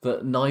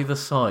that neither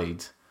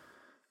side,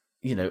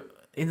 in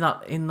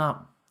that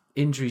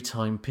injury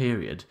time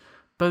period,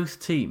 both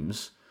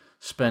teams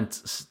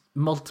spent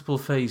multiple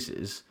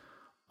phases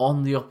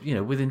on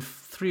the within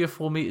 3 or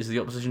 4 meters of the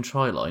opposition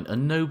try line,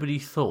 and nobody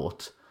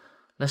thought,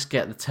 let's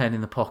get the 10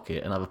 in the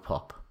pocket and have a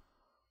pop.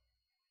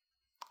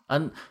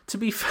 And to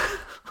be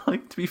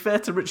fair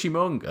to Richie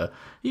Mo'unga,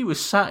 he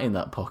was sat in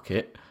that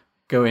pocket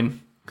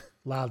going,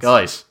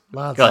 Guys.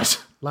 And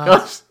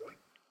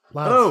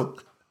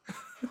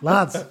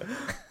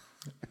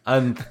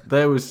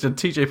there was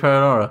TJ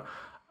Perenara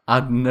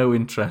had no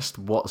interest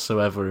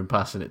whatsoever in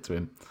passing it to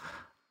him.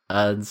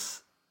 And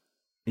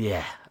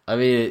yeah, I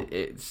mean,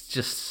 it's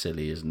just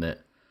silly, isn't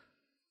it?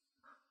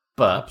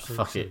 But Absolute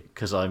fuck sin. it,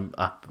 because I'm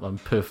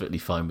perfectly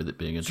fine with it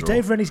being a So draw.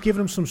 Dave Rennie's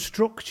given him some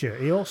structure.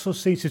 He also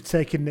seems to have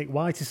taken Nick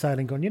White aside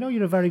and gone,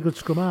 you're a very good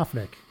scrum half,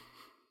 Nick.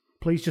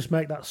 Please just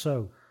make that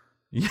so.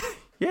 Yeah.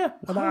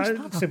 And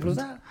that, simple as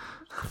that.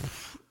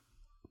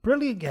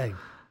 Brilliant game.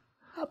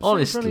 Absolutely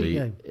Honestly,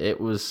 brilliant game.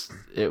 it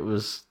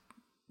was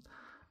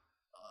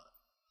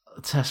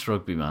Test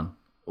rugby, man.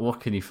 What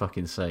can you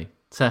fucking say?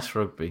 Test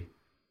rugby.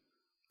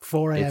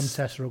 4 a.m.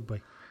 Test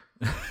rugby.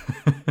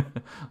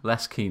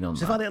 Less keen on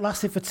So that. in fact, it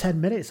lasted for 10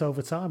 minutes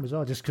over time as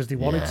well, just because they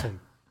wanted Yeah. to.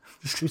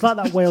 It was like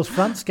that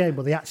Wales-France game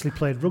where they actually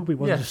played rugby,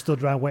 where they just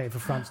stood around waiting for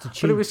France to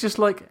cheat. But it was just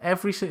like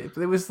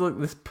there was like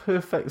this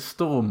perfect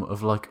storm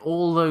of like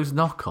all those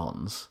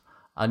knock-ons,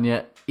 and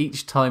yet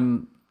each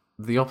time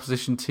the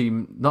opposition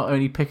team not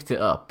only picked it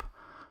up,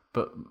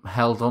 but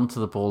held onto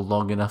the ball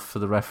long enough for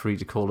the referee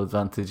to call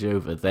advantage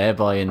over,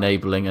 thereby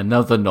enabling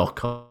another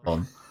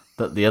knock-on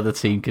that the other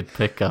team could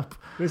pick up.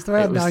 It was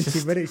around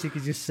 90 minutes, you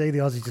could just see the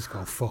Aussies just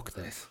go, fuck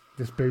this.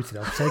 Just booted.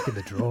 I'm taking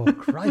the draw.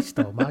 Christ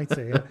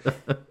almighty.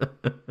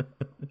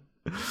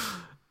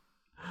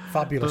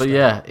 Fabulous. But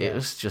yeah, it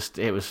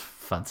was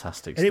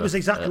fantastic. And it was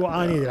exactly what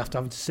I needed after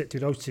having to sit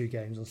through those two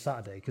games on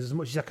Saturday. Because as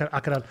much as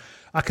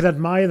I could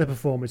admire the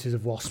performances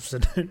of Wasps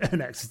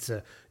and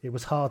Exeter, it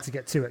was hard to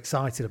get too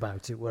excited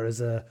about it. Whereas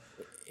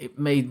it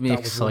made me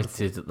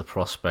excited at the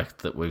prospect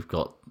that we've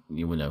got,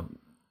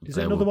 is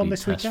it another one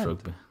this weekend?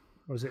 Rugby.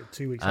 Or is it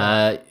 2 weeks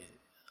later?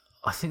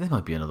 I think there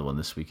might be another one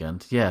this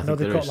weekend. Yeah, I no, think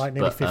they've got is, like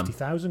nearly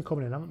 50,000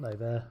 coming in, haven't they?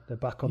 They're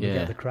back on to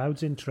get the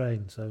crowds in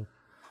train. So,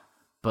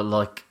 but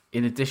like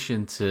in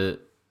addition to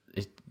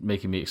it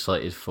making me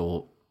excited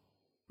for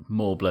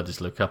more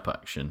Bledisloe Cup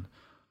action,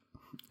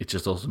 it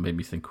just also made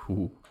me think,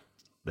 ooh,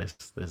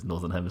 there's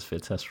Northern Hemisphere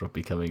Test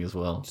rugby coming as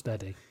well.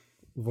 Steady.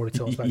 We've already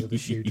talked about the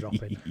shoe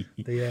dropping.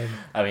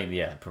 I mean,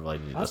 yeah,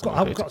 provided it doesn't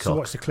I've got to to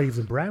watch the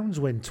Cleveland Browns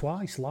win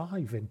twice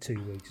live in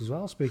 2 weeks as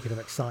well. Speaking of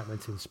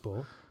excitement in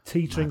sport,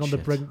 teetering on the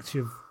brink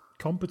of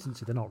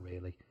competency. They're not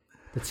really.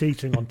 They're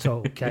teetering on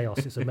total chaos.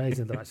 It's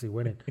amazing they're actually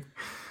winning.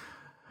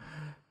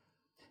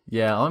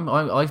 Yeah,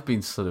 I've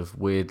been sort of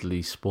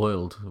weirdly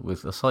spoiled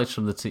with, aside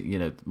from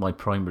my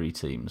primary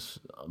teams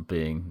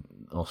being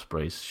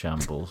Ospreys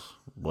shambles,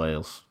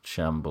 Wales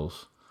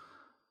shambles.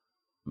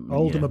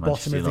 Oldham are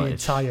bottom of the United.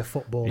 entire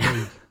football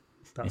league.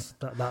 That's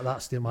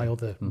my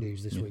other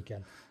news this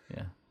weekend.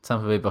 Yeah,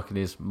 Tampa Bay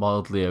Buccaneers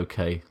mildly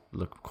okay,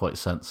 look quite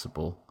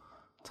sensible.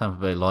 Tampa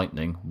Bay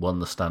Lightning won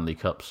the Stanley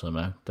Cup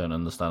somehow. Don't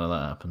understand how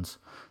that happens.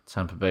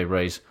 Tampa Bay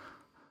Rays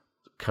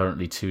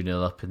currently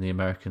 2-0 up in the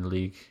American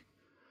League.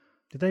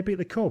 Did they beat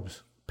the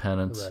Cubs?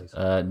 Pennant.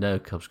 No,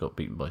 Cubs got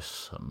beaten by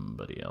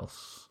somebody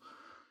else.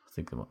 I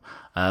think they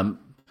might.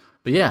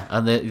 But yeah,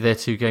 and they're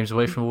 2 games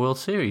away from a World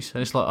Series,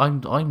 and it's like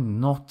I'm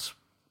not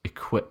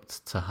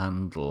equipped to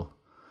handle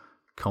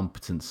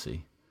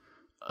competency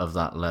of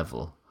that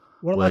level.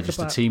 Where a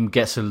team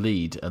gets a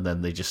lead and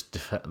then they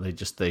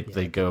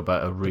go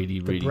about a really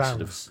the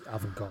Browns sort of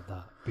haven't got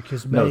that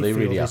because Mayfield they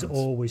really is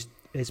always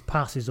his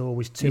pass is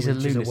always 2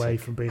 inches away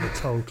from being a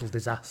total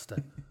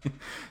disaster.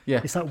 Yeah,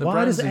 it's like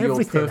why does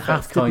everything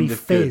have to be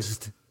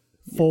fizzed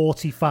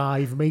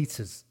 45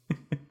 meters?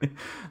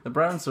 The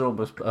Browns are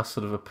almost a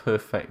sort of a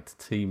perfect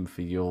team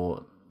for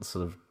your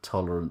sort of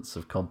tolerance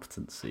of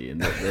competency,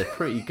 and they're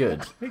pretty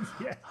good.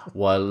 Yeah.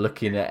 While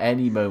looking at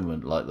any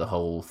moment like the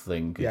whole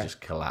thing could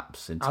just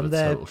collapse into a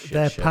total shit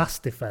their show. pass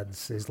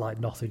defense is like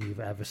nothing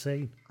you've ever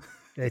seen.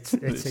 It's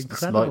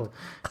incredible.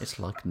 It's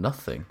like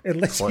nothing.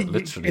 Quite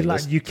literally,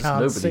 you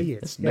can't see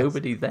it. There's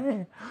nobody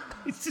there.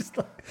 It's just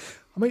like,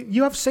 I mean,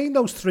 you have seen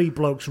those 3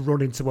 blokes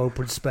run into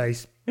open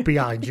space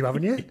behind you,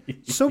 haven't you?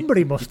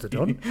 Somebody must have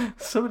done.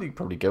 Somebody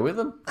probably go with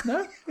them.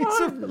 No,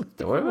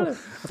 don't worry about it.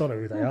 I don't know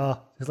who they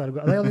are. It's like,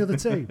 are they on the other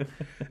team?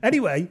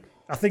 Anyway,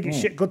 I think it's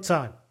shit good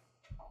time.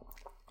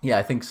 Yeah,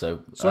 I think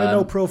so. Sorry,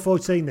 no Pro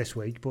 14 this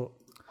week, but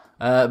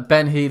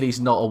Ben Healy's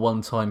not a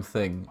one-time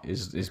thing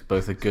is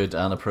both a good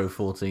and a Pro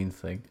 14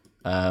 thing.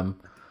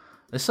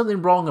 There's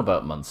something wrong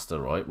about Munster,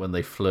 right? When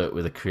they flirt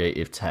with a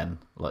creative 10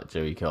 like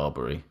Joey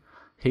Carberry.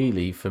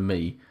 Healy, for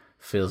me,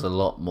 feels a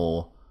lot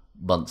more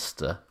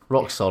Munster.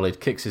 Rock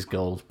solid, kicks his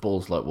goals,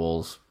 balls like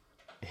walls.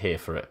 Here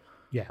for it.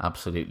 Yeah.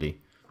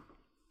 Absolutely.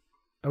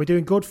 Are we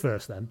doing good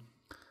first then?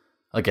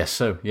 I guess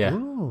so, yeah.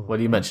 Ooh,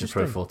 well, you mentioned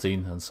Pro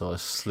 14, and so I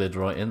slid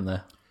right in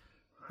there.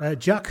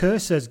 Jack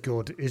Hurst says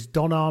good is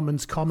Don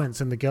Armand's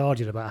comments in The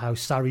Guardian about how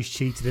Sarri's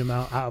cheated him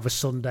out of a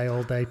Sunday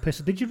all-day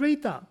pisser. Did you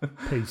read that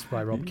piece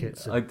by Rob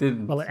Kitson? I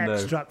didn't. Well, an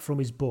extract from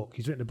his book.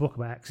 He's written a book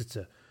about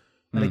Exeter.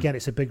 And again,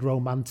 it's a big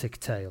romantic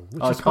tale.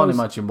 Which I can't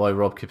imagine why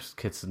Rob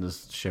Kitson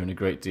has shown a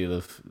great deal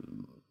of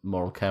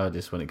moral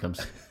cowardice when it comes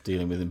to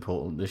dealing with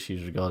important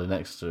issues regarding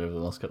Exeter over the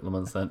last couple of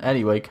months then.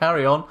 Anyway,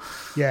 carry on.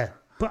 Yeah.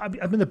 But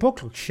I mean, the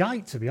book looks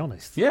shite, to be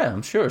honest. Yeah,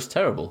 I'm sure it's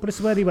terrible. But it's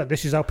where he went,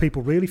 this is how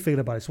people really feel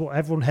about it. It's what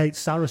everyone hates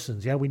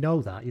Saracens. Yeah, we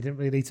know that. You didn't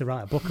really need to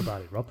write a book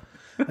about it, Rob.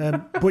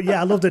 But yeah,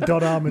 I love that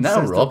Don Armand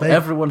now, says Rob, that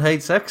everyone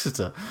hates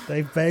Exeter.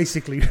 They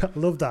basically, I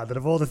love that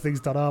of all the things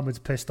Don Armand's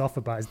pissed off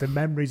about is the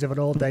memories of an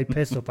all-day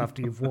piss-up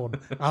after you've won.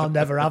 I'll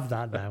never have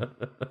that now.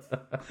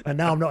 And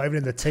now I'm not even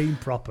in the team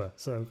proper,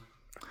 so...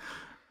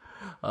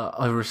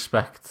 I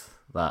respect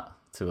that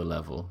to a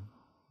level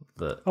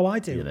that... Oh, I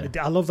do. You know,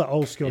 I love that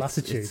old-school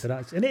attitude.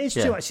 And it is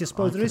true, actually. I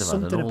suppose there is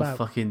something about...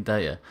 fucking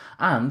day.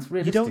 And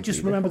you don't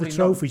just remember the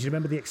trophies, you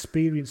remember the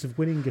experience of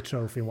winning a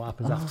trophy and what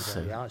happens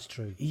after that. Yeah, that's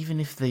true. Even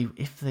if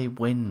they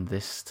win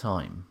this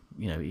time,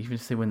 you know, even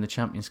if they win the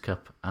Champions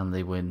Cup and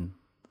they win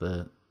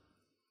the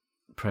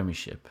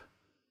Premiership,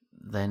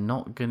 they're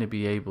not going to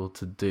be able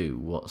to do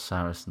what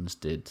Saracens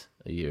did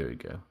a year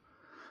ago.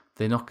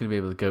 They're not going to be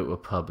able to go to a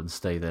pub and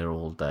stay there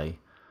all day,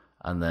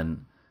 and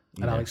then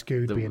Alex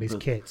Good be in his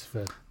kit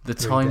for the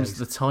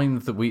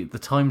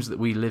times that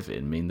we live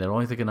in mean they're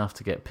either going to have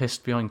to get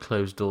pissed behind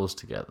closed doors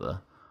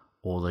together,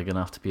 or they're going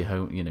to have to be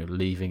home, you know,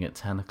 leaving at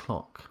 10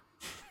 o'clock.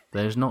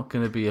 There's not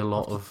going to be a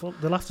lot of. Well,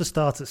 they'll have to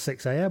start at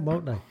 6 a.m,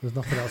 won't they? There's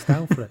nothing else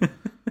down for it.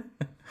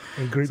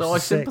 In groups so of I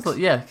six. sympathise,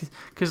 yeah,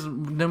 because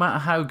no matter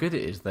how good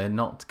it is, they're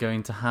not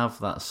going to have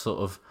that sort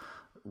of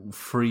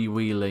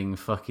freewheeling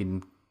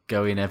fucking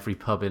go in every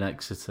pub in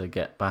Exeter,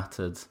 get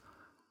battered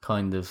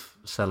kind of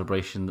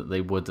celebration that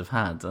they would have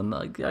had. And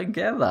I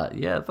get that.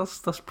 Yeah,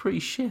 that's pretty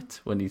shit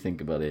when you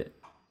think about it.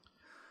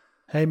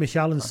 Hamish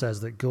Allen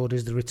says that good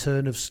is the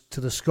return to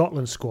the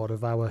Scotland squad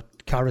of our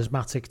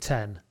charismatic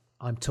 10.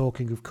 I'm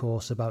talking, of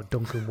course, about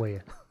Duncan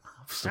Weir.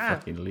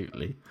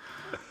 Absolutely.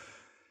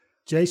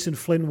 Jason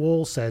Flynn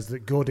Wall says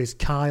that good is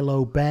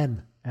Kylo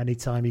Ben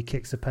anytime he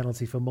kicks a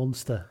penalty for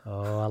Munster.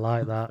 Oh, I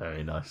like that.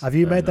 Very nice. Have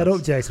you made that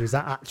up, Jason? Is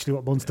that actually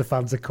what Munster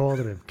fans are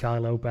calling him,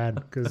 Kylo Ben?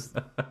 Because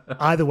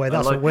either way,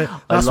 that's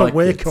what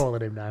we're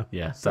calling him now.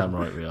 Yeah, damn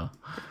right we are.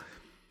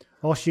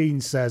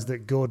 Oshin says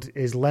that good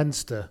is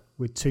Leinster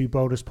with 2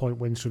 bonus point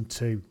wins from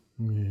 2.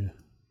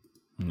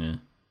 Yeah.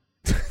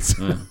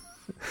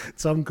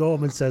 Tom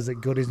Gorman says that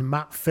good is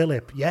Matt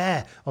Phillip.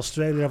 Yeah,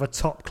 Australia have a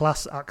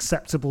top-class,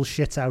 acceptable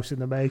shithouse in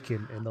the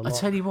making. I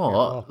tell you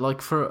what,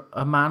 like for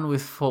a man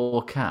with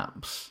 4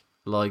 caps,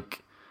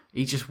 like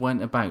he just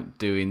went about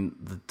doing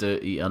the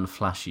dirty,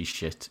 unflashy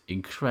shit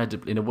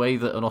incredibly in a way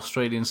that an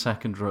Australian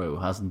second row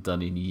hasn't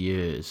done in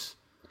years.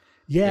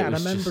 Yeah, and I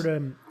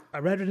remember I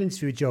read an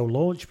interview with Joe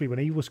Launchbury when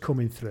he was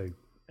coming through,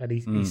 and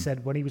he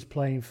said when he was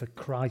playing for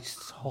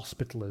Christ's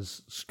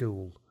Hospitallers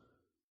School.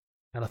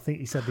 And I think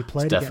he said they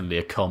played. It's definitely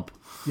a comp.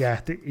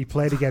 Yeah, he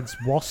played against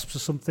Wasps or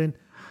something,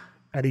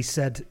 and he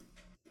said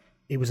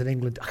he was in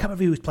England. I can't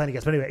remember who he was playing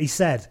against, but anyway, he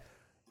said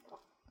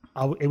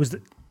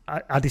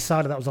I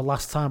decided that was the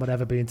last time I'd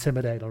ever be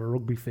intimidated on a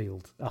rugby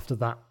field after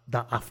that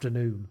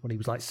afternoon when he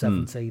was like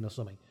 17 or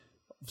something,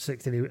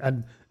 16,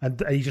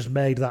 and he just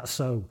made that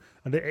so.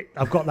 And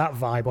I've got that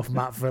vibe off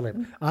Matt Phillip.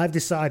 I've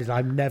decided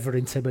I'm never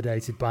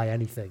intimidated by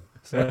anything.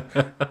 So.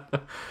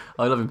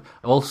 I love him.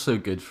 Also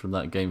good from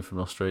that game from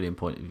an Australian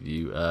point of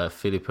view,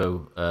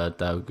 Filippo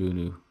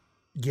Daugunu.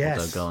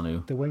 Yes,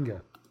 Dauganu. The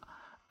winger.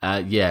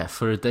 Yeah,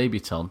 for a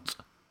debutant,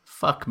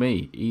 fuck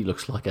me, he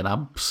looks like an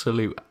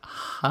absolute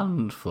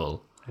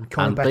handful. And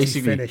Colin Betty's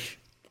finish.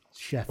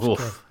 Chef's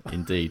oof,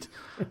 indeed.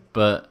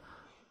 But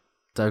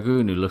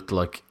Daugunu looked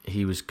like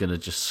he was going to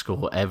just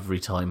score every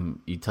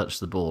time he touched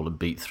the ball and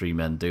beat 3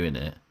 men doing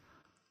it.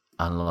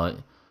 And like...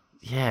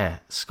 Yeah,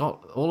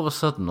 all of a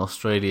sudden,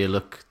 Australia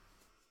look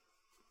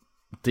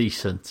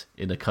decent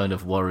in a kind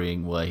of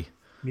worrying way.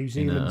 New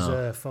Zealand's,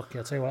 I'll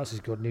tell you what else is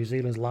good. New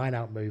Zealand's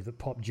line-out move that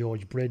popped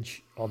George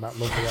Bridge on that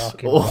lovely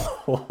arc.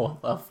 Oh,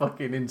 that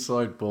fucking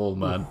inside ball,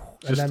 man.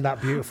 And then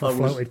that beautiful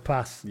floated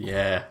pass.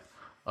 Yeah,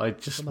 I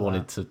just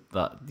wanted to...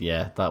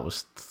 that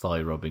was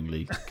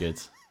thigh-rubbingly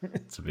good,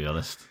 to be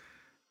honest.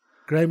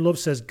 Graham Love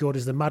says good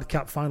is the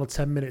madcap final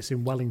 10 minutes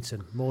in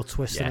Wellington. More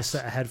twists than a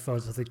set of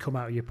headphones as they come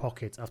out of your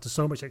pocket. After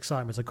so much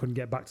excitement, I couldn't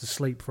get back to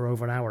sleep for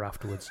over an hour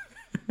afterwards.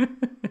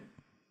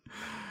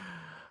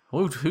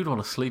 Who'd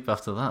want to sleep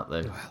after that,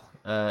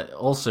 though?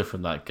 Also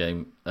from that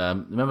game,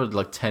 remember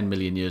like 10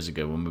 million years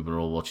ago when we were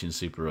all watching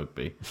Super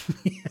Rugby?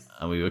 Yeah.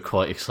 And we were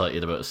quite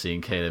excited about seeing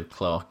Caleb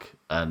Clark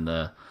and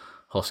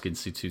Hoskins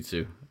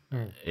Sututu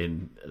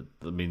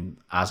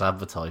as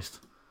advertised.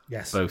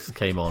 Yes. Both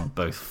came on,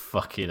 both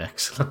fucking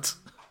excellent.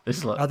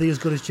 It's like, are they as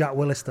good as Jack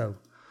Willis, though?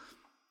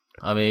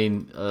 I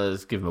mean,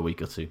 let's give him a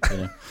week or two.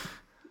 You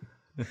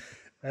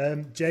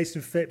know?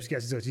 Jason Phipps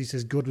gets in touch. He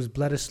says, good was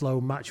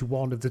Bledisloe match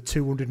 1 of the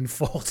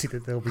 240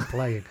 that they'll be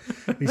playing.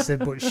 He said,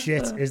 but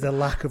shit is the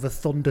lack of a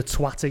thunder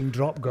twatting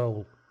drop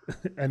goal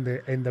in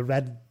the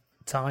red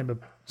timer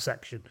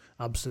section.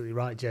 Absolutely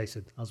right,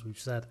 Jason, as we've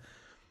said.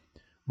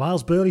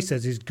 Miles Burley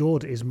says his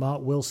good is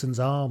Mark Wilson's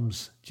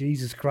arms.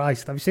 Jesus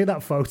Christ. Have you seen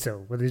that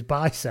photo with his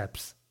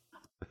biceps?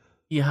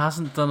 He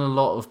hasn't done a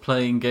lot of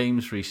playing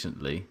games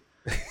recently.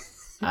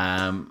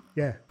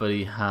 Yeah. But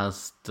he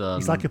has done...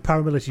 He's like a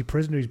paramilitary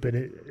prisoner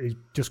who's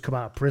just come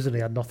out of prison. He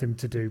had nothing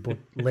to do but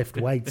lift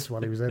weights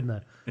while he was in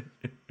there.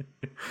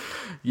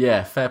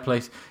 Yeah, fair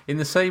play. In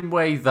the same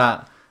way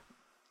that...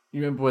 You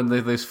remember when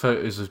those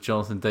photos of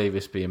Jonathan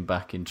Davis being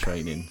back in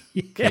training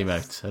came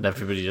out, and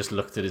everybody just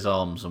looked at his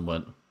arms and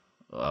went,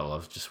 "Oh,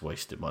 I've just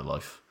wasted my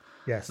life."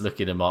 Yes.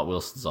 Looking at Mark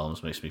Wilson's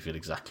arms makes me feel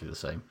exactly the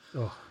same.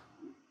 Oh.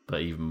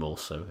 But even more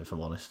so, if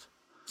I'm honest.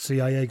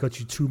 CIA got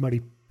you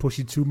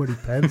pushing too many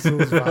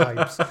pencils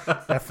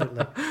vibes.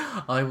 Definitely.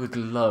 I would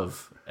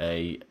love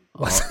a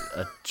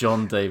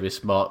John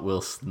Davis, Mark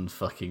Wilson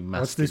fucking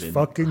masculine What's this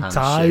fucking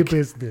handshake. tie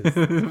business?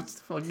 What's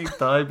the fucking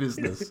tie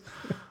business?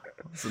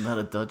 Isn't that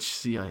a Dutch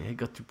CIA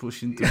got you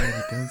pushing too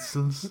many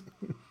pencils?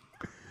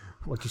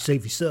 What you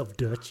save yourself,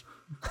 Dutch?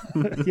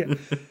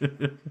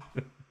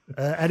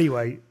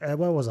 Anyway,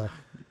 where was I?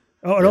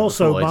 Oh, and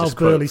also Miles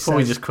Burley says... Before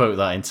we just quote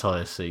that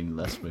entire scene,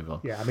 let's move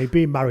on. Yeah, I mean,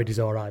 being married is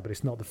all right, but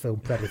it's not the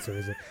film Predator,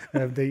 is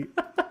it?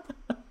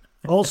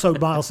 Also,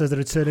 Miles says the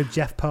return of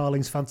Jeff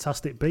Parling's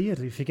fantastic beard.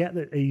 You forget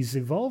that he's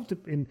involved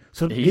in...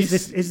 So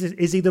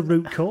is he the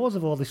root cause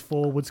of all this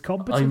forwards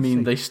competency? I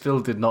mean, they still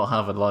did not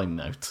have a line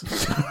note.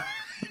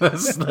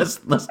 let's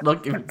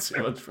not give it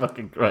too much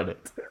fucking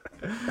credit.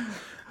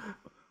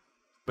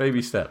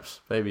 Baby steps.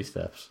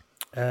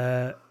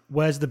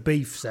 Where's the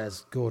beef,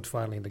 says Good,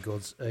 finally in the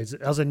goods.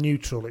 As a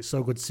neutral, it's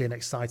so good to see an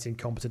exciting,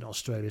 competent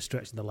Australia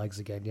stretching the legs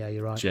again. Yeah,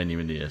 you're right.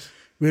 Genuinely is.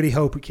 Really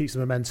hope it keeps the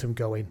momentum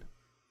going.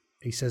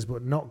 He says,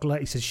 but not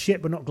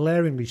shit, but not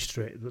glaringly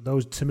strict. But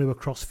those Tamua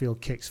crossfield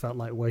kicks felt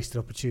like wasted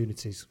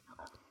opportunities.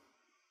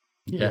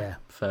 Yeah.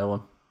 Fair one.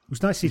 It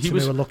was nice to see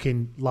Tamua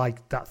looking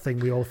like that thing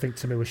we all think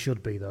Tamua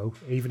should be, though,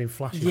 even in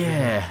flashes.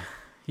 Yeah,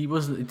 he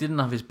didn't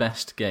have his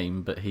best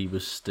game, but he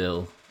was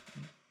still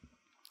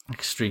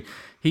extreme.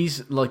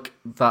 He's like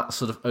that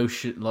sort of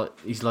ocean,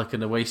 he's like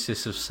an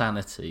oasis of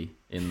sanity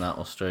in that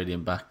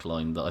Australian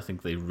backline that I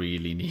think they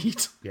really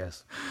need.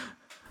 Yes.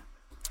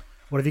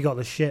 What have you got?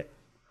 The shit.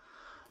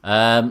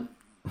 I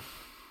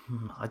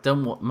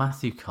don't want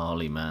Matthew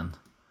Carley, man.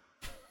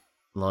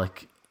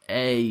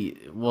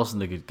 It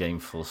wasn't a good game,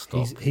 full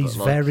stop. He's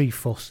very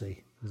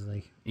fussy, isn't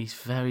he? He's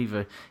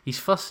he's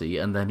fussy,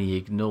 and then he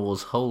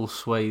ignores whole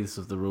swathes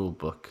of the rule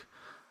book,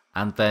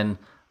 and then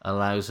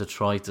allows a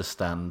try to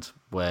stand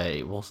where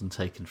it wasn't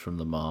taken from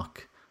the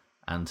mark,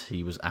 and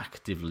he was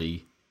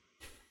actively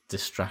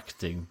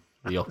distracting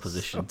the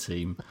opposition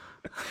team.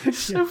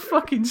 So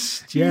fucking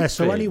stupid. Yeah,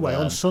 so anyway,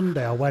 man. On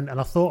Sunday I went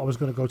and I thought I was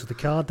going to go to the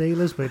car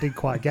dealers, but I didn't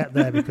quite get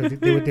there because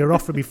they were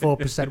offering me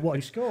 4%. What,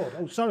 he scored?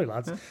 Oh, sorry,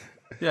 lads.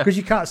 Because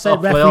you can't say,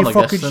 referee,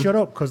 fucking shut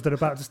up, because they're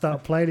about to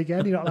start playing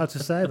again. You're not allowed to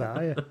say that,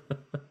 are you?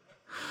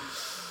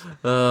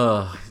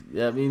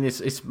 Yeah, I mean,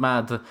 it's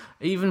mad.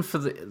 Even for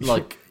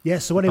the, Yeah,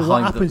 so what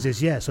happens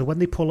is, so when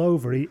they pull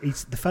over,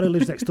 the fellow who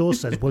lives next door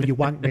says, will you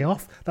wank me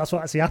off? That's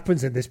what actually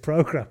happens in this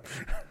programme.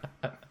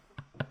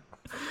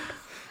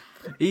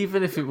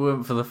 Even if it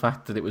weren't for the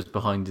fact that it was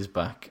behind his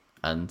back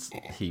and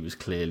he was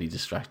clearly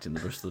distracting the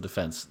Bristol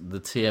defence, the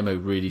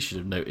TMO really should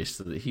have noticed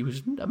that he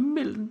was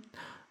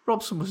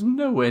Robson was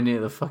nowhere near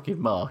the fucking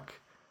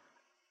mark.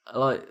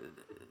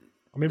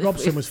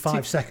 Robson was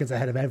 5 seconds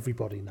ahead of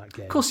everybody in that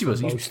game. Of course he was.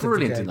 He was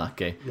brilliant in that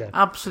game. Yeah.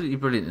 Absolutely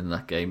brilliant in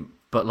that game.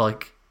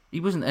 But, he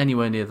wasn't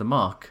anywhere near the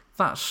mark.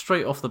 That,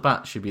 straight off the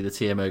bat, should be the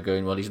TMO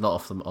going, well, he's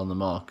not on the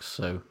mark,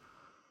 so...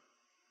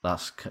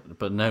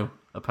 But no,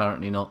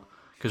 apparently not.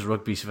 Because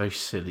rugby's very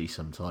silly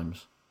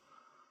sometimes.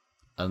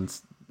 And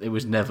it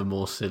was never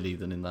more silly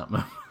than in that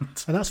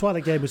moment. And that's why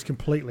the game was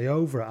completely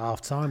over at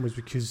half-time, was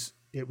because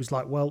it was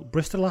like, well,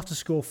 Bristol will have to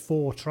score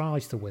 4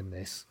 tries to win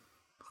this.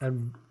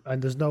 And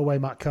there's no way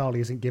Matt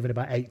Carley isn't given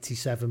about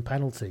 87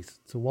 penalties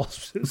to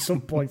Wasps at some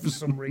point for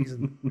some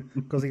reason,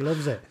 because he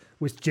loves it,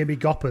 which Jimmy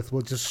Gopperth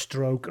will just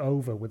stroke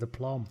over with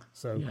aplomb.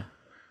 So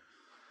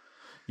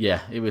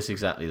yeah, it was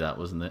exactly that,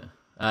 wasn't it?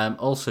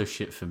 Also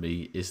shit for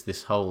me is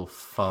this whole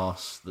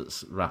farce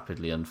that's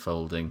rapidly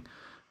unfolding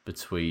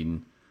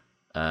between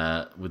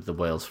with the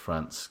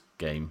Wales-France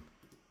game,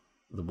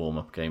 the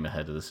warm-up game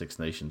ahead of the Six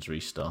Nations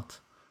restart,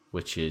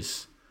 which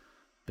is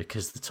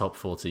because the top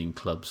 14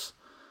 clubs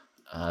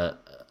are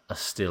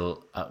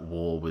still at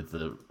war with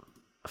the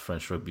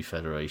French Rugby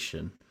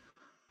Federation.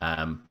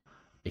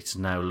 It's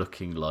now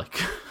looking like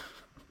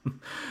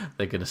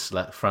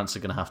France are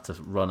going to have to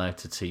run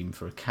out a team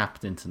for a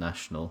capped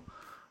international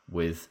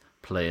with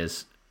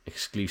players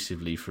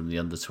exclusively from the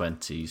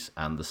under-20s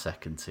and the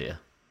second tier.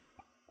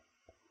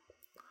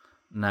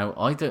 Now,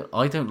 I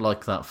don't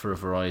like that for a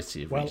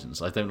variety of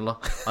reasons. I don't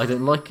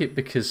like it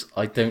because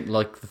I don't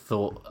like the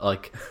thought.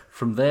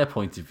 From their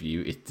point of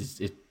view,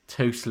 it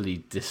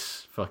totally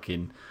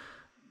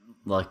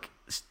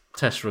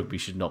Test rugby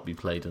should not be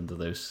played under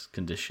those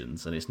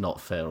conditions, and it's not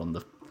fair on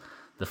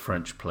the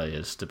French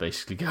players to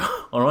basically go,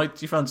 all right,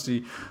 do you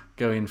fancy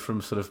going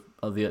from sort of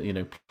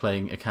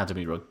playing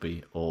academy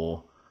rugby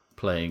or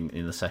playing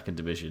in the second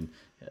division?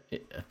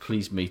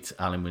 Please meet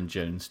Alan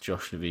Wynne-Jones,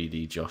 Josh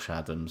Navidi, Josh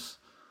Adams,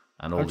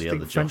 and all the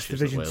other Joshes French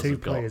Division that Wales 2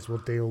 have got. players will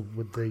deal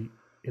with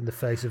in the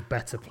face of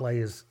better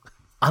players.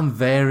 And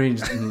therein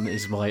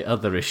is my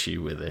other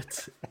issue with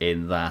it,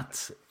 in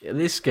that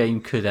this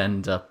game could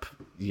end up,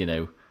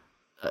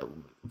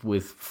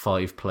 with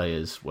 5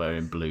 players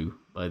wearing blue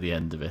by the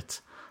end of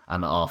it,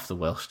 and half the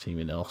Welsh team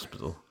in the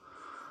hospital.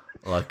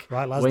 Like,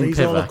 right, lads, these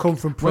all have come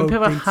from Pro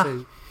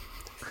D2.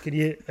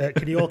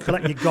 Can you all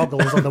collect your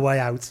goggles on the way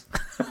out?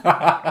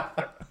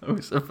 I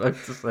was about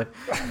to say,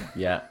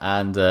 yeah,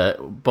 and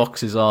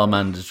boxes are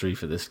mandatory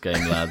for this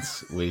game,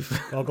 lads. We've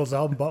goggles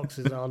on,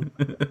 boxes on.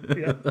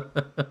 Yeah.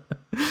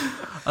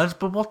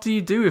 But what do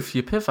you do if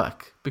you're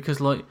Pivac? Because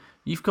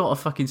you've got a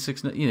fucking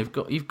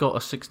you've got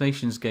a Six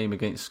Nations game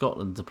against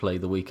Scotland to play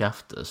the week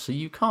after, so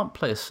you can't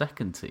play a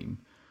second team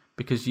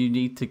because you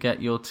need to get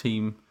your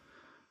team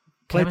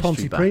play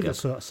Pontypridd at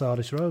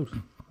Sardis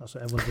Road. That's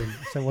what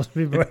everyone's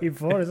been waiting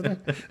for, isn't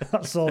it?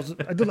 That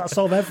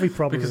solve every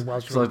problem in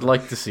Welsh rugby. So I'd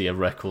like to see a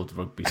record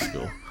rugby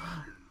score.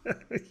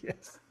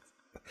 Yes.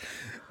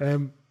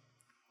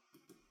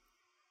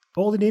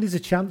 All they need is a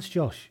chance,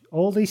 Josh.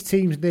 All these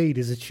teams need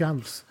is a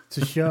chance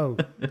to show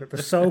that the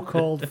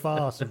so-called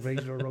farce of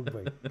regional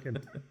rugby.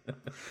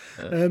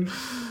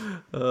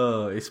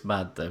 It's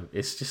mad, though.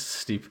 It's just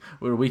stupid.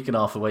 We're a week and a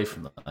half away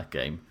from that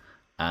game,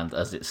 and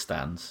as it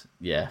stands,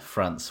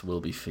 France will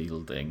be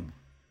fielding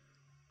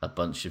a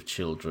bunch of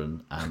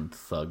children and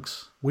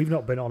thugs. We've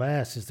not been on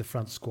air since the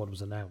France squad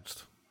was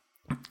announced.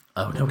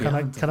 Oh no!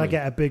 Can I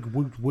get a big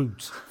woot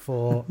woot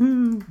for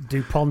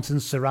Dupont and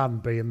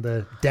Saran being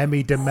the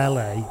Demi de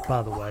Mêlée?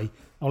 By the way,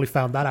 only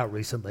found that out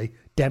recently.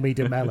 Demi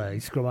de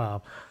Mêlée, scrum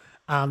arm,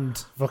 and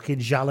fucking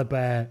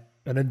Jalabert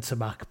and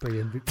Intermac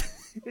being.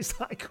 It's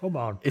like, come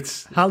on!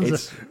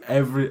 Hands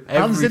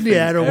in the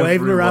air and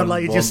waving around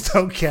like you just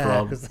don't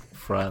care. From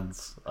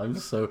France, I'm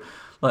so.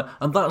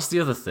 And that's the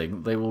other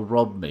thing. They will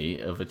rob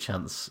me of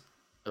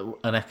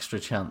an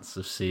extra chance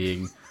of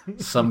seeing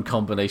some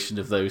combination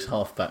of those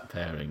halfback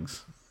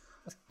pairings,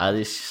 and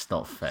it's just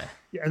not fair.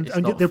 Yeah,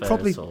 and they'll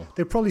probably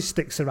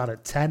stick Saran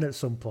at 10 at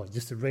some point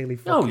just to really.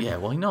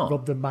 Why not?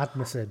 Rub the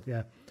madness in.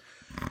 Yeah.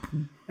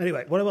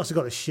 Anyway, what else have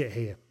got this shit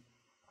here?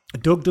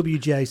 Doug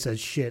WJ says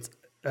shit.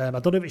 I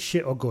don't know if it's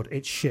shit or good.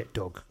 It's shit,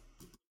 Doug.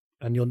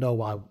 And you'll know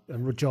why,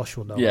 and Josh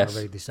will know when I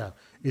read this out,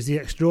 is the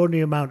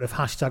extraordinary amount of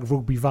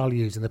 #rugby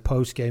values in the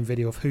post-game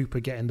video of Hooper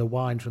getting the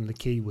wine from the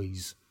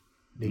Kiwis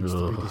needs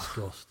to be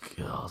discussed.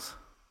 God.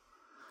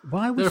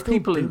 Why are we still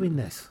doing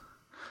this?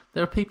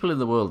 There are people in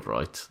the world,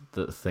 right,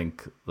 that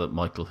think that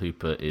Michael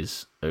Hooper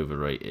is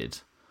overrated,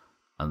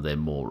 and they're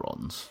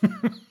morons.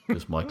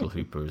 Because Michael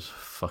Hooper is a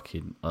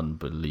fucking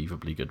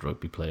unbelievably good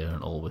rugby player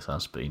and always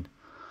has been.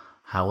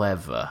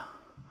 However,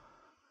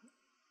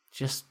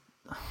 just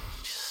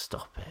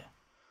stop it.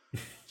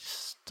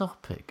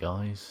 Stop it,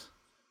 guys.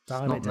 It's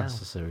not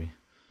necessary.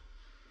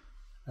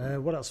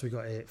 What else have we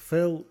got here?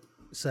 Phil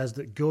says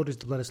that good is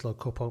the Bledisloe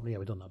Cup opening. Yeah,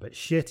 we've done that bit.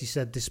 Shit, he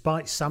said,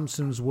 despite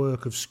Samson's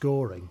work of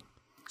scoring,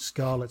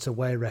 Scarlet's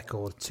away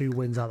record, 2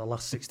 wins out of the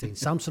last 16.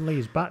 Samson Lee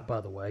is back,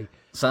 by the way.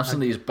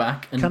 Samson Lee is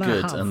back and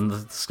good, and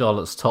the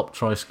Scarlet's top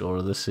try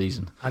scorer this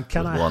season. And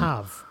can I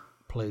have,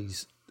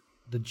 please,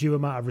 the due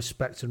amount of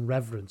respect and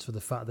reverence for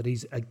the fact that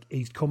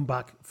he's come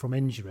back from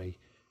injury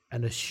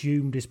and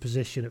assumed his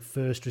position at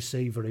first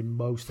receiver in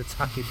most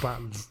attacking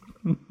patterns,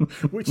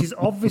 which is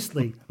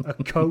obviously a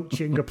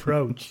coaching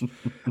approach.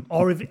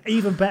 Or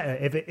even better,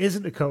 if it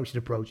isn't a coaching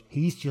approach,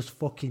 he's just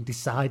fucking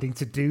deciding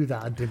to do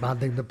that and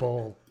demanding the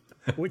ball,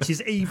 which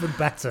is even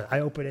better. I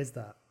hope it is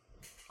that.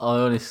 I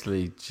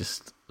honestly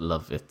just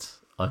love it.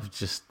 I've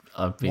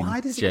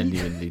been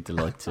genuinely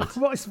delighted.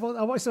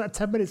 I watched about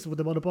 10 minutes with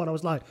him on the ball. I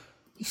was like,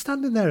 he's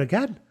standing there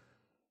again.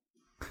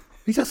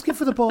 He's asking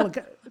for the ball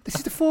again. This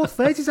is the 4th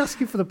phase he's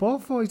asking for the ball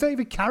for. He's not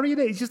even carrying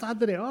it. He's just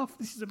handing it off.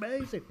 This is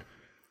amazing.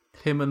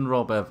 Him and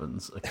Rob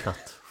Evans are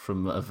cut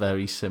from a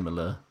very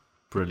similar,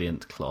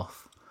 brilliant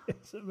cloth.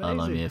 It's amazing.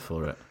 And I'm here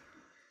for it.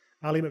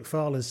 Ali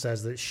McFarlane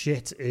says that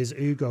shit is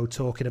Ugo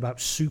talking about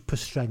super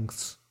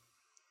strengths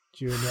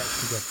during the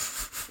extra game.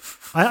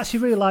 I actually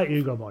really like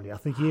Ugo Monye. I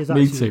think he is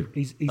actually... Me too.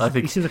 He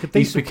seems like a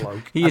decent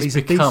bloke. He's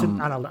become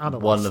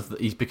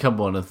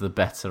one of the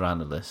better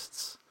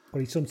analysts. But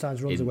he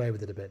sometimes runs away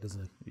with it a bit,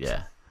 doesn't he?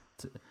 Yeah.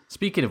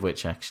 Speaking of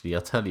which, actually, I'll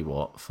tell you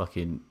what,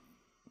 fucking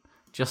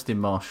Justin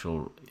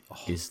Marshall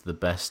is the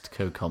best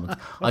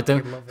co-commentator.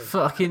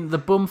 The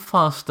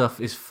Bumfar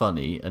stuff is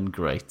funny and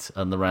great,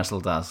 and the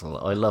razzle dazzle.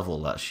 I love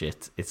all that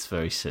shit. It's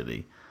very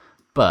silly.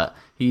 But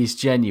he is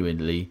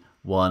genuinely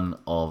one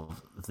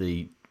of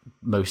the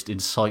most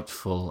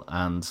insightful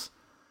and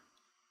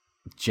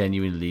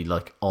genuinely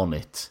on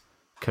it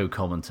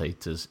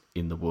co-commentators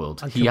in the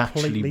world. He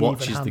actually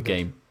watches the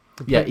game.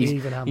 Yeah,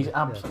 he's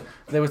absolutely.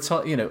 They were,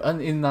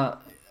 and in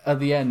that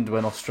at the end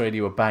when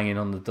Australia were banging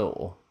on the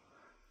door,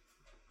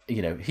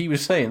 he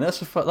was saying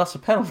that's a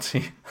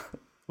penalty.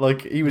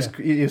 He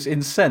was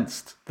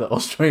incensed that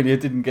Australia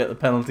didn't get the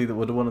penalty that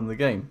would have won in the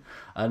game,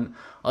 and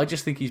I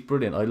just think he's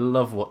brilliant. I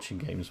love watching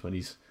games when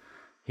he's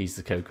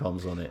the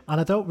co-coms on it.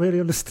 And I don't really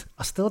understand.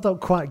 I still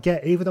don't quite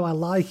get, even though I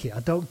like it, I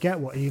don't get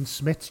what Ian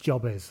Smith's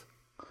job is.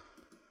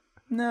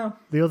 No.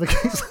 The other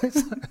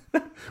guys.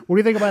 What do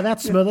you think about that,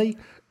 Smithy?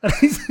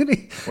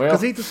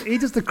 Because he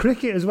does the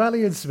cricket as well,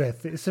 Ian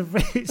Smith.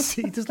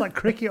 He does like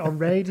cricket on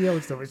radio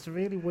and stuff. It's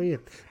really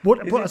weird.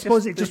 But I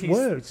suppose it just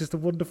works. It's just a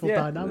wonderful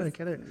dynamic,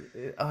 isn't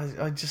it?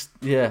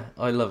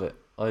 I love it.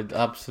 I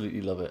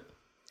absolutely love it.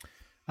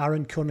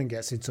 Aaron Cunning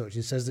gets in touch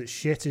and says that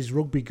shit is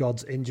rugby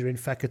gods injuring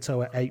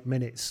Fekitoa 8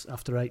 minutes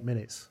after 8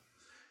 minutes.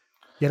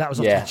 Yeah, that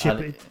was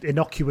after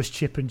innocuous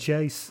chip and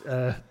chase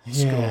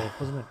score,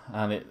 wasn't it?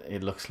 And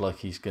it looks like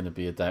he's going to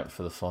be a doubt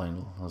for the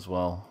final as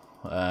well,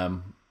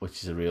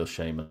 which is a real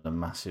shame and a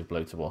massive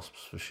blow to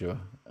Wasps for sure.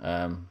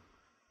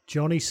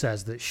 Johnny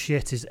says that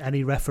shit is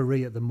any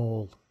referee at the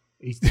Mall.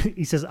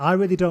 He says, I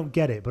really don't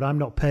get it, but I'm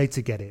not paid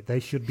to get it. They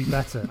should be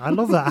better. I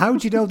love that. How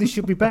do you know they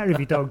should be better if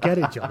you don't get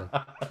it, Johnny?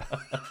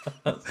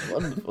 That's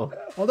wonderful.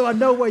 Although I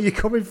know where you're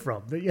coming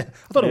from. I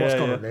don't know what's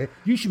going on there.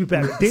 You should be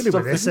better at dealing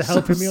with this and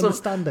helping me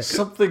understand it.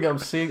 Something I'm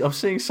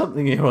seeing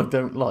something here I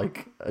don't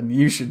like, and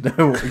you should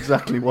know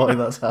exactly why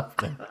that's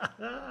happening.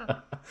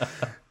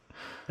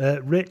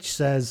 Rich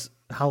says,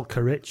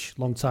 Halka Rich,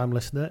 long-time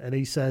listener, and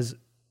he says,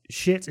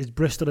 shit is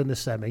Bristol in the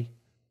semi.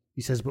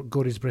 He says, but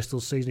good is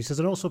Bristol's season. He says,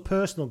 and also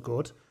personal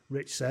good,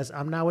 Rich says,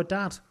 I'm now a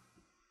dad.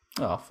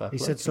 Oh, fair play.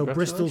 He said, so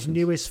Bristol's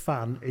newest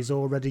fan is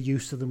already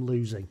used to them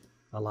losing.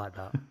 I like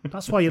that.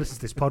 That's why you listen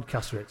to this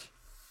podcast, Rich.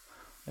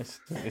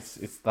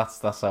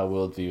 That's our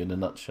worldview in a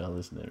nutshell,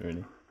 isn't it,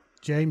 really?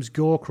 James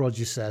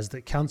Gorkrodger says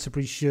that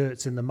Canterbury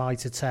shirts in the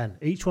Mitre 10,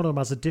 each one of them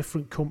has a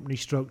different company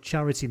stroke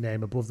charity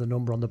name above the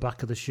number on the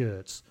back of the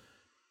shirts.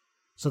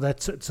 So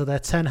their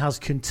 10 has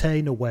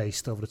container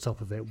waste over the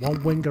top of it.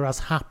 One winger has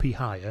happy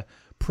hire.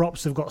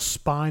 Props have got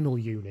spinal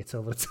unit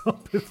over the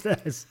top of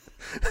theirs.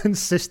 And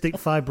cystic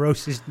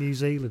fibrosis New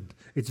Zealand.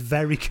 It's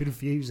very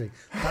confusing.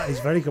 That is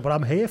very good. But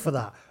I'm here for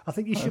that. I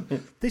think you should...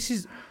 This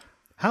is...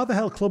 How the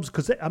hell clubs...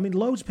 Because, I mean,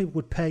 loads of people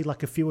would pay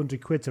like a few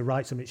 £100 to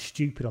write something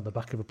stupid on the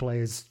back of a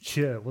player's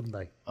shirt, wouldn't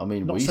they? I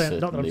mean, not we saying,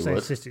 certainly not that I'm saying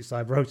would. Cystic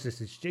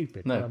fibrosis is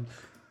stupid. No.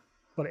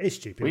 Well, it is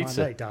stupid. My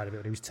mate died of it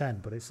when he was 10.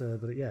 But it's...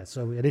 but yeah,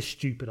 so it is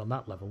stupid on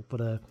that level.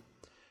 But...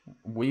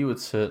 we would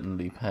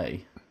certainly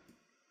pay...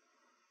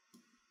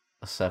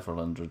 several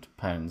 £100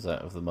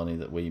 out of the money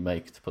that we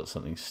make to put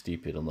something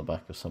stupid on the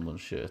back of someone's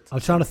shirt. I'm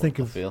trying to think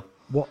of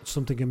what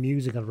something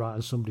amusing I'd write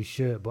on somebody's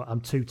shirt, but I'm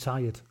too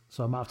tired,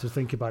 so I might have to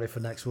think about it for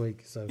next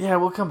week. So yeah,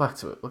 we'll come back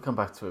to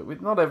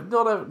it. Not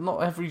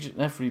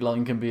every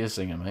line can be a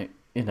singer, mate.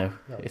 You know,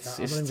 it's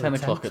 10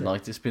 o'clock at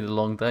night. It's been a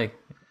long day.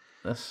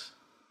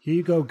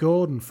 Hugo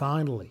Gordon,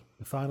 finally,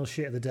 the final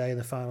shit of the day and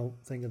the final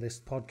thing of this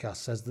podcast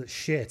says that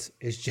shit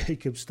is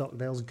Jacob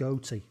Stockdale's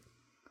goatee.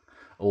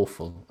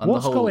 Awful. And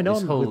what's going on?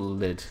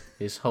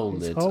 His whole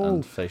lid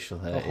and facial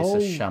hair is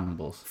a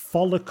shambles.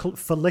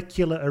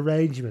 Follicular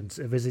arrangement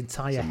of his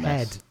entire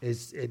head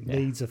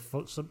needs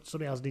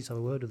somebody else needs to have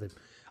a word with him.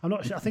 I'm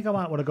not sure. I think I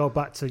might want to go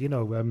back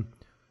to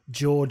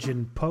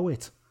Georgian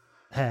poet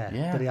hair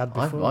that he had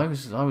before.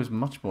 I was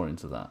much more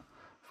into that.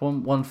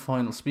 One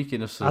final.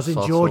 Speaking of as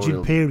in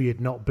Georgian period,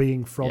 not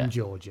being from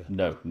Georgia.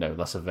 No,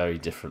 that's a very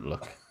different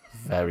look.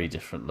 Very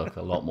different look.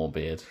 A lot more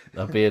beard.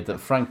 A beard that,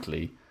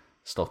 frankly,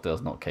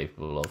 Stockdale's not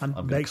capable of.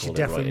 And makes you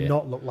definitely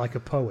not look like a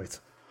poet.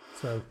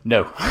 So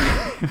no,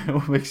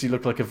 it makes you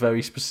look like a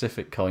very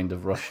specific kind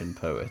of Russian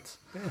poet.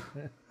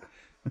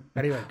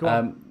 Anyway, go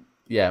on.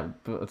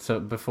 So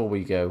before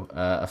we go,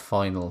 a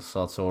final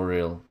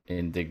sartorial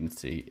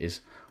indignity is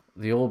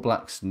the All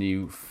Blacks'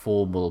 new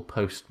formal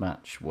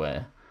post-match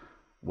wear,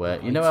 where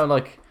right.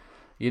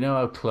 you know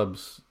how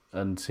clubs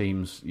and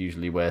teams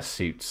usually wear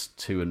suits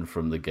to and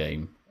from the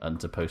game and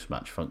to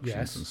post-match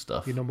functions and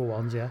stuff. Your number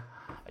ones, yeah.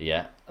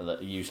 Yeah, that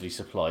are usually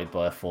supplied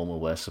by a formal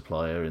wear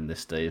supplier in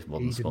this day of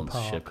modern Eden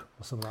sponsorship. Park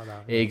or something like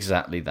that. Yeah.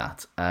 Exactly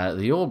that.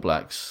 The All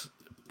Blacks,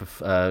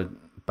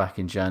 back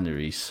in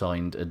January,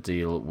 signed a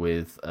deal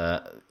with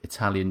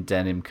Italian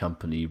denim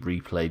company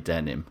Replay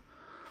Denim.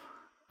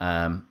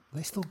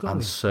 They still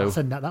going? So,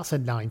 that's a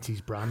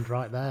 90s brand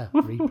right there,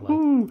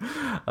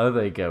 Replay. Are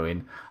they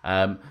going?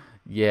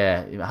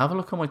 Yeah, have a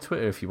look on my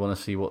Twitter if you want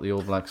to see what the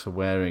All Blacks are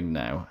wearing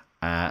now.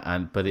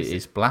 But it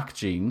is black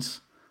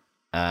jeans,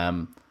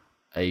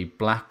 a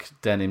black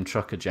denim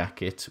trucker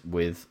jacket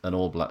with an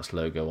All Blacks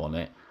logo on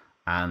it,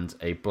 and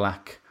a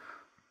black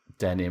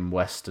denim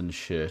Western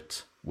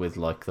shirt with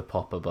like the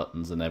popper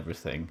buttons and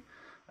everything,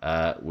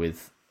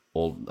 with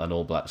an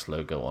All Blacks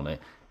logo on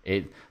it.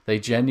 They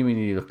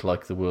genuinely look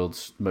like the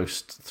world's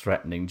most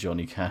threatening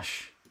Johnny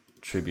Cash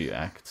tribute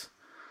act,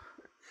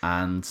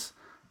 and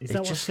is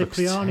that what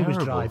Cipriani was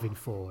driving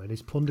for in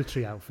his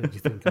punditry outfit? Do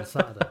you think on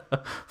Saturday?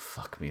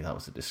 Fuck me, that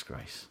was a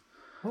disgrace.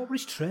 What were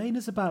his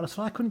trainers about? That's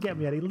why I couldn't get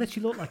me head. He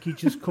literally looked like he'd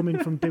just come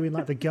in from doing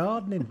like the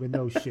gardening with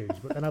no shoes,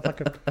 but then had like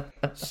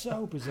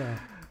so bizarre.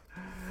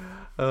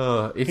 They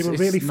were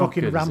really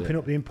fucking ramping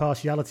up the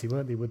impartiality,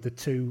 weren't they, with the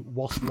two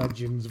Wasp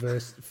legends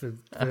versus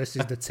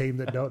the team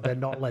that they're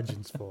not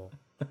legends for.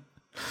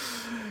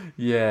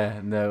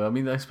 Yeah, no, I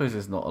mean, I suppose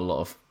there's not a lot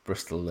of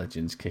Bristol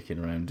legends kicking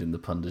around in the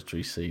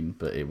punditry scene,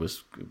 but it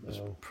was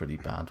pretty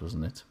bad,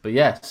 wasn't it? But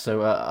yeah,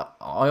 so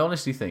I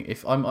honestly think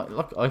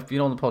I've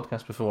been on the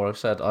podcast before. I've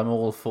said I'm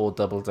all for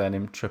double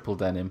denim, triple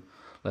denim.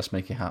 let's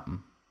make it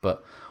happen.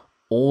 But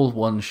all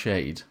one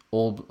shade,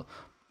 all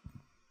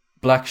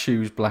black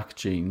shoes, black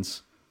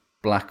jeans,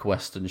 black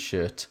Western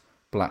shirt,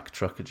 black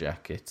trucker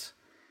jacket.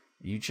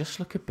 You just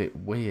look a bit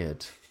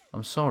weird.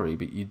 I'm sorry,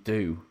 but you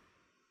do.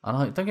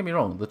 And don't get me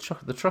wrong, the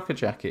trucker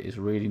jacket is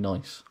really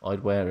nice.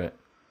 I'd wear it.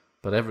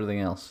 But everything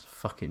else,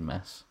 fucking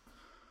mess.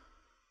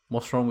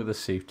 What's wrong with the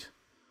suit?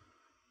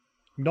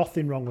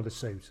 Nothing wrong with the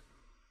suit.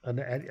 And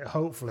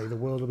hopefully the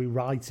world will be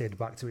righted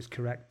back to its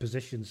correct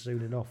position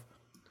soon enough.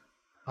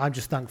 I'm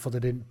just thankful they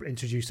didn't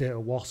introduce it to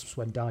Wasps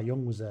when Dai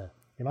Young was there.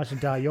 Imagine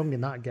Dai Young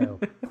in that girl.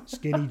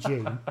 Skinny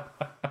jean,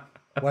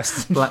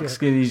 Western black shirt.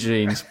 Skinny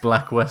jeans,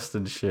 black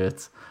Western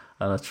shirt,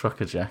 and a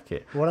trucker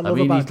jacket. What I love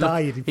about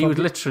Dai, he would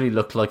literally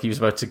look like he was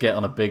about to get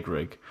on a big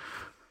rig.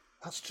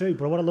 That's true,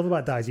 but what I love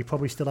about Dai is you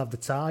probably still have the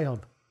tie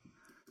on.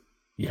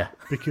 Yeah.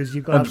 Because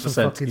you've got to have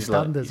some fucking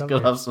standards, He's got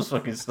to have some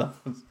fucking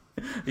standards.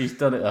 He's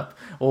done it up.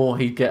 Or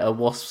he'd get a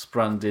Wasps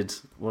branded,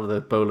 one of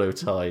the bolo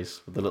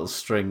ties with the little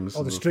strings.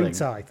 Oh, the string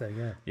tie thing,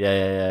 yeah.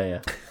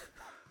 Yeah.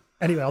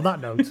 Anyway, on that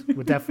note,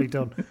 we're definitely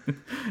done.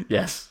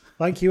 Yes.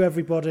 Thank you,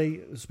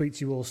 everybody. Speak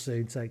to you all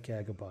soon. Take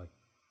care. Goodbye.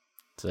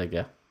 Take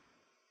care.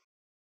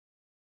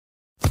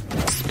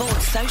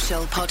 Sports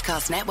Social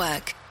Podcast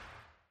Network.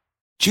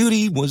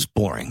 Judy was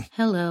boring.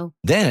 Hello.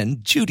 Then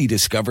Judy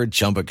discovered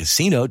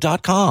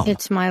ChumbaCasino.com.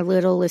 It's my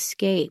little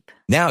escape.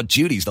 Now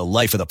Judy's the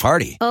life of the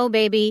party. Oh,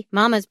 baby,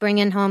 mama's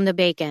bringing home the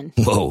bacon.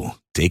 Whoa,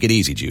 take it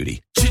easy,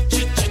 Judy.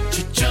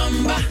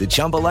 The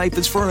Chumba life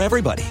is for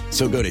everybody.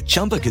 So go to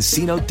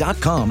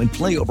ChumbaCasino.com and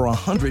play over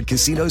 100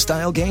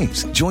 casino-style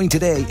games. Join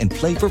today and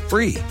play for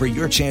free for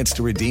your chance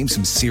to redeem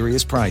some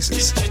serious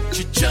prizes.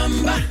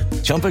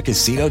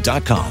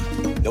 ChumbaCasino.com.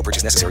 No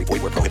purchase necessary.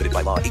 Void where prohibited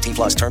by law.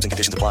 18+ terms and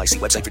conditions apply. See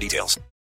website for details.